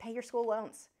enough to pay your school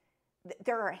loans.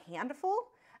 There are a handful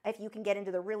if you can get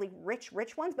into the really rich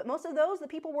ones, but most of those, the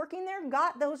people working there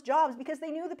got those jobs because they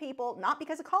knew the people, not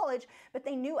because of college, but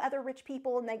they knew other rich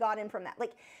people and they got in from that.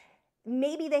 Like,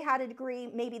 maybe they had a degree,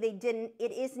 maybe they didn't.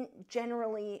 It isn't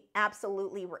generally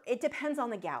absolutely, it depends on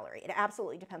the gallery. It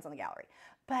absolutely depends on the gallery.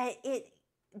 But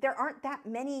there aren't that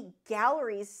many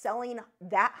galleries selling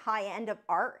that high end of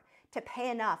art to pay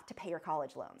enough to pay your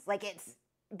college loans. Like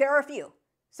there are a few.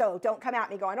 So don't come at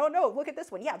me going, oh no, look at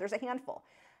this one. Yeah, there's a handful.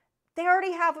 They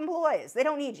already have employees. They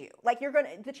don't need you. Like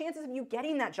the chances of you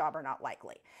getting that job are not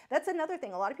likely. That's another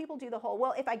thing. A lot of people do the whole,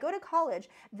 well, if I go to college,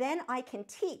 then I can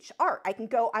teach art. I'm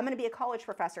going to be a college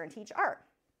professor and teach art.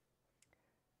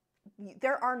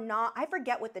 There are not, I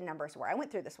forget what the numbers were. I went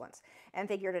through this once and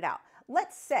figured it out.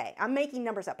 Let's say, I'm making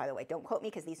numbers up, by the way. Don't quote me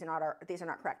because these are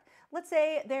not correct. Let's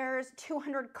say there's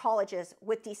 200 colleges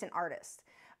with decent artists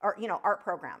or, art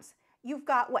programs. You've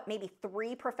got, what, maybe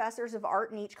 3 professors of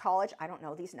art in each college? I don't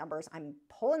know these numbers. I'm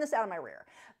pulling this out of my rear.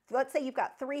 Let's say you've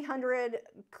got 300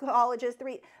 colleges,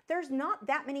 there's not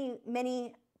that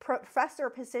many professor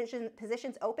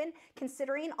positions open,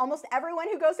 considering almost everyone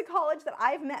who goes to college that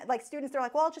I've met, like students, they're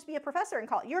like, well, I'll just be a professor in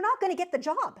college. You're not going to get the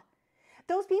job.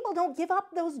 Those people don't give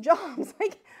up those jobs.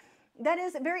 Like, that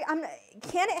is very,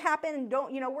 can it happen?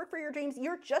 Don't, work for your dreams.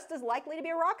 You're just as likely to be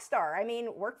a rock star. I mean,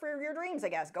 work for your dreams, I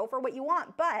guess. Go for what you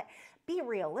want, but be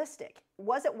realistic.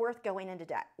 Was it worth going into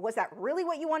debt? Was that really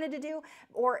what you wanted to do?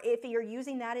 Or if you're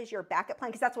using that as your backup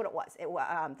plan, because that's what it was.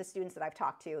 The students that I've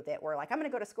talked to that were like, I'm going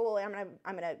to go to school and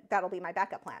that'll be my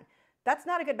backup plan. That's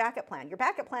not a good backup plan. Your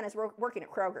backup plan is working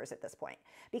at Kroger's at this point,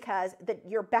 because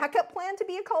your backup plan to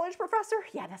be a college professor,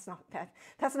 yeah, that's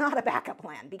not a backup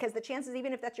plan, because the chances,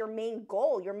 even if that's your main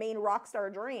goal, your main rock star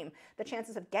dream, the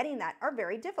chances of getting that are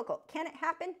very difficult. Can it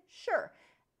happen? Sure.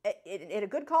 In a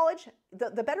good college,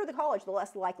 the better the college, the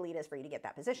less likely it is for you to get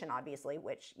that position, obviously,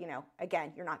 which,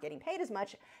 again, you're not getting paid as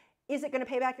much. Is it going to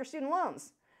pay back your student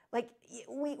loans? Like,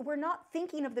 we're not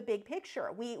thinking of the big picture.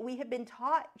 We have been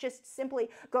taught just simply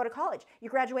go to college. You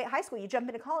graduate high school, you jump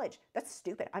into college. That's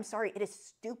stupid. I'm sorry, it is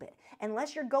stupid.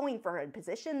 Unless you're going for a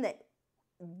position that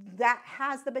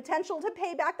has the potential to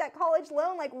pay back that college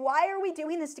loan. Like, why are we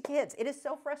doing this to kids? It is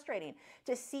so frustrating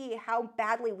to see how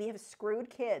badly we have screwed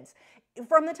kids.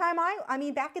 From the time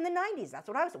back in the 90s, that's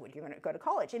what I was, you're going to go to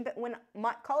college. But when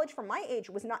college from my age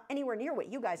was not anywhere near what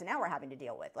you guys now are having to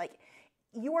deal with. Like,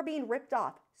 you are being ripped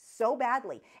off so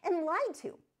badly and lied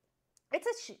to.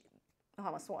 It's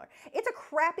a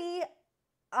crappy,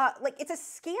 it's a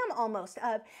scam almost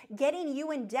of getting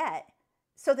you in debt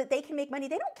so that they can make money.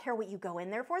 They don't care what you go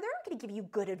in there for. They're not going to give you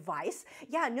good advice.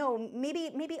 Yeah, no,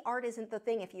 maybe art isn't the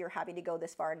thing. If you're having to go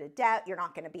this far into debt, you're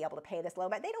not going to be able to pay this loan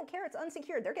back. They don't care. It's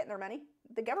unsecured. They're getting their money.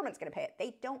 The government's going to pay it.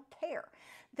 They don't care.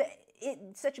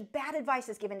 Such bad advice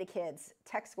is given to kids.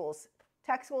 Tech schools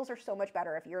are so much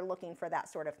better if you're looking for that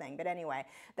sort of thing. But anyway,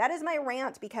 that is my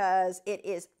rant, because it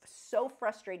is so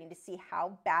frustrating to see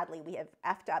how badly we have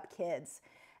effed up kids,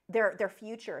 their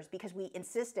futures, because we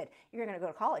insisted, you're going to go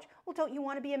to college. Well, don't you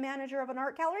want to be a manager of an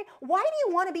art gallery? Why do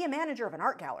you want to be a manager of an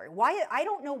art gallery? Why? I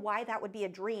don't know why that would be a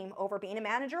dream over being a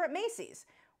manager at Macy's.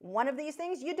 One of these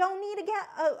things you don't need to get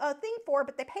a thing for,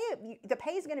 but the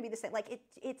pay is going to be the same. Like,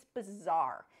 it's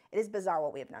bizarre. It is bizarre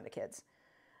what we have done to kids.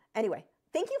 Anyway,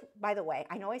 thank you, by the way.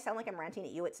 I know I sound like I'm ranting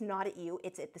at you. It's not at you.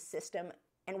 It's at the system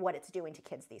and what it's doing to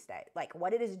kids these days. Like,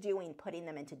 what it is doing, putting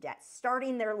them into debt,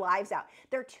 starting their lives out.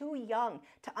 They're too young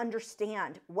to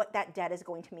understand what that debt is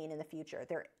going to mean in the future.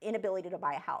 Their inability to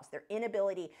buy a house, their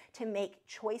inability to make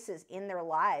choices in their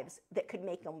lives that could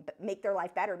make their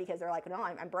life better, because they're like, no,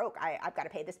 I'm broke. I've got to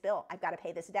pay this bill. I've got to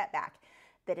pay this debt back.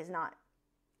 That is not,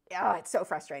 oh, it's so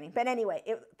frustrating. But anyway,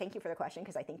 thank you for the question,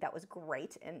 because I think that was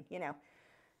great. And, you know,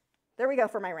 there we go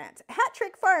for my rant. Hat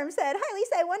Trick Farm said, hi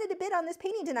Lisa, I wanted to bid on this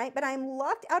painting tonight, but I'm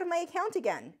locked out of my account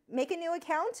again. Make a new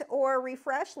account or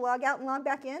refresh, log out and log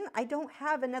back in. I don't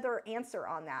have another answer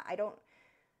on that.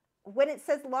 When it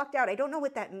says locked out, I don't know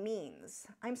what that means.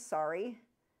 I'm sorry.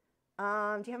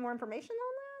 Do you have more information on that?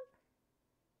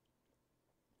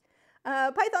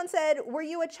 Python said, were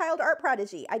you a child art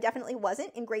prodigy? I definitely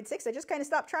wasn't. In grade 6, I just kind of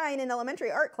stopped trying in elementary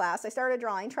art class. I started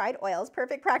drawing, tried oils.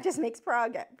 Perfect practice makes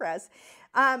progress.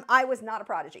 I was not a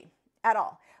prodigy at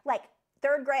all. Like,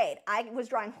 3rd grade, I was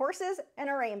drawing horses and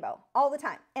a rainbow all the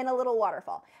time and a little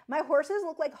waterfall. My horses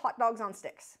looked like hot dogs on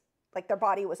sticks. Like, their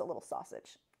body was a little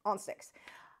sausage on sticks.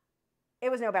 It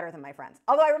was no better than my friends.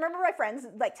 Although I remember my friends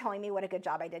like telling me what a good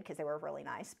job I did, because they were really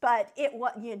nice. But it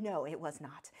was, it was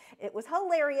not. It was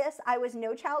hilarious. I was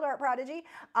no child art prodigy.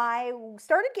 I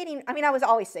started getting, I was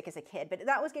always sick as a kid, but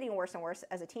that was getting worse and worse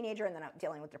as a teenager, and then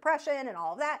dealing with depression and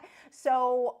all of that.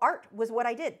 So art was what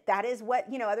I did. That is what,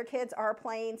 other kids are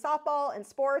playing softball and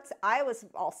sports. I was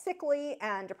all sickly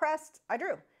and depressed. I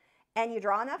drew. And you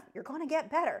draw enough, you're going to get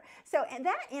better. So, and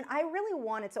I really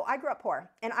wanted, so I grew up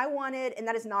poor, and I wanted, and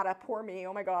that is not a poor me,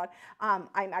 oh my God. I'm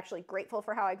actually grateful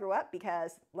for how I grew up,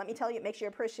 because let me tell you, it makes you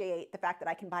appreciate the fact that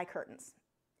I can buy curtains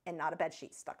and not a bed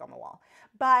sheet stuck on the wall.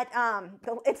 But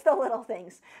it's the little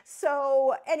things.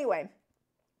 So anyway,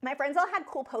 my friends all had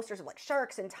cool posters of like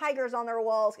sharks and tigers on their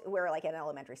walls. We were like in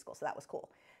elementary school, so that was cool.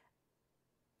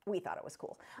 We thought it was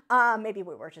cool. Maybe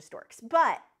we were just dorks,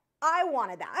 but I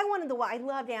wanted that. I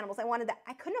loved animals. I wanted that.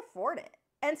 I couldn't afford it.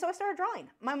 And so I started drawing.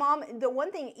 My mom, the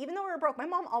one thing, even though we were broke, my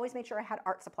mom always made sure I had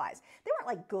art supplies. They weren't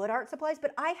like good art supplies,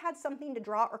 but I had something to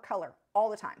draw or color all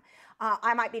the time.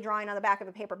 I might be drawing on the back of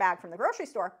a paper bag from the grocery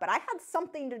store, but I had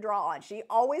something to draw on. She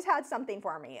always had something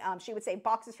for me. She would save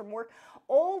boxes from work.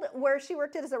 Where she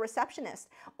worked as a receptionist,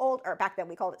 or back then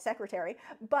we called it secretary,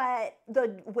 but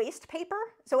the waste paper,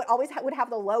 so it always would have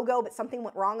the logo, but something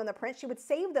went wrong on the print. She would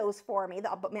save those for me,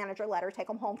 the manager let her take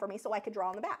them home for me so I could draw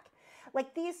on the back.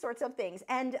 Like these sorts of things.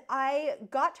 And I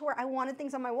got to where I wanted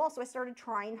things on my wall, so I started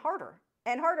trying harder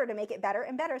and harder to make it better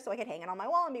and better so I could hang it on my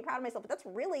wall and be proud of myself. But that's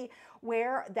really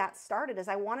where that started, is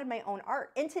I wanted my own art.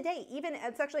 And today, even,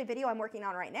 it's actually a video I'm working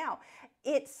on right now,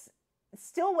 it's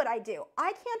still what I do.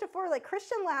 I can't afford, like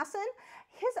Christian Lassen,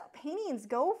 his paintings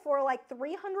go for like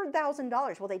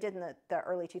 $300,000. Well, they did in the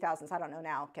early 2000s. I don't know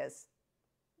now, because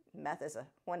meth is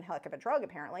one heck of a drug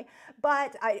apparently,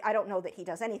 but I don't know that he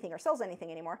does anything or sells anything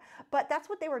anymore, but that's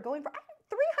what they were going for.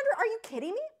 300, are you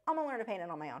kidding me? I'm gonna learn to paint it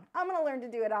on my own. I'm gonna learn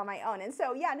to do it on my own. And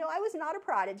so yeah, no, I was not a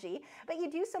prodigy, but you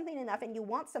do something enough and you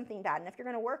want something bad, and if you're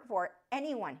gonna work for it,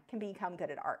 anyone can become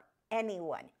good at art.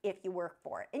 Anyone, if you work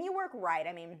for it. And you work right.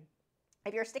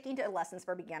 If you're sticking to lessons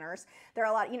for beginners, there are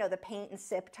a lot, the paint and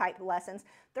sip type lessons.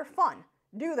 They're fun.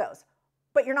 Do those.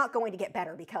 But you're not going to get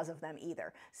better because of them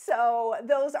either. So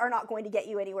those are not going to get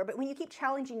you anywhere. But when you keep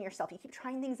challenging yourself, you keep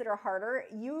trying things that are harder,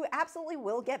 you absolutely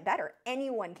will get better.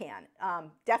 Anyone can.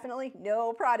 Definitely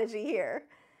no prodigy here.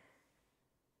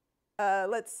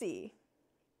 Let's see.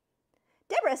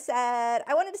 Deborah said,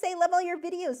 I wanted to say, love all your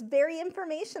videos. Very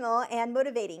informational and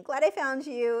motivating. Glad I found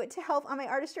you to help on my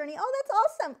artist journey. Oh, that's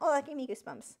awesome. Oh, that gave me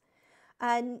goosebumps.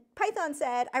 Python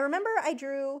said, I remember I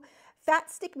drew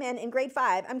fat stick men in grade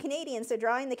 5. I'm Canadian, so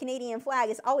drawing the Canadian flag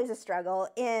is always a struggle.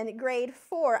 In grade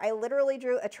 4, I literally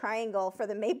drew a triangle for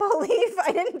the maple leaf.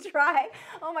 I didn't try.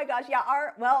 Oh my gosh, yeah,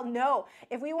 well, no.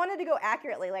 If we wanted to go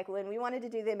accurately, like when we wanted to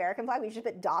do the American flag, we just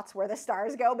put dots where the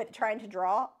stars go, but trying to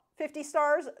draw 50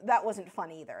 stars, that wasn't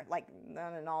fun either. Like,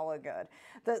 that didn't all look good.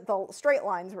 The straight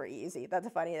lines were easy. That's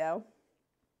funny though.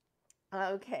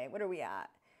 Okay, what are we at?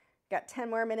 Got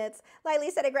 10 more minutes. Lily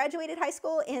said, I graduated high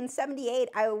school in 78.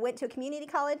 I went to a community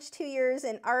college, 2 years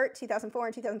in art, 2004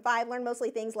 and 2005. Learned mostly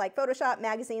things like Photoshop,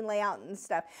 magazine layout and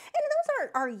stuff. And those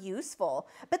are useful.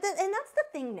 But and that's the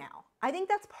thing now. I think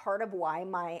that's part of why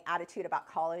my attitude about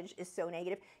college is so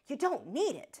negative. You don't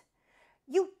need it.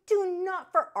 You do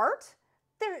not. For art,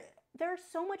 there's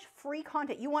so much free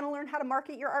content. You want to learn how to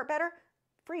market your art better?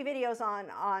 Free videos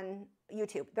on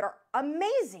YouTube that are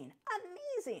amazing,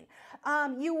 amazing.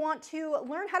 You want to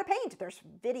learn how to paint? There's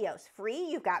videos free.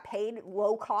 You've got paid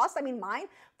low cost. I mean, mine,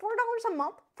 $4 a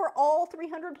month for all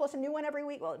 300 plus a new one every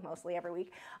week. Well, mostly every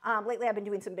week. Lately, I've been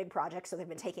doing some big projects, so they've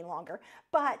been taking longer.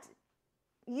 But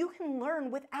you can learn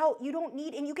without, you don't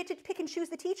need, and you get to pick and choose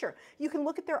the teacher. You can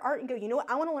look at their art and go, you know what,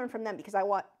 I want to learn from them because I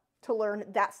want to learn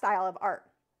that style of art.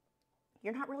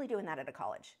 You're not really doing that at a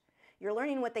college. You're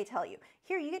learning what they tell you.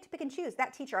 Here, you get to pick and choose.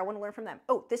 That teacher, I want to learn from them.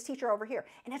 Oh, this teacher over here.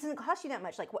 And it doesn't cost you that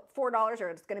much, like what, $4, or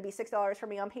it's going to be $6 for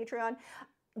me on Patreon.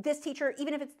 This teacher,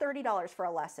 even if it's $30 for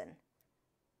a lesson.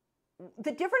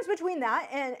 The difference between that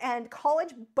and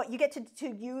college, but you get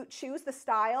to choose the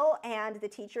style and the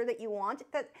teacher that you want,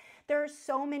 that there are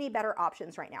so many better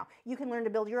options right now. You can learn to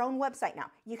build your own website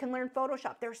now. You can learn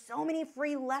Photoshop. There's so many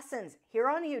free lessons here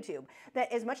on YouTube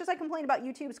that, as much as I complain about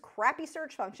YouTube's crappy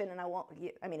search function, and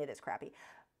I mean, it is crappy,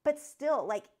 but still,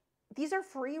 like, these are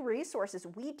free resources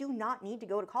we do not need to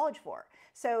go to college for.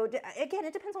 So again,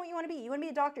 it depends on what you want to be. You want to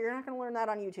be a doctor, you're not going to learn that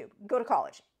on YouTube. Go to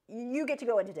college. You get to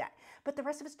go into debt. But the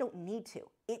rest of us don't need to.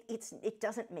 It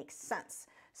doesn't make sense.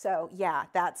 So yeah,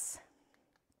 I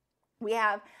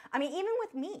mean, even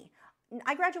with me,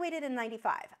 I graduated in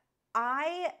 95.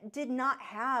 I did not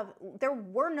have, there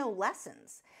were no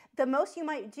lessons. The most you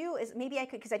might do is maybe I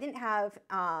could, because I didn't have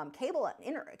cable at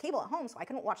home, so I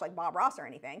couldn't watch like Bob Ross or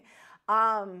anything.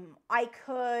 There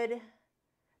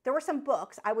were some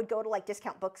books. I would go to like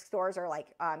discount bookstores or like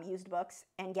used books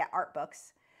and get art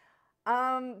books.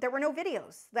 There were no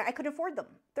videos that I could afford them.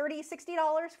 $30,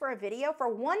 $60 for a video, for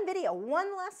one video,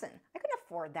 one lesson. I couldn't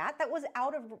afford that. That was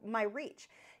out of my reach.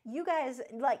 You guys,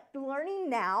 like, learning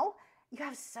now, you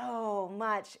have so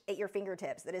much at your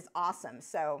fingertips that is awesome.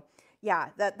 So yeah,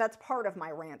 that's part of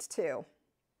my rant too.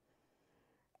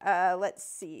 Let's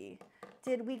see.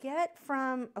 Did we get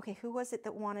from, okay, who was it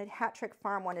that wanted, Hat Trick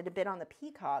Farm wanted to bid on the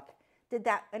peacock. Did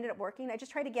that ended up working? I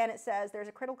just tried again. It says there's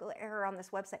a critical error on this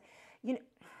website. You know,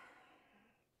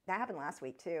 that happened last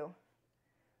week too.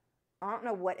 I don't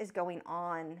know what is going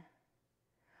on.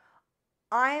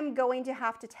 I'm going to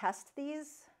have to test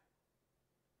these.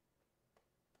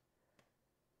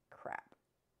 Crap.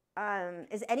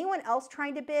 Is anyone else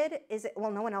trying to bid?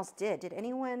 Well, no one else did. Did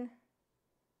anyone?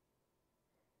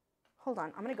 Hold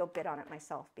on, I'm gonna go bid on it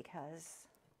myself because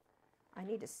I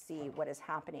need to see what is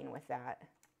happening with that.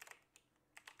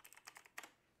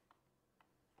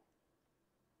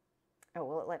 Oh,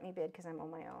 will it let me bid because I'm on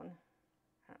my own?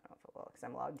 I don't know if it will because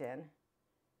I'm logged in.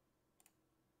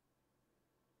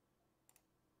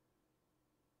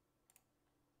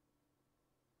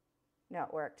 No,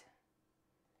 it worked.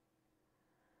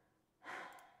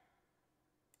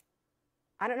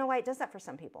 I don't know why it does that for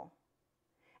some people.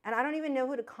 And I don't even know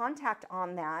who to contact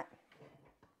on that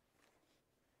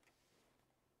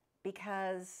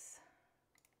because,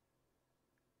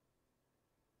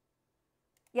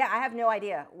 yeah, I have no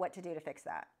idea what to do to fix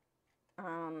that.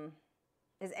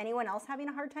 Is anyone else having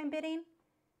a hard time bidding?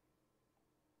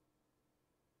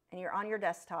 And you're on your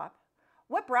desktop.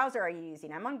 What browser are you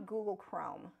using? I'm on Google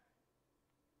Chrome.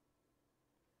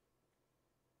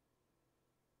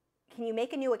 Can you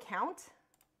make a new account?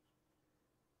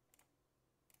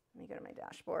 Let me go to my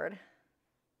dashboard.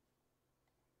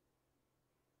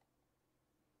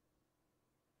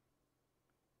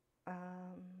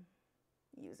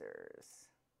 Users.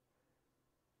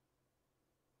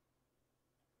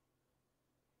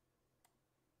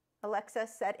 Alexa,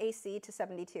 set AC to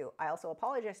 72. I also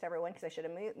apologize to everyone because I should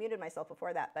have muted myself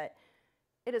before that, but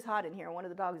it is hot in here. One of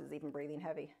the dogs is even breathing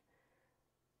heavy.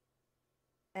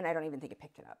 And I don't even think it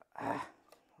picked it up. Hold on.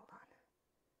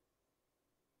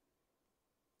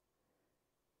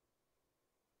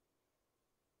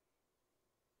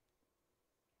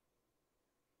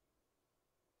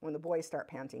 When the boys start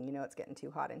panting, you know it's getting too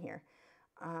hot in here.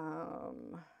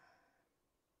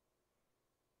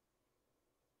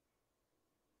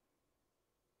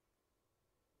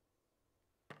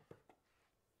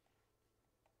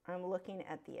 I'm looking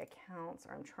at the accounts,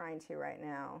 or I'm trying to right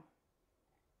now.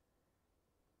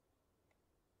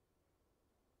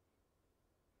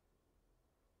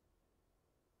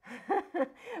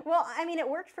 Well, I mean, it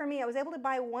worked for me. I was able to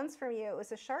buy once from you. It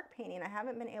was a shark painting. I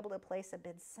haven't been able to place a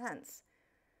bid since.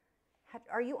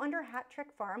 Are you under Hat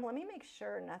Trick Farm? Let me make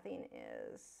sure nothing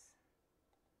is.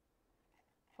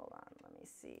 Hold on, let me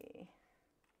see.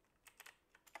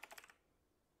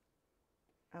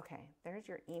 Okay, there's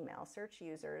your email. Search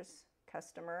users,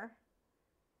 customer.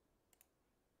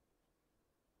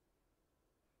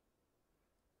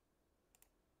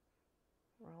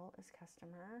 Role as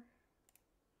customer.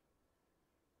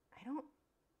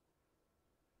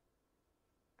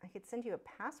 I could send you a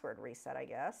password reset, I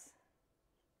guess.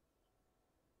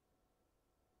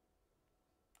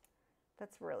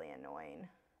 That's really annoying.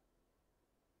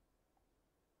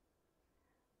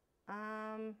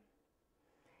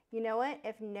 You know what?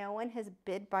 If no one has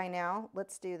bid by now,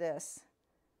 let's do this.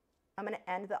 I'm going to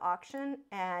end the auction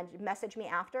and message me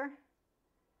after,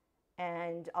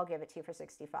 and I'll give it to you for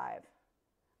 65.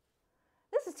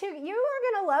 This is too, you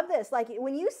are going to love this. Like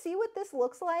when you see what this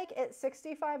looks like at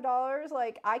 $65,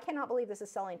 like I cannot believe this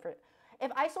is selling for, if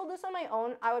I sold this on my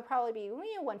own, I would probably be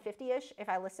 150-ish if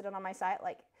I listed it on my site.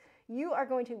 Like you are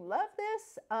going to love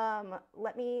this.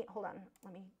 Let me, hold on,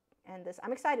 let me end this.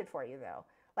 I'm excited for you though.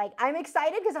 Like I'm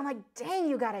excited because I'm like, dang,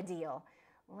 you got a deal.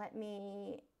 Let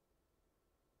me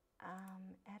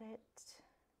edit.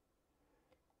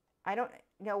 I don't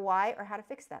know why or how to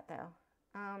fix that though.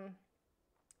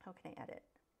 How can I edit?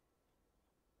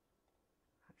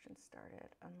 Auction started,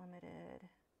 unlimited.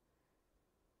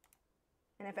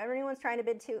 And if everyone's trying to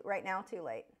bid right now, too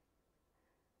late.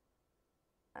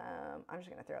 I'm just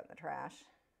going to throw it in the trash.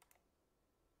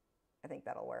 I think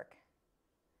that'll work.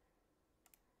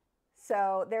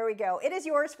 So there we go. It is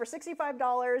yours for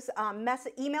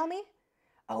 $65. Email me.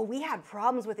 Oh, we had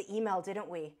problems with the email, didn't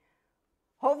we?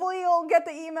 Hopefully you'll get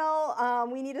the email.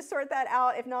 We need to sort that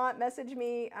out. If not, message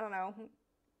me. I don't know.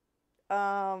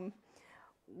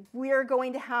 We're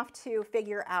going to have to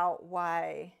figure out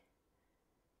why.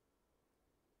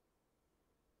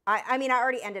 I mean, I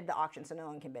already ended the auction, so no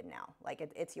one can bid now. Like,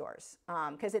 it's yours.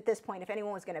 Because at this point, if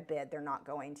anyone was going to bid, they're not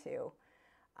going to.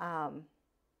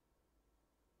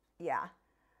 Yeah.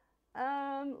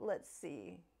 Let's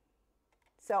see.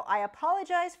 So I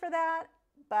apologize for that,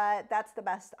 but that's the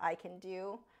best I can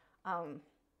do. At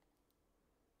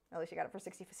least you got it for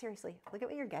 60. Seriously, look at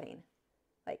what you're getting.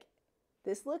 Like,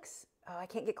 this looks, oh, I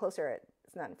can't get closer.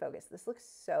 It's not in focus. This looks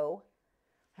so,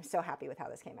 I'm so happy with how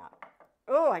this came out.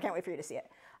 Oh, I can't wait for you to see it.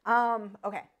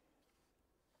 Okay.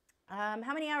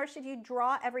 How many hours should you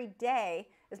draw every day?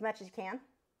 As much as you can.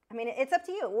 I mean, it's up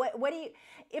to you. What do you,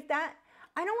 if that,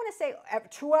 I don't want to say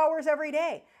 2 hours every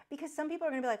day, because some people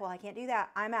are going to be like, well, I can't do that.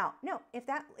 I'm out. No, if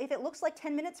it looks like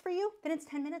 10 minutes for you, then it's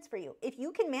 10 minutes for you. If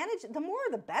you can manage, the more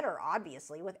the better,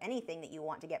 obviously, with anything that you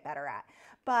want to get better at.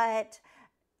 But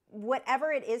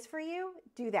whatever it is for you,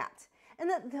 do that. And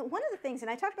one of the things,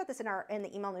 and I talked about this in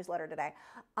the email newsletter today,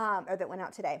 or that went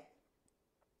out today,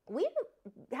 we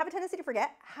have a tendency to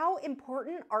forget how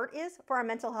important art is for our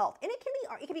mental health. And it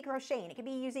can be crocheting, it can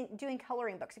be doing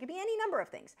coloring books, it could be any number of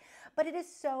things. But it is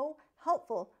so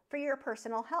helpful for your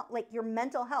personal health, like your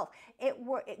mental health.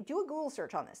 Do a Google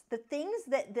search on this. The things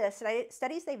that the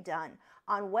studies they've done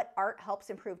on what art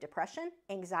helps improve depression,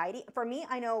 anxiety. For me,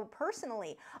 I know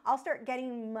personally, I'll start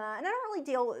getting, and I don't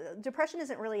really depression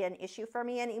isn't really an issue for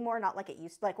me anymore, not like it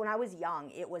used to. Like when I was young,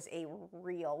 it was a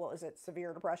real, what was it,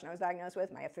 severe depression I was diagnosed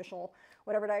with, my official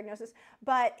whatever diagnosis.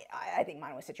 But I think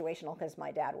mine was situational because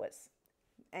my dad was,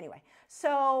 anyway.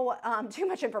 So too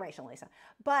much information, Lisa.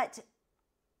 But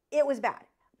it was bad.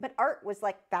 But art was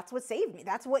like, that's what saved me.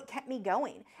 That's what kept me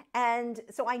going. And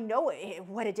so I know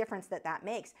what a difference that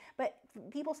makes. But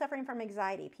people suffering from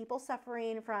anxiety, people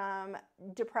suffering from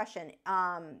depression,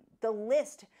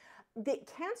 the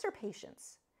cancer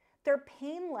patients, their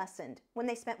pain lessened when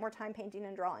they spent more time painting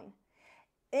and drawing.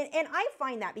 And I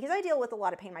find that because I deal with a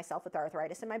lot of pain myself with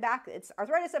arthritis in my back. It's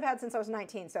arthritis I've had since I was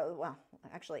 19. So, well,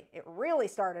 actually, it really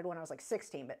started when I was like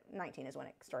 16, but 19 is when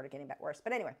it started getting worse.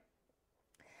 But anyway.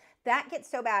 That gets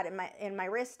so bad in my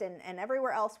wrist and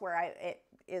everywhere else where it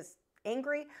is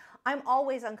angry. I'm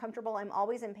always uncomfortable. I'm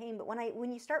always in pain. But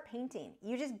when you start painting,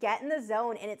 you just get in the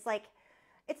zone, and it's like,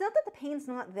 it's not that the pain's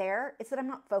not there. It's that I'm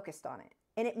not focused on it.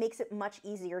 And it makes it much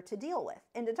easier to deal with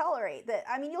and to tolerate.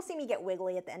 I mean, you'll see me get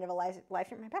wiggly at the end of a live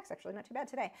stream. My back's actually not too bad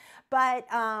today. But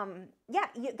yeah,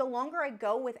 the longer I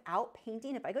go without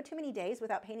painting, if I go too many days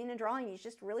without painting and drawing, you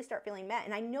just really start feeling met.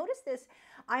 And I noticed this,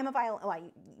 I'm a violin, I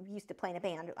used to play in a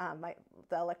band,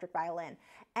 the electric violin.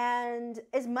 And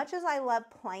as much as I love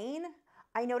playing,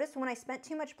 I noticed when I spent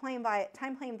too much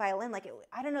time playing violin, like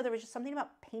I don't know, there was just something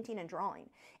about painting and drawing.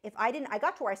 If I didn't, I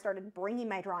got to where I started bringing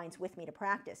my drawings with me to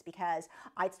practice because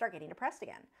I'd start getting depressed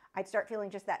again. I'd start feeling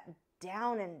just that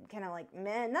down and kind of like,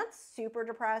 meh, not super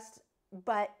depressed,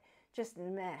 but just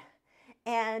meh.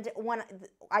 And when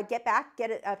I get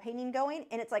a painting going,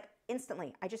 and it's like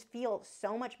instantly, I just feel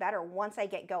so much better once I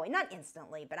get going. Not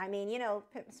instantly, but I mean, you know,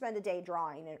 spend a day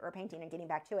drawing or painting and getting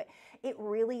back to it. It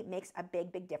really makes a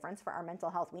big, big difference for our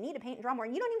mental health. We need to paint and draw more,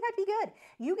 and you don't even have to be good.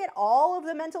 You get all of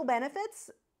the mental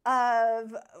benefits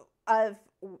of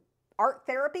art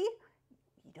therapy.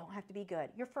 You don't have to be good.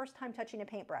 Your first time touching a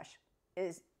paintbrush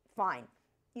is fine.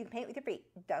 You can paint with your feet.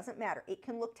 It doesn't matter. It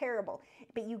can look terrible,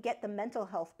 but you get the mental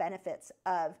health benefits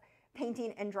of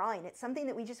painting and drawing. It's something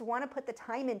that we just want to put the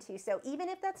time into. So even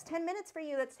if that's 10 minutes for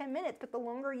you, that's 10 minutes, but the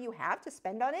longer you have to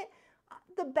spend on it,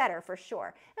 the better for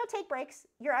sure. Now take breaks.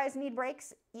 Your eyes need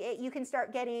breaks. You can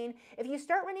start getting, if you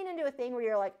start running into a thing where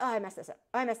you're like, oh, I messed this up.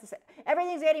 Oh, I messed this up.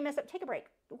 Everything's getting messed up. Take a break.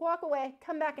 Walk away.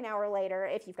 Come back an hour later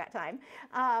if you've got time.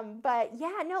 But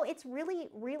yeah, no, it's really,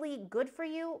 really good for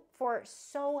you for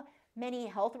so many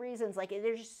health reasons. Like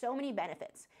there's just so many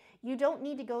benefits. You don't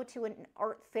need to go to an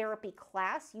art therapy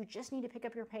class. You just need to pick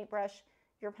up your paintbrush,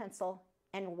 your pencil,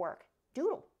 and work.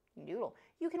 Doodle. Doodle.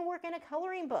 You can work in a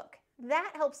coloring book.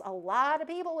 That helps a lot of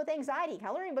people with anxiety.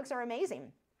 Coloring books are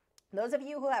amazing. Those of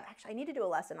you who have, actually, I need to do a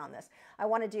lesson on this. I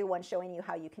want to do one showing you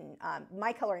how you can,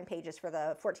 my coloring pages for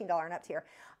the $14 and up tier.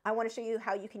 I want to show you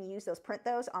how you can use those, print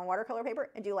those on watercolor paper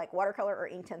and do like watercolor or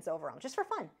Inktense over them, just for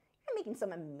fun. You're making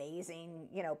some amazing,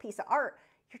 you know, piece of art.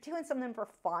 You're doing something for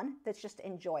fun that's just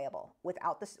enjoyable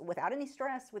without any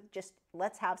stress, with just,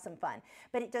 let's have some fun.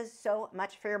 But it does so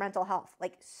much for your mental health,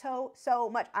 like so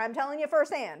much. I'm telling you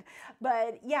firsthand.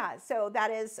 But yeah, so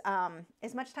that is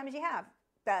as much time as you have.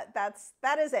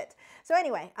 That is it. So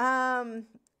anyway,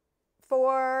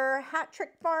 for Hat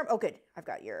Trick Farm, oh good, I've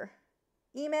got your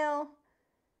email.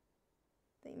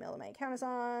 The email that my account is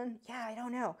on. Yeah, I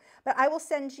don't know, but I will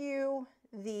send you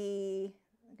the.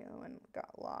 Go and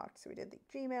got locked, so we did the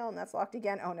Gmail and that's locked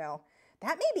again. Oh no,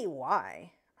 that may be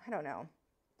why. I don't know.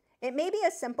 It may be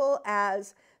as simple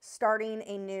as starting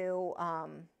a new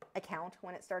account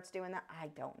when it starts doing that. I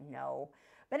don't know,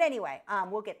 but anyway,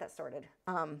 we'll get that sorted.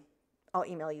 I'll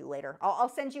email you later. I'll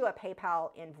send you a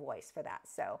PayPal invoice for that.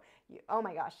 So, oh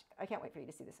my gosh, I can't wait for you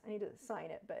to see this. I need to sign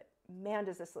it, but man,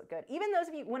 does this look good. Even those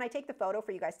of you, when I take the photo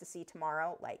for you guys to see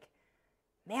tomorrow, like,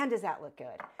 man, does that look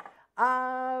good.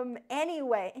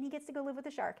 Anyway, and he gets to go live with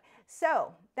the shark.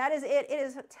 So that is it. It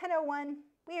is 10:01.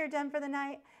 We are done for the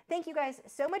night. Thank you guys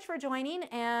so much for joining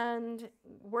and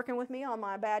working with me on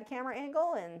my bad camera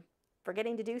angle and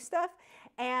forgetting to do stuff.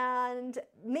 And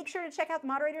make sure to check out the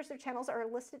moderators. Their channels are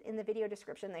listed in the video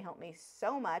description. They help me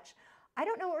so much. I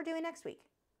don't know what we're doing next week.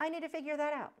 I need to figure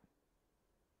that out.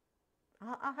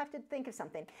 I'll have to think of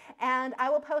something. And I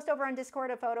will post over on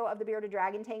Discord a photo of the bearded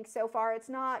dragon tank. So far, it's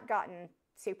not gotten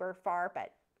super far,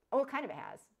 but oh, kind of it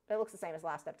has. But it looks the same as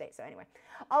last update. So anyway,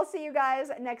 I'll see you guys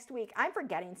next week. I'm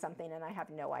forgetting something and I have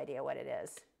no idea what it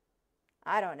is.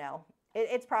 I don't know.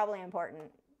 It's probably important.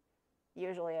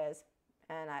 Usually is.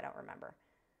 And I don't remember.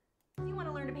 If you want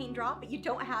to learn to paint and draw, but you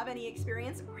don't have any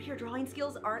experience or your drawing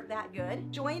skills aren't that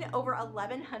good, join over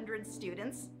 1,100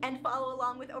 students and follow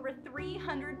along with over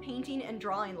 300 painting and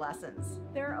drawing lessons.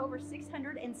 There are over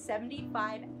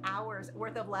 675 hours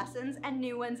worth of lessons and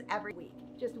new ones every week,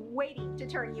 just waiting to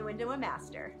turn you into a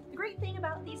master. The great thing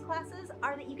about these classes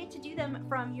are that you get to do them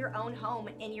from your own home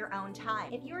in your own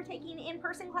time. If you're taking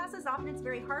in-person classes, often it's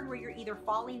very hard where you're either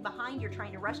falling behind, you're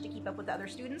trying to rush to keep up with other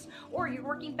students, or you're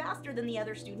working faster than the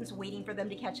other students waiting for them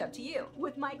to catch up to you.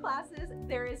 With my classes,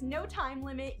 there is no time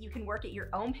limit. You can work at your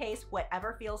own pace,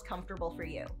 whatever feels comfortable for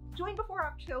you. Join before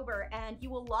October and you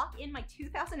will lock in my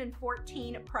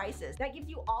 2014 prices. That gives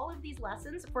you all of these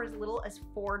lessons for as little as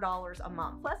 $4 a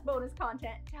month, plus bonus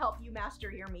content to help you master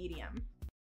your medium.